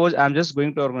let's say suppose I'm just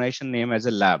going to organization name as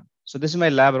a lab. So this is my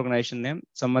lab organization name.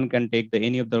 Someone can take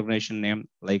any of the organization name.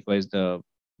 Likewise,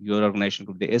 your organization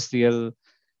could be SCL.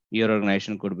 Your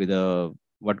organization could be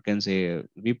what can say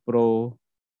Wipro,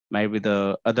 maybe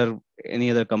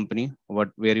any other company, where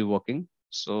you're working.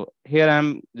 So here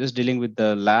I'm just dealing with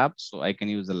the lab, so I can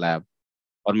use the lab,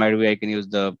 or maybe I can use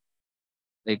the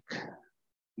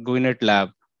GuiNet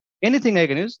lab. Anything I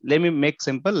can use. Let me make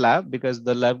simple lab, because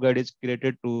the lab guide is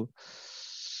created to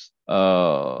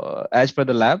as per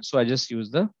the lab. So I just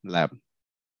use the lab.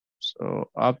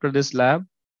 So after this lab,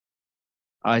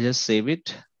 I just save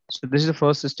it. So this is the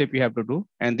first step you have to do.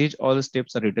 And these all the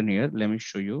steps are written here. Let me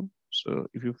show you. So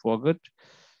if you forget,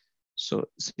 so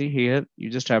see here, you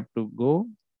just have to go.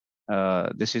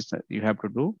 This is you have to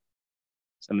do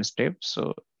some steps.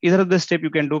 So either of the step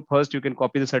you can do first, you can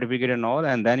copy the certificate and all,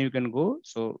 and then you can go.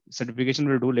 So certification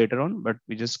we'll do later on, but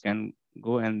we just can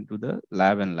go and do the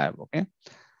lab and lab. Okay.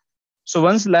 So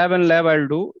once lab and lab I'll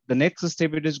do, the next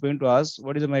step it is going to ask,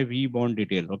 what is my vBond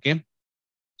detail? Okay.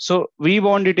 So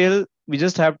vBond detail, we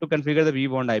just have to configure the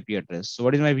vBond IP address. So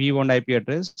what is my vBond IP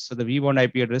address? So the vBond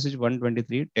IP address is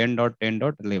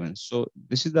 123.10.10.11. So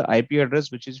this is the IP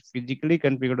address which is physically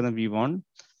configured on the vBond.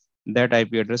 That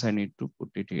IP address I need to put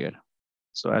it here.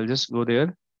 So I'll just go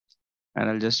there and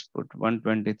I'll just put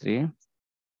 123.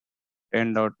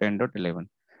 10.10.11.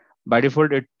 By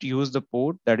default, it used the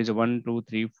port that is 1, 2,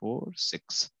 3, 4,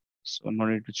 6. So no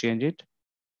need to change it.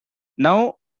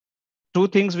 Now, two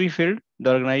things we filled: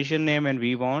 the organization name and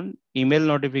vBond, email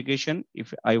notification.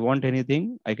 If I want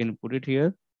anything, I can put it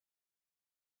here.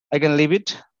 I can leave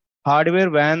it. Hardware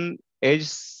WAN edge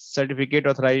certificate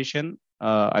authorization.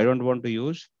 I don't want to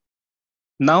use.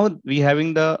 Now we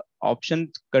having the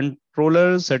option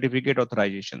controller certificate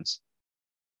authorizations.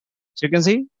 So you can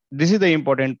see this is the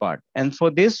important part. And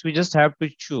for this, we just have to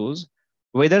choose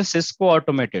whether Cisco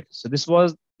automated. So this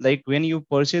was like when you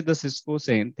purchase the Cisco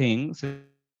same thing,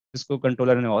 Cisco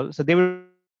controller and all. So they will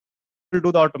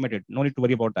do the automated. No need to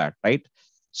worry about that, right?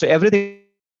 So everything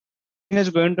is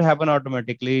going to happen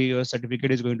automatically. Your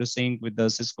certificate is going to sync with the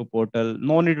Cisco portal.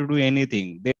 No need to do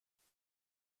anything. They will do the automatic certificate.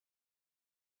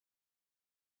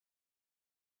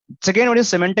 Second one is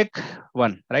Symantec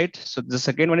one, right? So the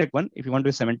second one is one. If you want to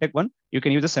use Symantec one, you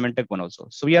can use the Symantec one also.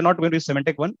 So we are not going to use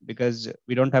Symantec one because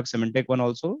we don't have Symantec one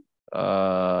also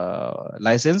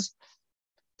license.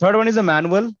 Third one is the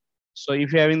manual. So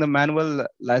if you're having the manual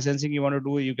licensing you want to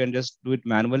do, you can just do it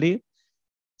manually.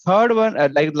 Third one,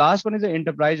 like last one is the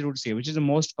enterprise root CA, which is the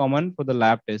most common for the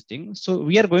lab testing. So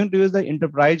we are going to use the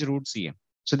enterprise root CA.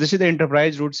 So this is the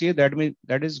enterprise root CA. That means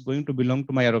that is going to belong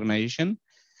to my organization.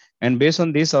 And based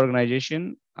on this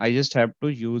organization, I just have to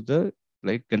use the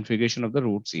like configuration of the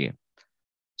root CA.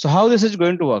 So how this is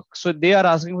going to work? So they are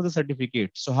asking for the certificate.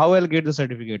 So how I'll get the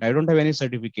certificate? I don't have any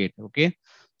certificate. Okay.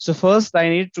 So first I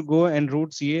need to go and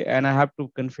root CA and I have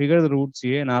to configure the root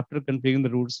CA. And after configuring the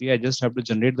root CA, I just have to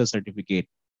generate the certificate.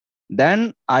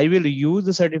 Then I will use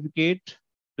the certificate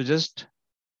to just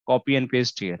copy and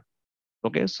paste here.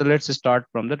 Okay. So let's start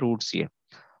from the root CA.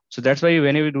 So that's why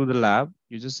whenever you do the lab,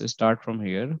 you just start from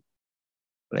here.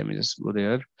 Let me just go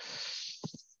there.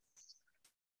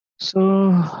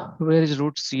 So where is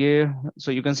root CA?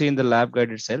 So you can see in the lab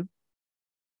guide itself,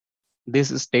 this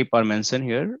step are mentioned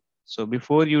here. So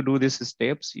before you do these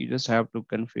steps, you just have to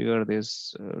configure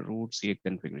this root CA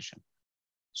configuration.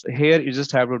 So here you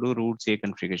just have to do root CA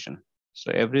configuration.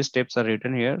 So every steps are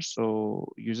written here.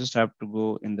 So you just have to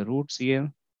go in the root CA.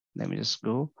 Let me just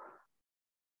go.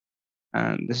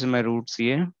 And this is my root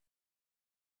CA.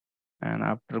 And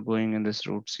after going in this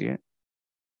root CA,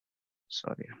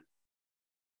 sorry.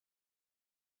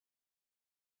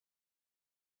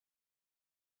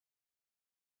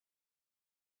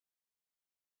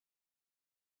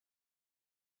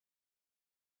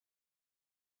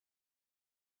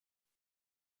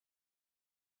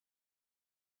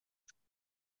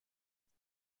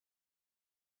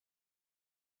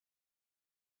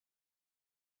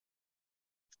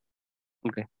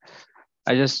 Okay.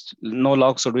 I just no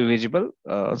logs should be visible.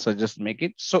 So just make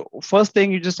it. So first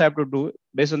thing you just have to do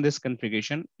based on this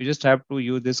configuration, you just have to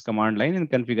use this command line and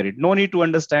configure it. No need to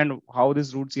understand how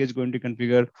this root CA is going to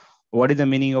configure. What is the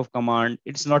meaning of command?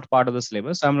 It's not part of the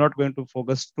syllabus. I'm not going to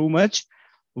focus too much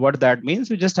what that means.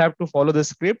 You just have to follow the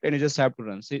script and you just have to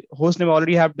run. See, hostname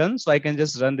already have done. So I can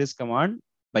just run this command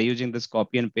by using this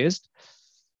copy and paste.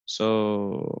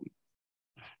 So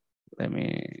let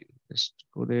me just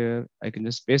go there. I can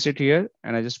just paste it here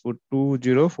and I just put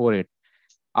 2048.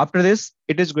 After this,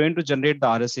 it is going to generate the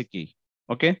RSA key.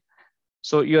 Okay.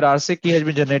 So your RSA key has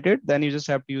been generated. Then you just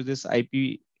have to use this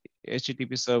IP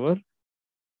HTTP server.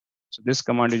 So this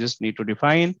command you just need to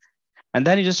define. And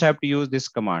then you just have to use this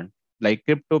command like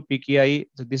crypto PKI.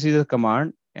 So this is a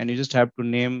command and you just have to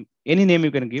name any name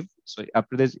you can give. So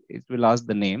after this, it will ask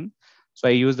the name. So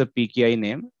I use the PKI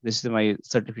name. This is my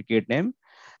certificate name.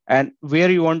 And where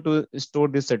you want to store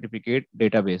this certificate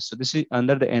database. So this is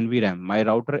under the NVRAM, my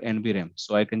router NVRAM.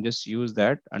 So I can just use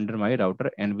that under my router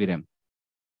NVRAM.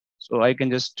 So I can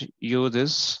just use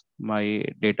this, my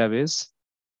database.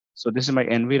 So this is my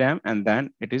NVRAM and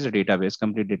then it is a database,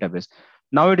 complete database.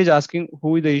 Now it is asking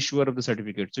who is the issuer of the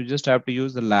certificate. So you just have to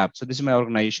use the lab. So this is my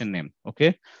organization name.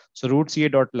 Okay. So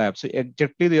rootca.lab. So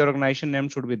exactly the organization name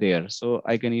should be there. So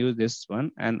I can use this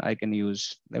one and I can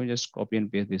use, let me just copy and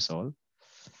paste this all.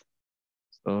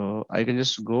 So I can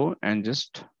just go and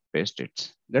just paste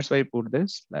it. That's why I put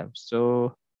this lab.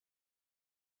 So,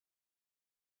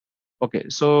 okay.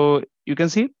 So you can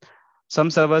see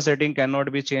some server setting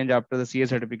cannot be changed after the CA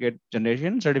certificate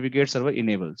generation, certificate server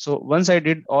enable. So once I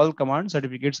did all commands,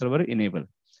 certificate server enable.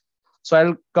 So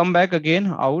I'll come back again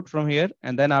out from here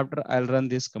and then after I'll run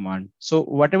this command. So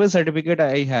whatever certificate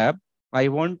I have, I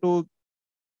want to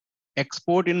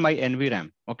export in my NVRAM.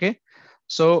 Okay.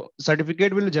 So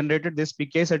certificate will generated, this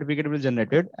PKI certificate will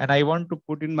generated, and I want to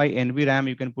put in my NVRAM.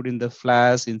 You can put in the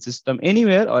flash, in system,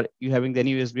 anywhere, or you having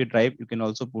any USB drive, you can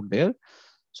also put there.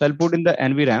 So I'll put in the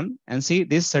NVRAM and see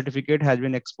this certificate has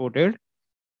been exported.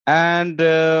 And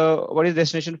what is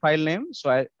destination file name?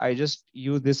 So I just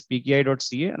use this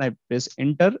pki.ca and I press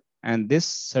enter, and this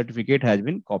certificate has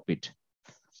been copied.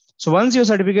 So once your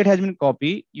certificate has been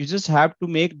copied, you just have to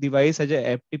make device as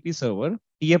a FTP server,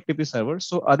 TFTP server.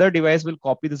 So other device will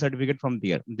copy the certificate from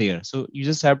there. So you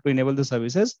just have to enable the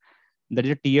services that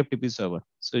is a TFTP server.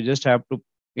 So you just have to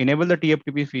enable the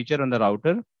TFTP feature on the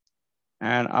router.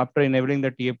 And after enabling the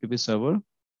TFTP server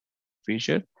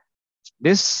feature,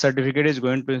 this certificate is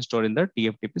going to install in the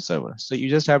TFTP server. So you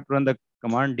just have to run the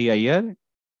command dir,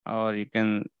 or you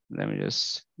can, let me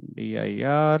just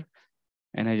dir,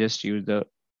 and I just use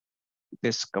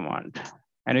this command.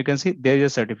 And you can see there is a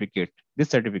certificate, this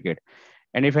certificate.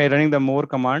 And if I running the more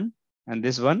command and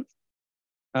this one,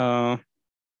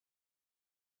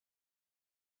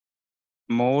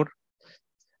 more,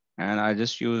 and I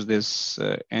just use this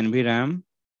NVRAM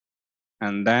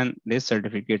and then this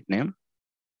certificate name.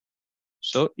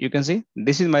 So you can see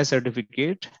this is my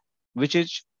certificate, which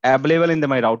is available in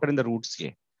my router in the root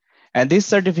CA. And this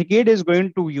certificate is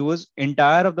going to use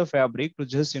entire of the fabric to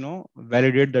just,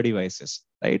 validate the devices,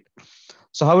 right?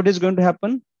 So how it is going to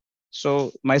happen?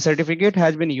 So my certificate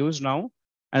has been used now,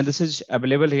 and this is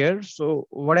available here. So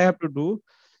what I have to do,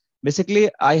 basically,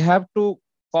 I have to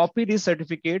copy this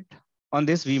certificate on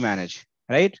this vManage,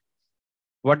 right?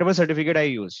 Whatever certificate I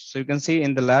use. So you can see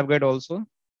in the lab guide also,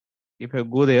 if I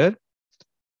go there,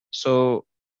 so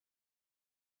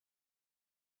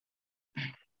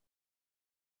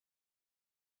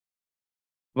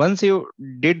once you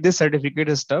did this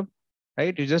certificate stuff,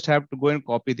 right, you just have to go and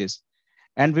copy this.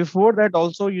 And before that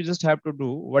also, you just have to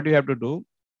do what you have to do.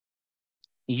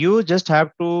 You just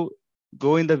have to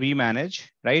go in the vManage,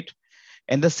 right?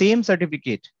 And the same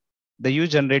certificate that you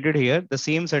generated here, the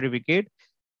same certificate,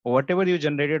 whatever you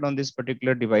generated on this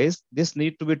particular device, this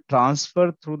need to be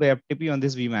transferred through the FTP on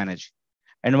this vManage.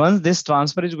 And once this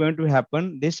transfer is going to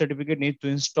happen, this certificate needs to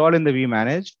install in the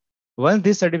vManage. Once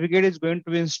this certificate is going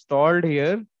to be installed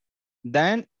here,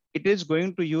 then it is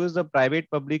going to use the private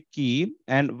public key.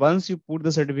 And once you put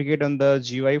the certificate on the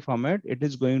GUI format, it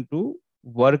is going to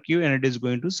work you and it is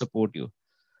going to support you.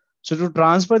 So to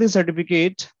transfer the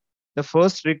certificate, the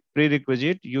first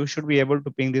prerequisite, you should be able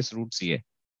to ping this root CA.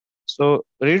 So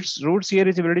root CA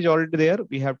is already there.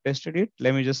 We have tested it.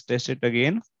 Let me just test it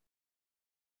again.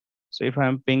 So if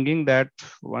I'm pinging that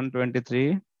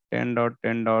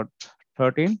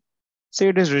 123.10.10.13, say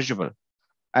it is reachable.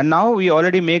 And now we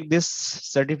already make this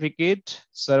certificate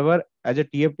server as a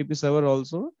TFTP server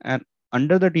also. And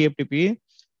under the TFTP,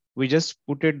 we just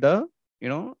put it the,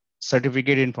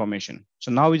 certificate information.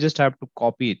 So now we just have to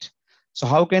copy it. So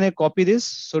how can I copy this?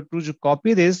 So to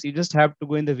copy this, you just have to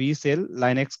go in the vcell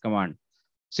Linux command.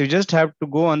 So you just have to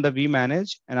go on the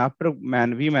vManage, and after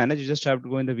vManage, you just have to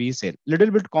go in the vcell.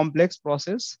 Little bit complex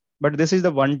process, but this is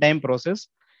the one-time process.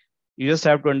 You just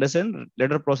have to understand.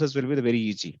 Later process will be very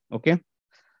easy. Okay.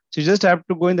 So you just have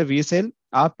to go in the vCell.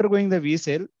 After going the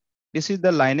vCell, this is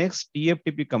the Linux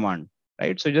TFTP command,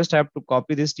 right? So you just have to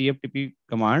copy this TFTP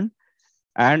command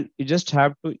and you just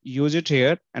have to use it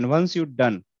here. And once you're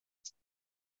done,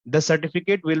 the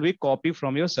certificate will be copied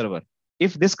from your server.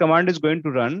 If this command is going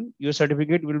to run, your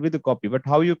certificate will be the copy, but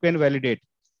how you can validate?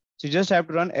 So you just have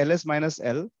to run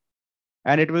ls-l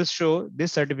and it will show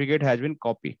this certificate has been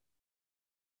copied,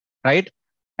 right?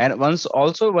 And once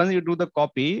you do the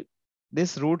copy,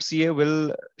 this root CA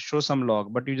will show some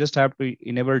log, but you just have to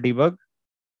enable debug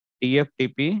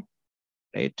TFTP,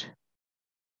 right?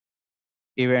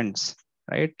 Events,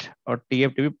 right? Or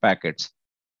TFTP packets.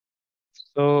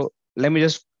 So let me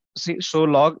just show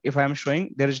log. If I'm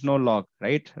showing, there is no log,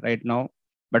 right now.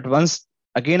 But once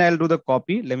again, I'll do the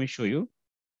copy. Let me show you.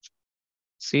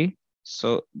 See,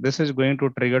 so this is going to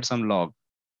trigger some log.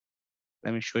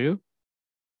 Let me show you.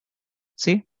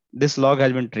 See, this log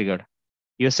has been triggered.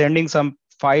 You're sending some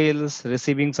files,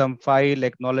 receiving some file,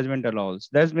 acknowledgement allows.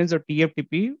 That means the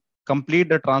TFTP complete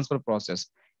the transfer process.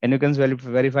 And you can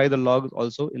verify the logs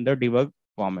also in the debug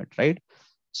format, right?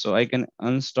 So I can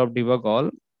unstop debug all.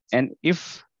 And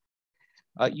if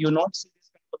you not see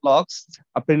this kind of logs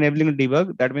after enabling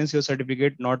debug, that means your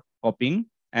certificate not copying,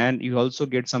 and you also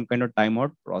get some kind of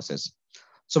timeout process.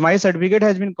 So my certificate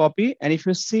has been copied. And if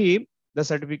you see the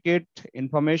certificate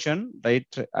information, right,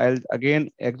 I'll again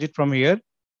exit from here.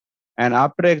 And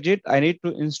after exit, I need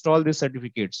to install this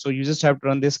certificate. So you just have to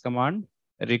run this command,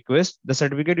 request the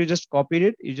certificate. You just copied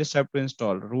it. You just have to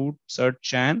install root cert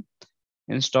chan,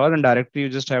 install, and directly you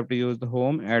just have to use the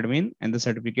home admin, and the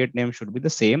certificate name should be the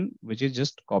same, which is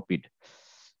just copied.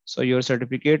 So your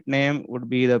certificate name would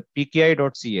be the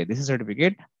pki.ca. This is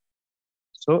certificate.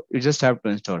 So you just have to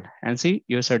install and see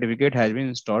your certificate has been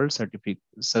installed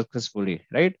successfully,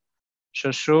 right?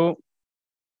 So show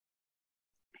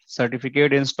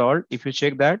certificate installed. If you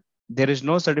check that, there is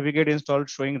no certificate installed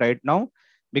showing right now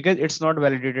because it's not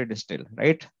validated still,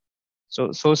 right?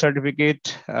 So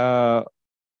certificate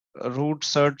root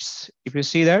certs, if you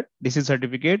see that this is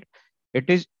certificate, it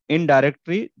is in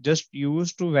directory just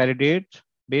used to validate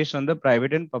based on the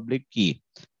private and public key.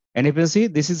 And if you see,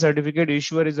 this is certificate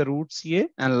issuer is a root CA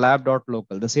and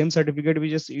lab.local, the same certificate we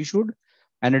just issued,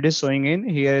 and it is showing in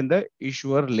here in the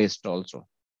issuer list also.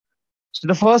 So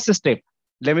the first step,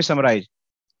 let me summarize.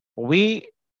 We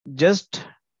just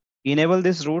enable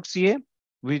this root CA,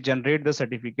 we generate the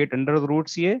certificate under the root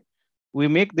CA, we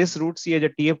make this root CA as a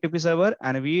TFTP server,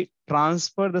 and we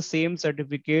transfer the same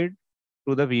certificate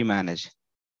to the vManage.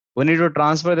 We need to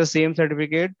transfer the same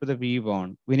certificate to the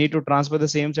vBond. We need to transfer the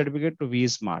same certificate to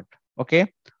vSmart.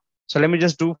 Okay. So let me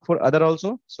just do for other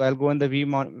also. So I'll go in the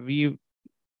vBond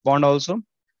also.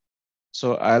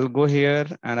 So I'll go here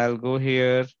and I'll go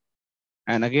here.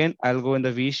 And again, I'll go in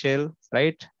the vShell,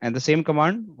 right? And the same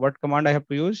command, what command I have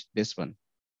to use? This one.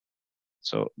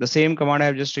 So the same command I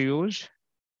have just to use.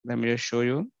 Let me just show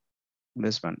you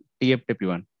this one,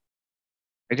 TFTP1.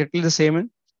 Exactly the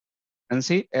same. And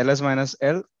see ls minus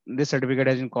l, this certificate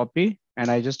has been copy,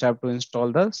 and I just have to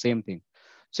install the same thing.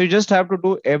 So you just have to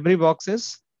do every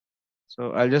boxes.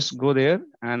 So I'll just go there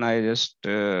and I just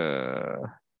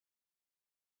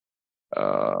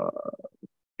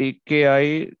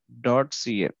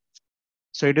pki.ca.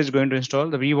 So it is going to install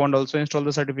the vBond also install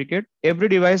the certificate. Every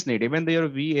device need, even your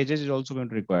vEdge is also going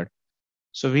to require.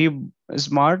 So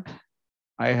vSmart,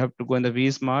 I have to go in the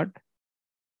vSmart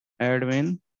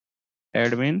admin.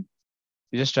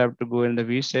 You just have to go in the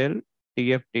vShell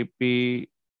tftp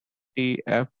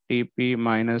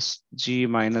minus g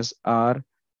minus r,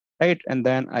 right? And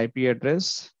then IP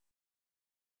address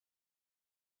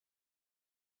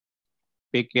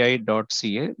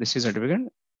pki.ca. This is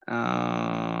certificate.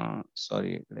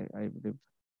 Sorry, I believe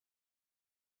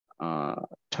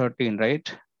 13,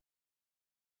 right?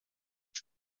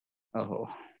 Oh.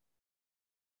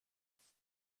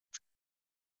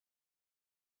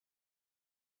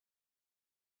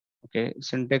 Okay,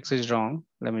 syntax is wrong.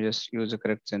 Let me just use the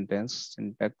correct syntax.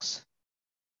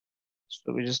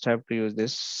 So we just have to use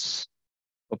this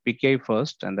for PKI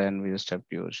first, and then we just have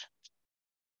to use.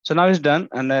 So now it's done,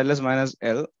 and ls minus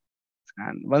l.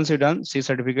 And once you're done, see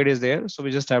certificate is there. So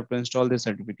we just have to install this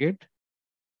certificate.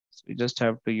 So we just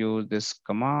have to use this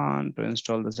command to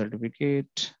install the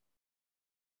certificate.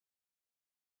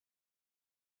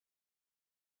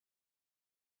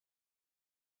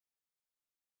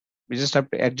 We just have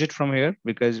to exit from here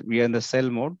because we are in the cell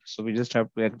mode. So we just have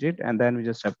to exit and then we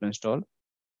just have to install.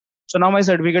 So now my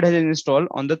certificate has been installed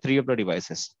on the 3 of the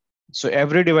devices. So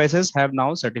every devices have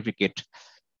now certificate.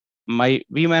 My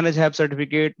vManage have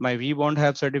certificate, my vBond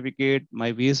have certificate,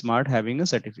 my vSmart having a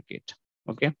certificate.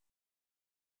 Okay.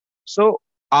 So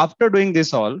after doing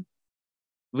this all,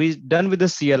 we done with the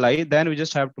CLI, then we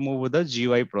just have to move with the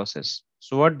GUI process.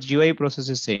 So what GUI process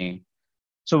is saying?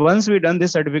 So once we done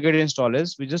this certificate install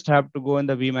is, we just have to go in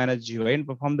the vManage GUI and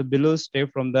perform the below step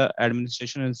from the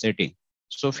administration and setting.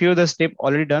 So few of the step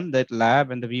already done, that lab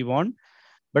and the vBond,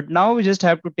 but now we just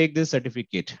have to take this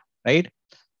certificate, right?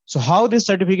 So how this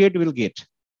certificate will get?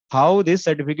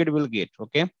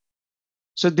 Okay.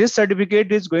 So this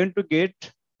certificate is going to get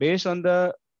based on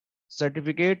the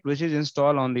certificate which is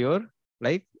installed on your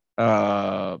like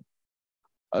root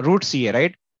CA,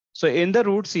 right? So in the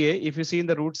root CA, if you see in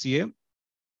the root CA,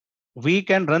 we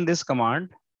can run this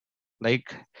command.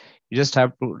 Like you just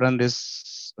have to run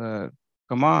this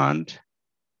command.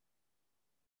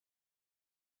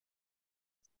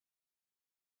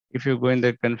 If you go in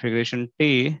the configuration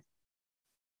T,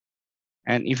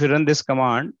 and if you run this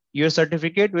command, your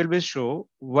certificate will be show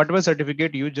whatever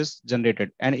certificate you just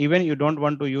generated. And even you don't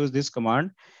want to use this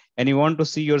command and you want to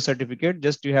see your certificate,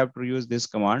 just you have to use this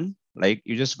command. Like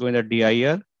you just go in the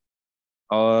dir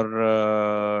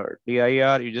or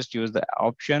dir, you just use the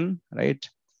option, right?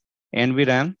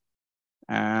 NVRAM,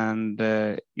 and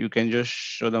you can just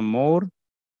show the more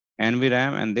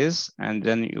NVRAM and this, and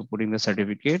then you put in the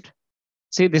certificate.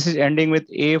 See, this is ending with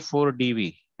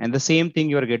A4DV, and the same thing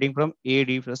you are getting from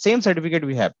AD, same certificate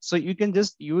we have. So you can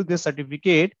just use this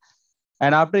certificate,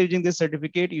 and after using this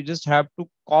certificate, you just have to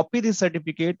copy this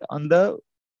certificate on the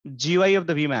GUI of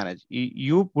the vManage.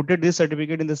 You put it this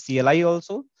certificate in the CLI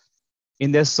also,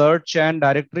 in the search and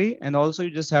directory, and also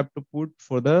you just have to put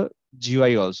for the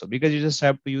GUI also, because you just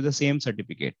have to use the same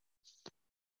certificate.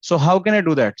 So how can I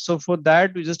do that? So for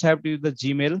that, we just have to use the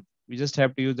Gmail. We just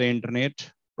have to use the internet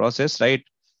process, right?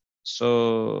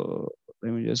 So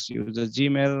let me just use the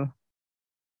Gmail.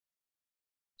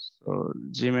 So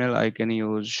Gmail, I can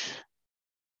use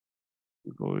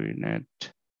GuiNet.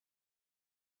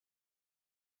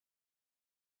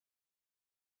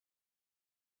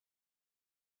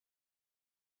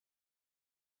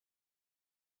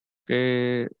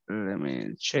 Okay, let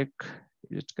me check.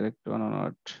 Is it correct one or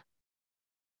not?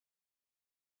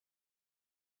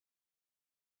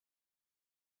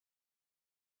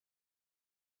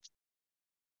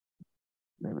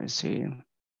 Let me see.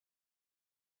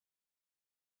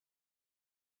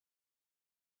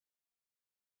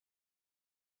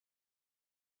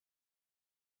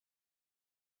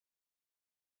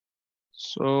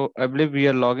 So I believe we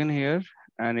are logging here.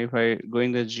 And if I go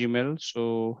in the Gmail,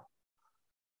 so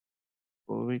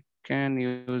we can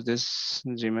use this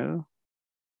Gmail.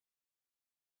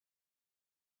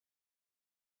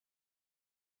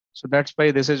 So that's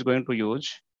why this is going to use.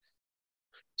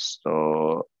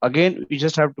 So again, we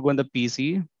just have to go on the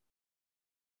PC,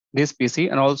 this PC,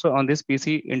 and also on this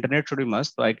PC, internet should be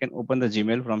must. So I can open the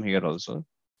Gmail from here also,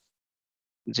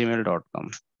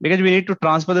 gmail.com. Because we need to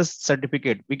transfer the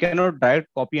certificate. We cannot direct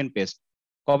copy and paste.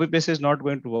 Copy paste is not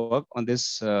going to work on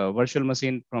this virtual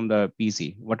machine from the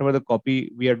PC. Whatever the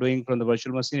copy we are doing from the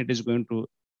virtual machine, it is going to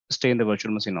stay in the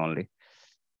virtual machine only.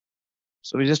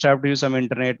 So we just have to use some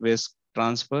internet-based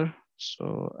transfer.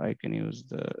 So I can use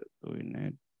the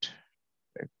GuiNet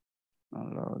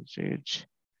technology,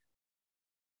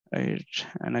 right?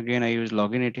 And again, I use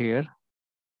login it here.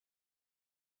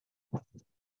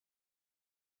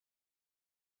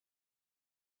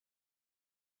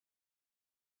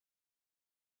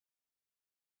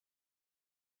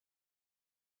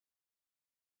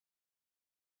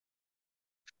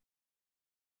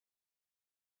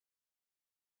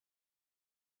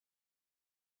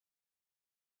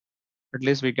 At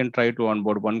least we can try to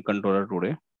onboard one controller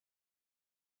today.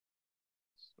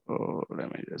 So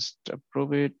let me just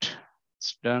approve it.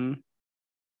 It's done.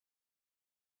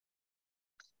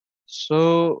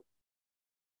 So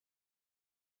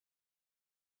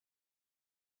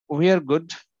we are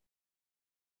good.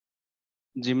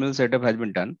 Gmail setup has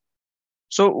been done.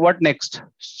 So what next?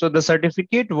 So the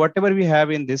certificate, whatever we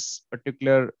have in this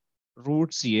particular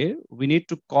root CA, we need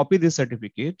to copy this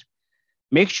certificate.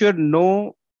 Make sure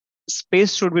no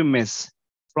space should be missed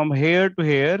from here to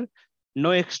here.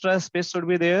 No extra space should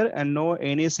be there, and no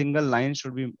any single line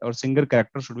should be or single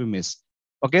character should be missed.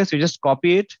 Okay, so you just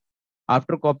copy it.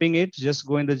 After copying it, just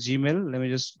go in the Gmail. Let me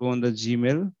just go on the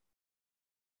Gmail,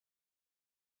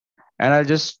 and I'll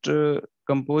just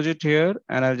compose it here,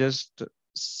 and I'll just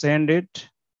send it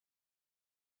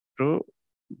to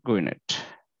GuiNet.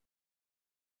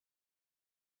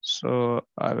 So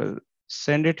I will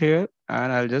send it here,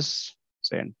 and I'll just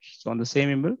send. So on the same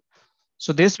email.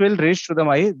 So this will reach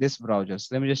to this browser.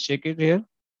 So let me just check it here.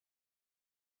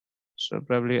 So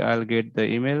probably I'll get the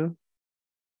email.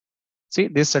 See,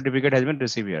 this certificate has been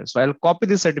received here. So I'll copy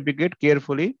this certificate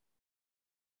carefully.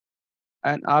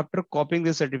 And after copying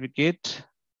this certificate,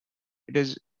 it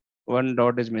is one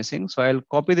dot is missing. So I'll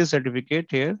copy this certificate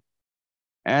here,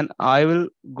 and I will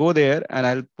go there and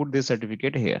I'll put this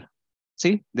certificate here.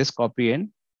 See, this copy and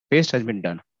paste has been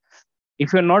done.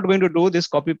 If you're not going to do this,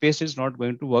 copy paste is not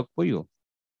going to work for you.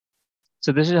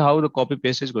 So this is how the copy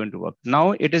paste is going to work.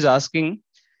 Now it is asking,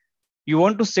 you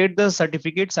want to set the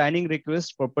certificate signing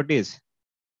request properties.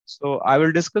 So I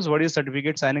will discuss what is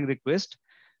certificate signing request.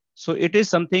 So it is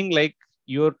something like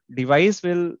your device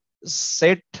will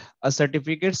set a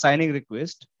certificate signing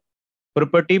request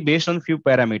property based on few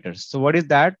parameters. So what is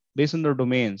that? Based on the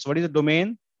domain. So what is the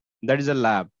domain? That is a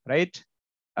lab, right?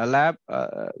 A lab,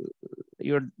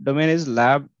 your domain is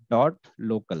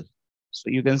lab.local. So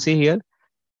you can see here,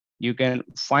 you can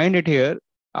find it here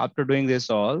after doing this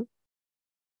all.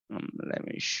 Let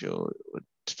me show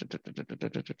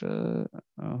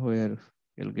where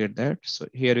you'll get that. So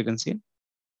here you can see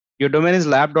your domain is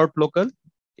lab.local.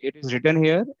 It is written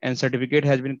here and certificate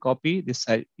has been copied. This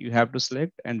you have to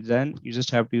select, and then you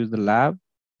just have to use the lab,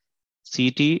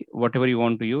 CT, whatever you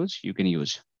want to use, you can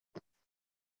use.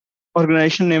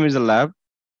 Organization name is a lab.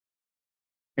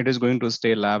 It is going to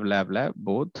stay lab,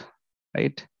 both,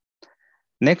 right?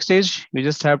 Next is you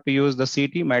just have to use the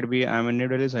CT. Might be I'm in New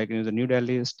Delhi, so I can use the New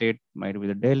Delhi. State might be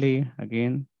the Delhi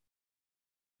again,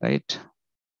 right?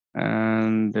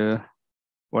 And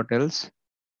what else?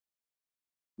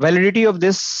 Validity of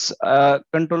this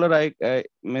controller, I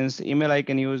means email. I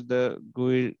can use the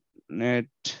GuiNet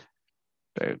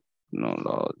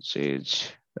technology,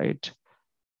 right?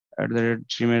 At the rate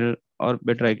Gmail, or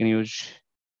better, I can use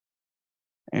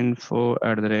info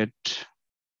at the rate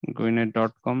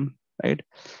GuiNet.com, right?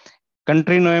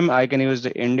 Country name, I can use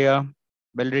the India.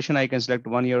 Validation, I can select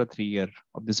 1 year or 3 year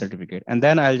of the certificate. And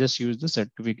then I'll just use the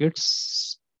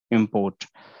certificates import.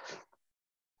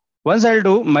 Once I'll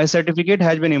do, my certificate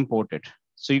has been imported.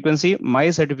 So you can see my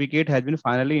certificate has been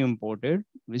finally imported,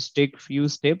 which take few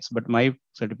steps, but my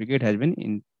certificate has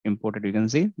been imported. You can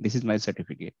see this is my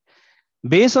certificate.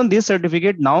 Based on this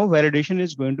certificate, now validation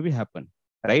is going to be happen,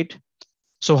 right?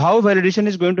 So how validation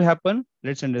is going to happen?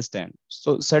 Let's understand.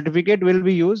 So certificate will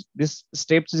be used. This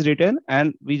steps is written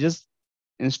and we just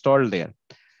install there.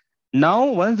 Now,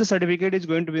 once the certificate is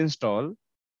going to be installed,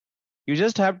 you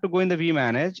just have to go in the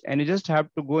vManage and you just have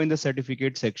to go in the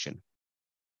certificate section.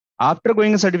 After going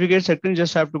in the certificate section, you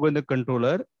just have to go in the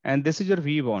controller and this is your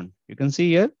vBond. You can see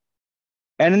here.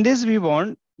 And in this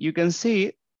vBond, you can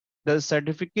see the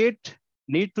certificate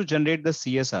need to generate the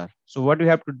CSR. So what you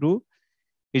have to do,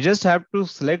 you just have to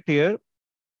select here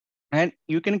and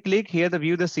you can click here the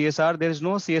view the CSR. There is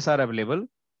no CSR available,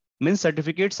 means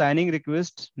certificate signing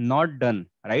request not done,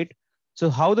 right? So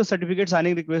how the certificate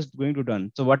signing request going to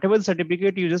done? So whatever the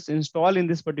certificate you just install in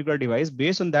this particular device,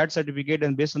 based on that certificate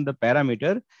and based on the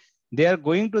parameter, they are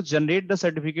going to generate the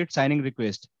certificate signing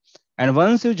request. And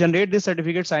once you generate this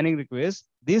certificate signing request,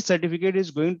 this certificate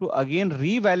is going to again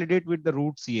revalidate with the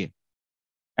root CA.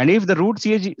 And if the root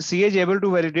CA is able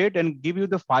to validate and give you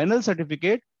the final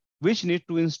certificate, which need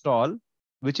to install,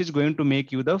 which is going to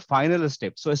make you the final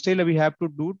step. So still we have to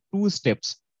do 2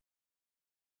 steps.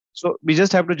 So we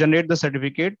just have to generate the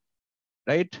certificate,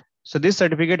 right? So this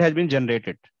certificate has been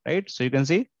generated, right? So you can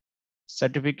see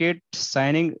certificate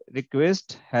signing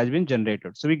request has been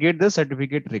generated. So we get the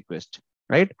certificate request,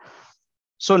 right?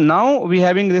 So now we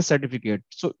having this certificate.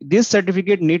 So this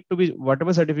certificate need to be,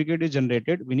 whatever certificate is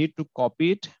generated, we need to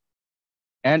copy it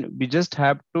and we just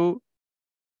have to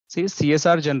see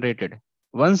CSR generated.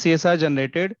 Once CSR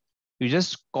generated, you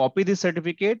just copy the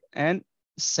certificate and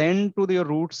send to your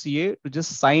root CA to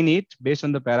just sign it based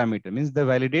on the parameter, means they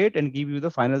validate and give you the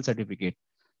final certificate.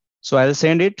 So I'll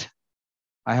send it.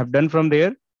 I have done from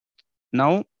there.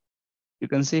 Now you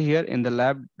can see here in the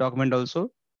lab document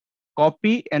also,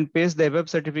 copy and paste the above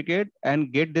certificate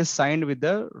and get this signed with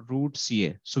the root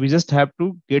CA. So we just have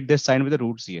to get this signed with the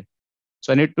root CA.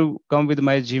 So I need to come with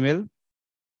my Gmail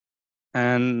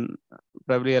and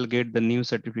probably I'll get the new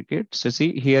certificate. So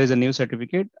see, here is a new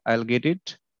certificate. I'll get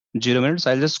it 0 minutes.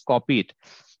 I'll just copy it.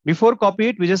 Before copy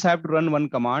it, we just have to run one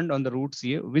command on the root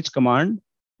CA. Which command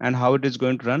and how it is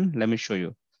going to run? Let me show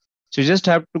you. So you just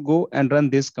have to go and run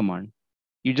this command.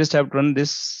 You just have to run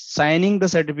this signing the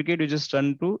certificate. You just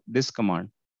run to this command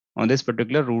on this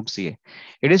particular root CA.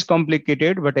 It is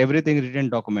complicated, but everything is written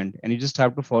document and you just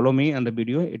have to follow me on the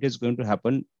video. It is going to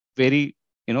happen very,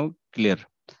 clear.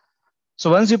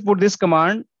 So once you put this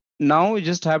command, now you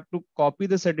just have to copy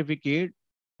the certificate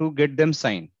to get them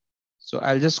signed. So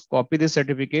I'll just copy the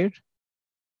certificate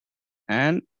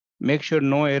and make sure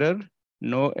no error,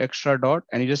 no extra dot,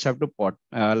 and you just have to put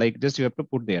you have to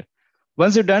put there.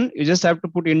 Once you're done, you just have to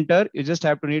put enter. You just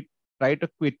have to write a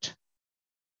quit.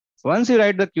 Once you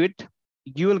write the quit,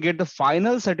 you will get the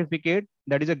final certificate.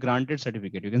 That is a granted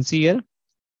certificate. You can see here.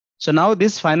 So now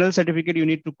this final certificate, you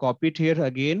need to copy it here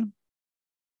again.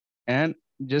 And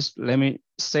just let me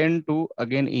send to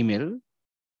again email.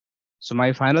 So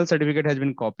my final certificate has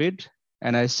been copied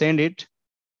and I send it.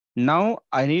 Now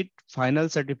I need final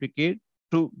certificate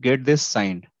to get this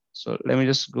signed. So let me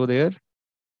just go there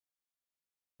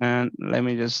and let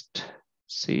me just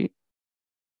see.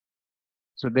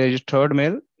 So there is third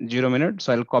mail, 0 minutes.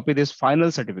 So I'll copy this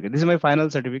final certificate. This is my final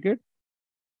certificate.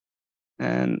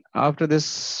 And after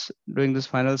this, doing this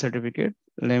final certificate,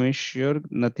 let me sure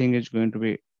nothing is going to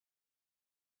be.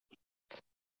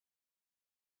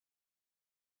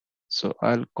 So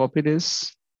I'll copy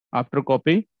this. After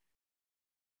copy,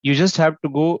 you just have to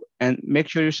go and make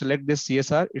sure you select this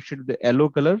CSR. It should be the yellow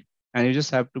color. And you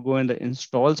just have to go in the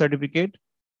install certificate.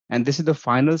 And this is the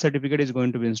final certificate is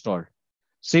going to be installed.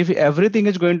 So if everything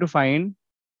is going to fine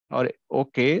or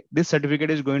okay, this certificate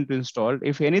is going to install.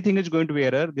 If anything is going to be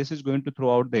error, this is going to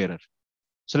throw out the error.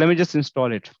 So let me just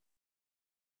install it.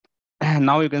 And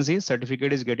now you can see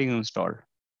certificate is getting installed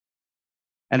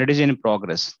and it is in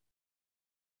progress.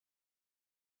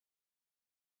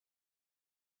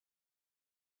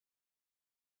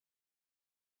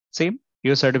 See,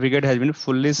 your certificate has been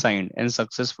fully signed and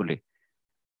successfully.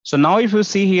 So now if you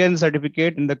see here in the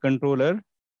certificate in the controller,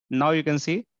 now you can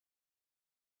see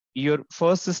your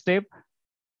first step,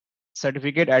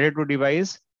 certificate added to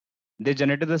device, they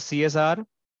generated the CSR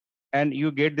and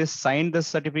you get this sign the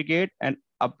certificate and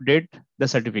update the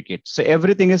certificate. So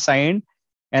everything is signed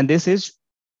and this is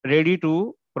ready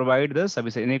to provide the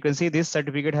services. And you can see this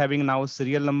certificate having now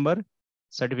serial number,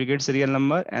 certificate serial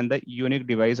number, and the unique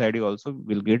device ID also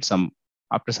will get some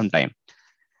after some time.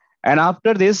 And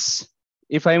after this,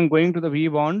 if I'm going to the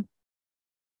vBond,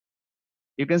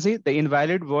 you can see the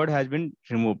invalid word has been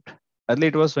removed. Earlier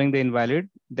it was showing the invalid.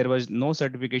 There was no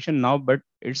certification now, but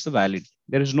it's valid.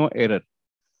 There is no error.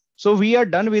 So we are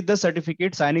done with the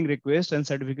certificate signing request and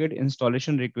certificate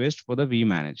installation request for the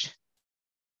vManage,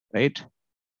 right?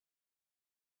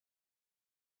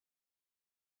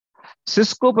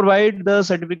 Cisco provide the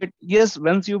certificate. Yes,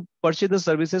 once you purchase the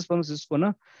services from Cisco,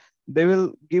 na, they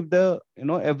will give the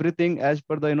everything as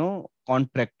per the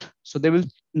contract. So they will,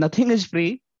 nothing is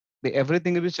free.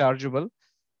 Everything will be chargeable,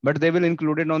 but they will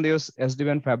include it on their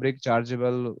SD-WAN fabric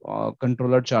chargeable,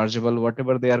 controller chargeable,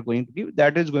 whatever they are going to give,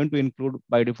 that is going to include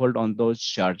by default on those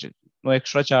charges. No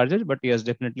extra charges, but yes,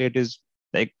 definitely it is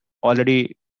like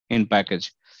already in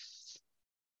package.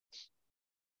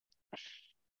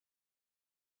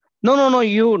 No,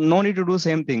 you no need to do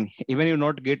same thing. Even you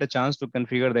not get a chance to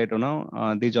configure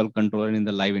that, these all controller in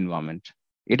the live environment.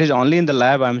 It is only in the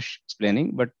lab I'm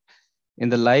explaining, but in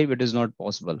the live it is not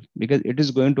possible because it is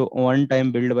going to one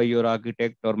time build by your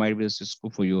architect or might be a Cisco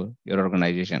for your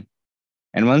organization.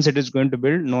 And once it is going to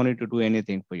build, no need to do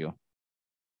anything for you.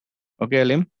 Okay,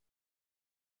 Alim.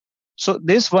 So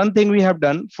this one thing we have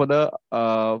done for the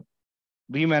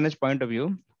vManage point of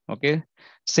view. Okay.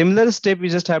 Similar step we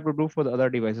just have to do for the other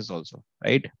devices also,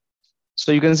 right?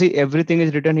 So you can see everything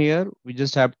is written here. We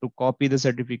just have to copy the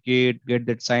certificate, get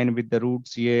that signed with the root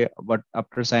CA. But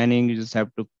after signing, you just have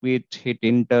to quit, hit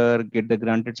enter, get the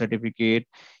granted certificate.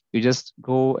 You just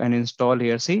go and install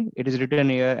here. See, it is written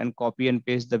here and copy and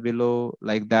paste the below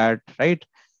like that, right?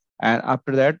 And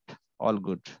after that, all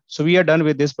good. So we are done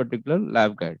with this particular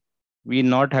lab guide. We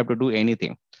not have to do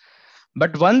anything.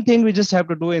 But one thing we just have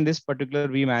to do in this particular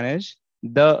vManage,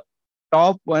 the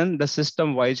top one, the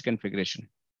system-wise configuration.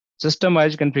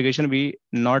 System-wise configuration, we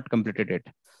not completed it.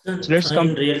 So let's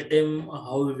in real time,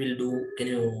 how we will do? Can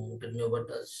you tell me about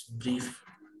us brief?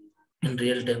 In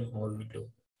real time, how we do?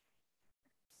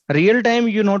 Real time,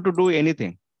 you not to do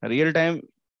anything. Real time,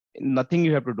 nothing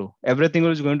you have to do. Everything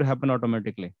is going to happen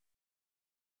automatically.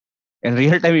 In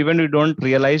real time, even you don't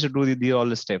realize to do all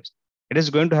the steps. It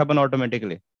is going to happen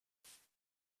automatically.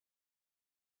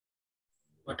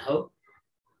 But how?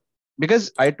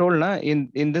 Because I told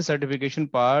in this certification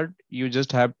part, you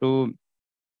just have to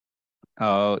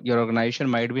your organization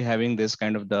might be having this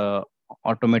kind of the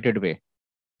automated way,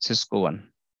 Cisco one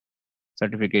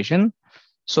certification.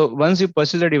 So once you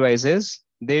purchase the devices,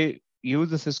 they use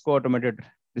the Cisco automated.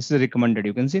 This is recommended.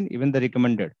 You can see even the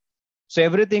recommended. So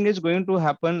everything is going to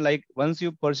happen like once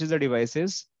you purchase the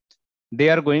devices, they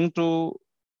are going to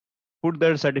put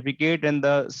their certificate and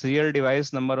the serial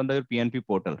device number on the PNP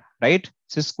portal, right?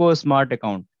 Cisco Smart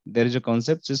Account. There is a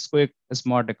concept, Cisco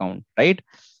Smart Account, right?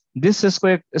 This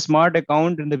Cisco Smart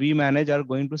Account and the vManage are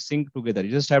going to sync together.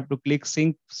 You just have to click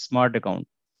Sync Smart Account.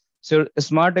 So a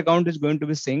smart account is going to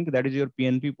be synced. That is your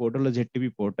PNP portal or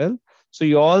ZTP portal. So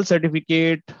your all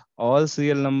certificate, all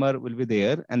serial number will be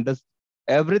there, and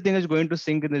everything is going to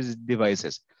sync in these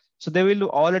devices. So they will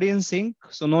already in sync.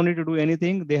 So no need to do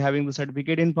anything. They having the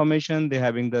certificate information, they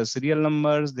having the serial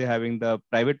numbers, they having the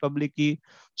private public key.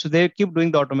 So they keep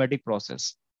doing the automatic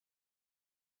process.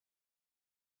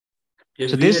 So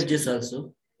vEdge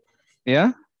also.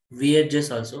 Yeah.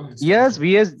 vEdge also. Yes,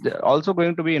 vEdge also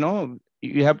going to be,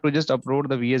 you have to just upload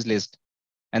the vEdge list.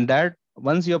 And that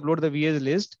once you upload the vEdge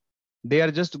list, they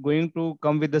are just going to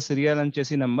come with the serial and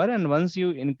chassis number. And once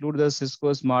you include the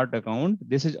Cisco Smart Account,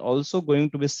 this is also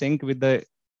going to be synced with the,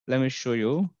 let me show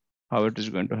you how it is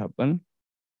going to happen.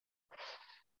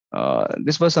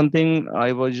 This was something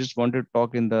I was just wanted to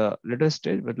talk in the later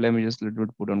stage, but let me just a little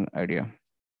bit put on idea.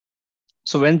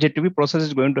 So when JTP process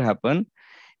is going to happen,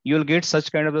 you'll get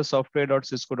such kind of the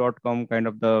software.cisco.com kind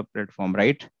of the platform,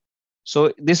 right?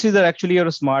 So this is actually your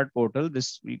smart portal.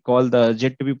 This we call the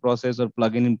JTP process or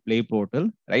plugin and play portal,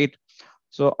 right?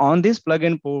 So on this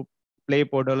plugin play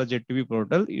portal or JTP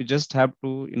portal, you just have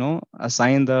to,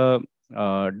 assign the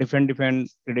different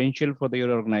credential for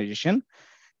your organization.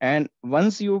 And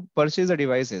once you purchase the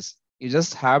devices, you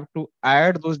just have to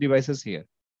add those devices here.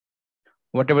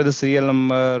 Whatever the serial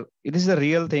number, this is the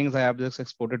real things I have just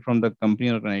exported from the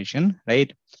company organization,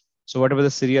 right? So whatever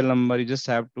the serial number, you just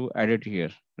have to add it here.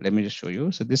 Let me just show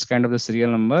you. So this kind of the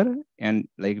serial number and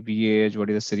like vEdge, what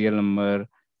is the serial number,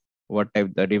 what type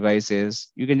the device is,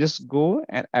 you can just go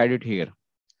and add it here.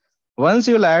 Once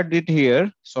you'll add it here,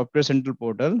 software central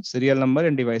portal, serial number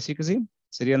and device, you can see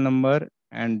serial number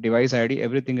and device ID,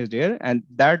 everything is there. And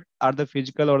that are the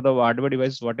physical or the hardware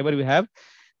devices, whatever we have,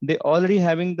 they already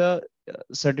having the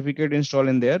certificate installed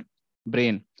in their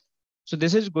brain. So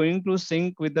this is going to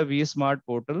sync with the vSmart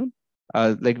portal,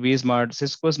 like vSmart,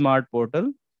 Cisco Smart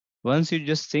portal. Once you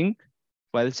just sync,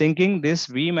 while syncing, this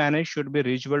vManage should be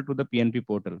reachable to the PNP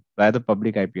portal via the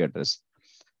public IP address.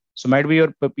 So might be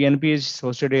your PNP is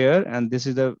hosted here, and this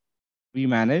is the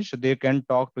vManage, so they can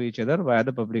talk to each other via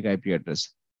the public IP address.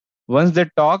 Once they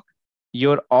talk,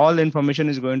 your all information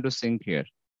is going to sync here.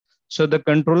 So the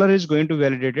controller is going to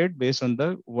validate it based on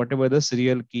the whatever the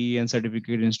serial key and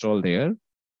certificate installed there.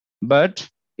 But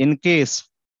in case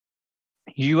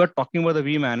you are talking about the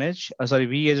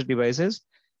vEdge devices,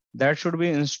 that should be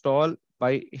installed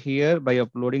by here by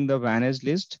uploading the vManage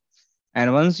list.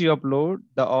 And once you upload,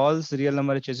 the all serial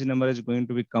number, chassis number is going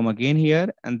to become again here,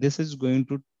 and this is going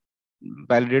to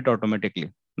validate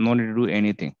automatically. No need to do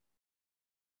anything.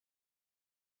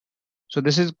 So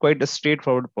this is quite a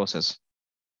straightforward process.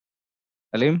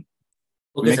 Alim,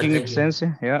 Okay, making sir, it sense?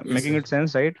 Yeah, yes, making sir. it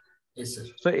sense, right? Yes, sir.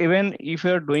 So even if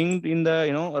you're doing in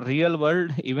the real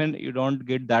world, even you don't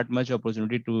get that much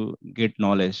opportunity to get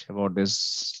knowledge about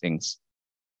these things.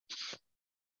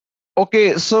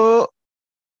 Okay, so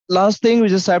last thing we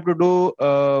just have to do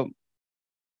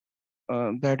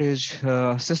that is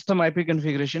system IP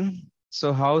configuration.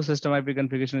 So how system IP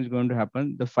configuration is going to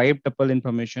happen? The 5 tuple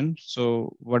information.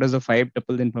 So what is the 5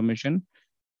 tuple information?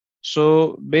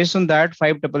 So based on that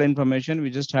 5 tuple information, we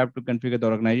just have to configure the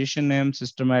organization name,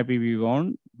 system IP we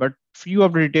want, but few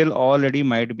of the detail already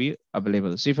might be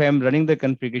available. So if I am running the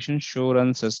configuration show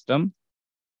run system,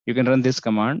 you can run this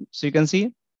command. So you can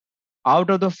see out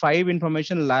of the 5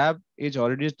 information, lab is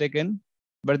already taken,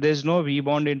 but there's no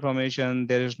vBond information.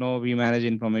 There is no vManage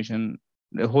information.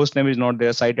 The host name is not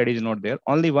there. Site ID is not there.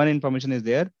 Only one information is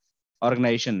there,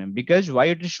 organization name. Because why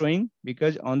it is showing?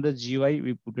 Because on the GUI,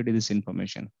 we put it this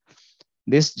information.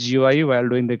 This GUI, while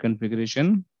doing the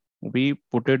configuration, we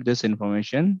put it this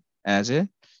information as a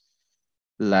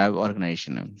lab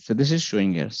organization name. So this is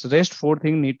showing here. So rest 4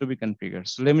 things need to be configured.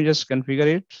 So let me just configure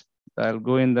it. I'll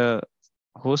go in the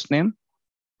host name.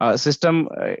 System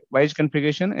wise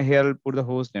configuration. Here I'll put the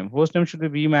host name. Host name should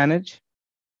be vManage.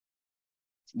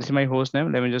 This is my host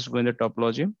name. Let me just go in the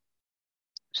topology.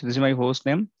 So this is my host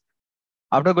name.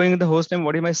 After going in the host name,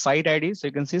 what is my site ID? So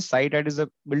you can see site ID is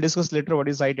we'll discuss later what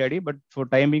is site ID, but for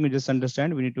time being, we just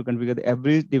understand we need to configure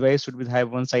every device should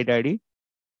have one site ID.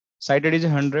 Site ID is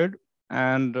 100.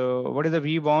 And what is the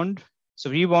vBond? So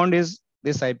vBond is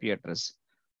this IP address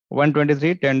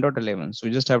 123.10.11. So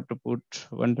we just have to put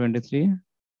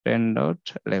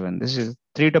 123.10.11. This is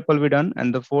 3 tuple we done,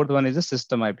 and the 4th one is the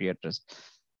system IP address.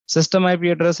 System IP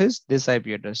address is this IP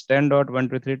address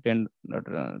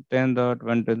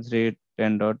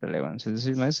 10.123.10.11. So this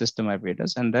is my system IP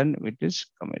address, and then it is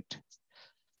commit.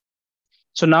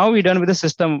 So now we're done with the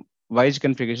system wise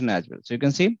configuration as well. So you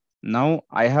can see now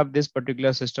I have this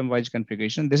particular system wise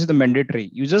configuration. This is the mandatory.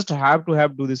 You just have to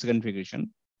do this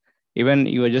configuration. Even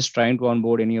you are just trying to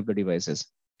onboard any of the devices.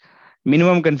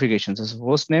 Minimum configurations is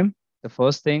host name, the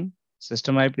first thing,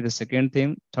 system IP, the second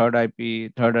thing, third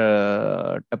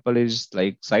tuple is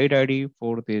like site ID,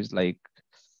 4th is like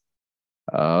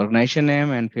organization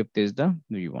name, and 5th is the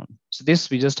v1. So this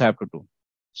we just have to do.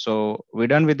 So we're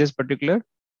done with this particular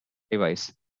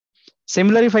device.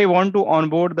 Similar, if I want to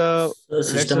onboard the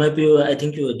system IP, I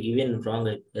think you were given wrong.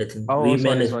 I think oh,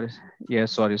 sorry. Yeah,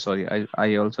 sorry.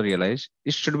 I also realized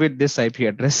it should be this IP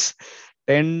address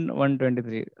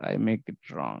 10.123. I make it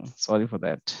wrong. Sorry for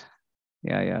that.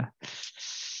 Yeah.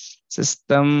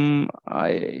 System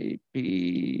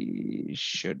IP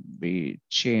should be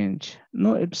changed.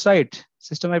 No, it's right.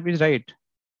 System IP is right.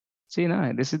 See,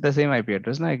 now this is the same IP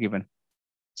address now given.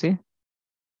 See,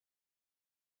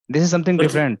 this is something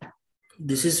different.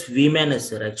 This is vManage,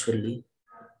 sir. Actually,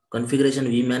 configuration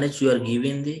vManage. You are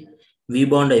giving the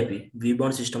vBond IP,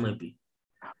 vBond system IP.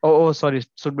 Oh, sorry.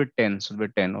 Should be 10.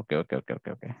 Okay.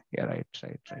 Yeah, right.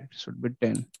 Should be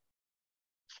 10.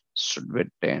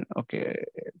 Okay.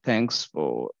 Thanks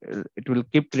for it. Will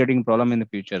keep creating problem in the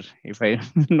future if I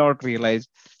not realize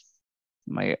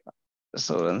my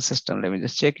system. Let me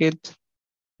just check it.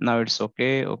 Now it's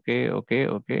okay.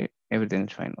 Everything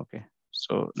is fine. Okay.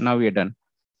 So now we are done.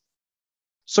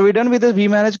 So we're done with the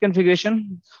vManage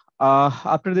configuration.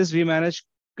 After this vManage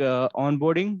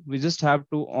onboarding, we just have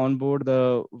to onboard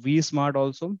the vSmart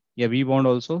also. Yeah, vBond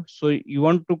also. So you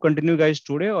want to continue guys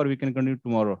today, or we can continue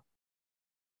tomorrow?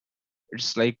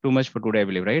 It's like too much for today, I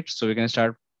believe, right? So we can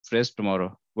start fresh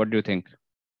tomorrow. What do you think?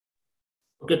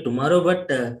 Okay, tomorrow, but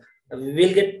we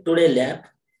will get today lab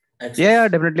access. Yeah,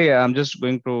 definitely. I'm just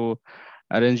going to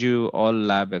arrange you all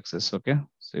lab access. Okay,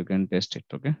 so you can test it.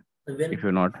 Okay, if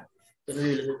you're not.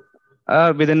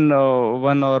 Within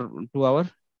 1 or 2 hours.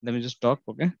 Let me just talk.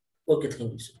 Okay. Okay,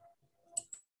 thank you, sir.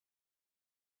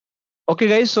 Okay,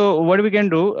 guys. So what we can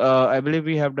do, I believe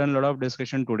we have done a lot of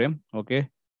discussion today. Okay.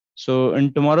 So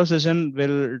in tomorrow's session,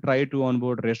 we'll try to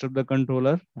onboard rest of the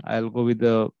controller. I'll go with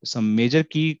some major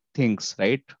key things,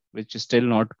 right, which is still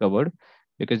not covered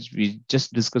because we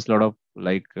just discussed a lot of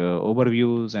like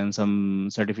overviews and some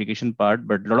certification part,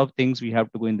 but a lot of things we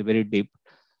have to go in the very deep.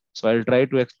 So I'll try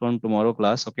to explain tomorrow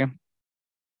class. Okay.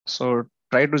 So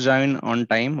try to join on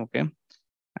time. Okay.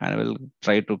 And we'll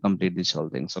try to complete these all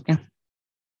things. Okay.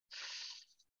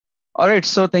 All right.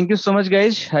 So thank you so much,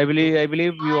 guys. I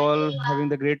believe you all having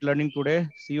the great learning today.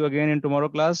 See you again in tomorrow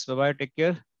class. Bye bye. Take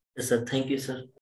care. Yes, sir. Thank you, sir.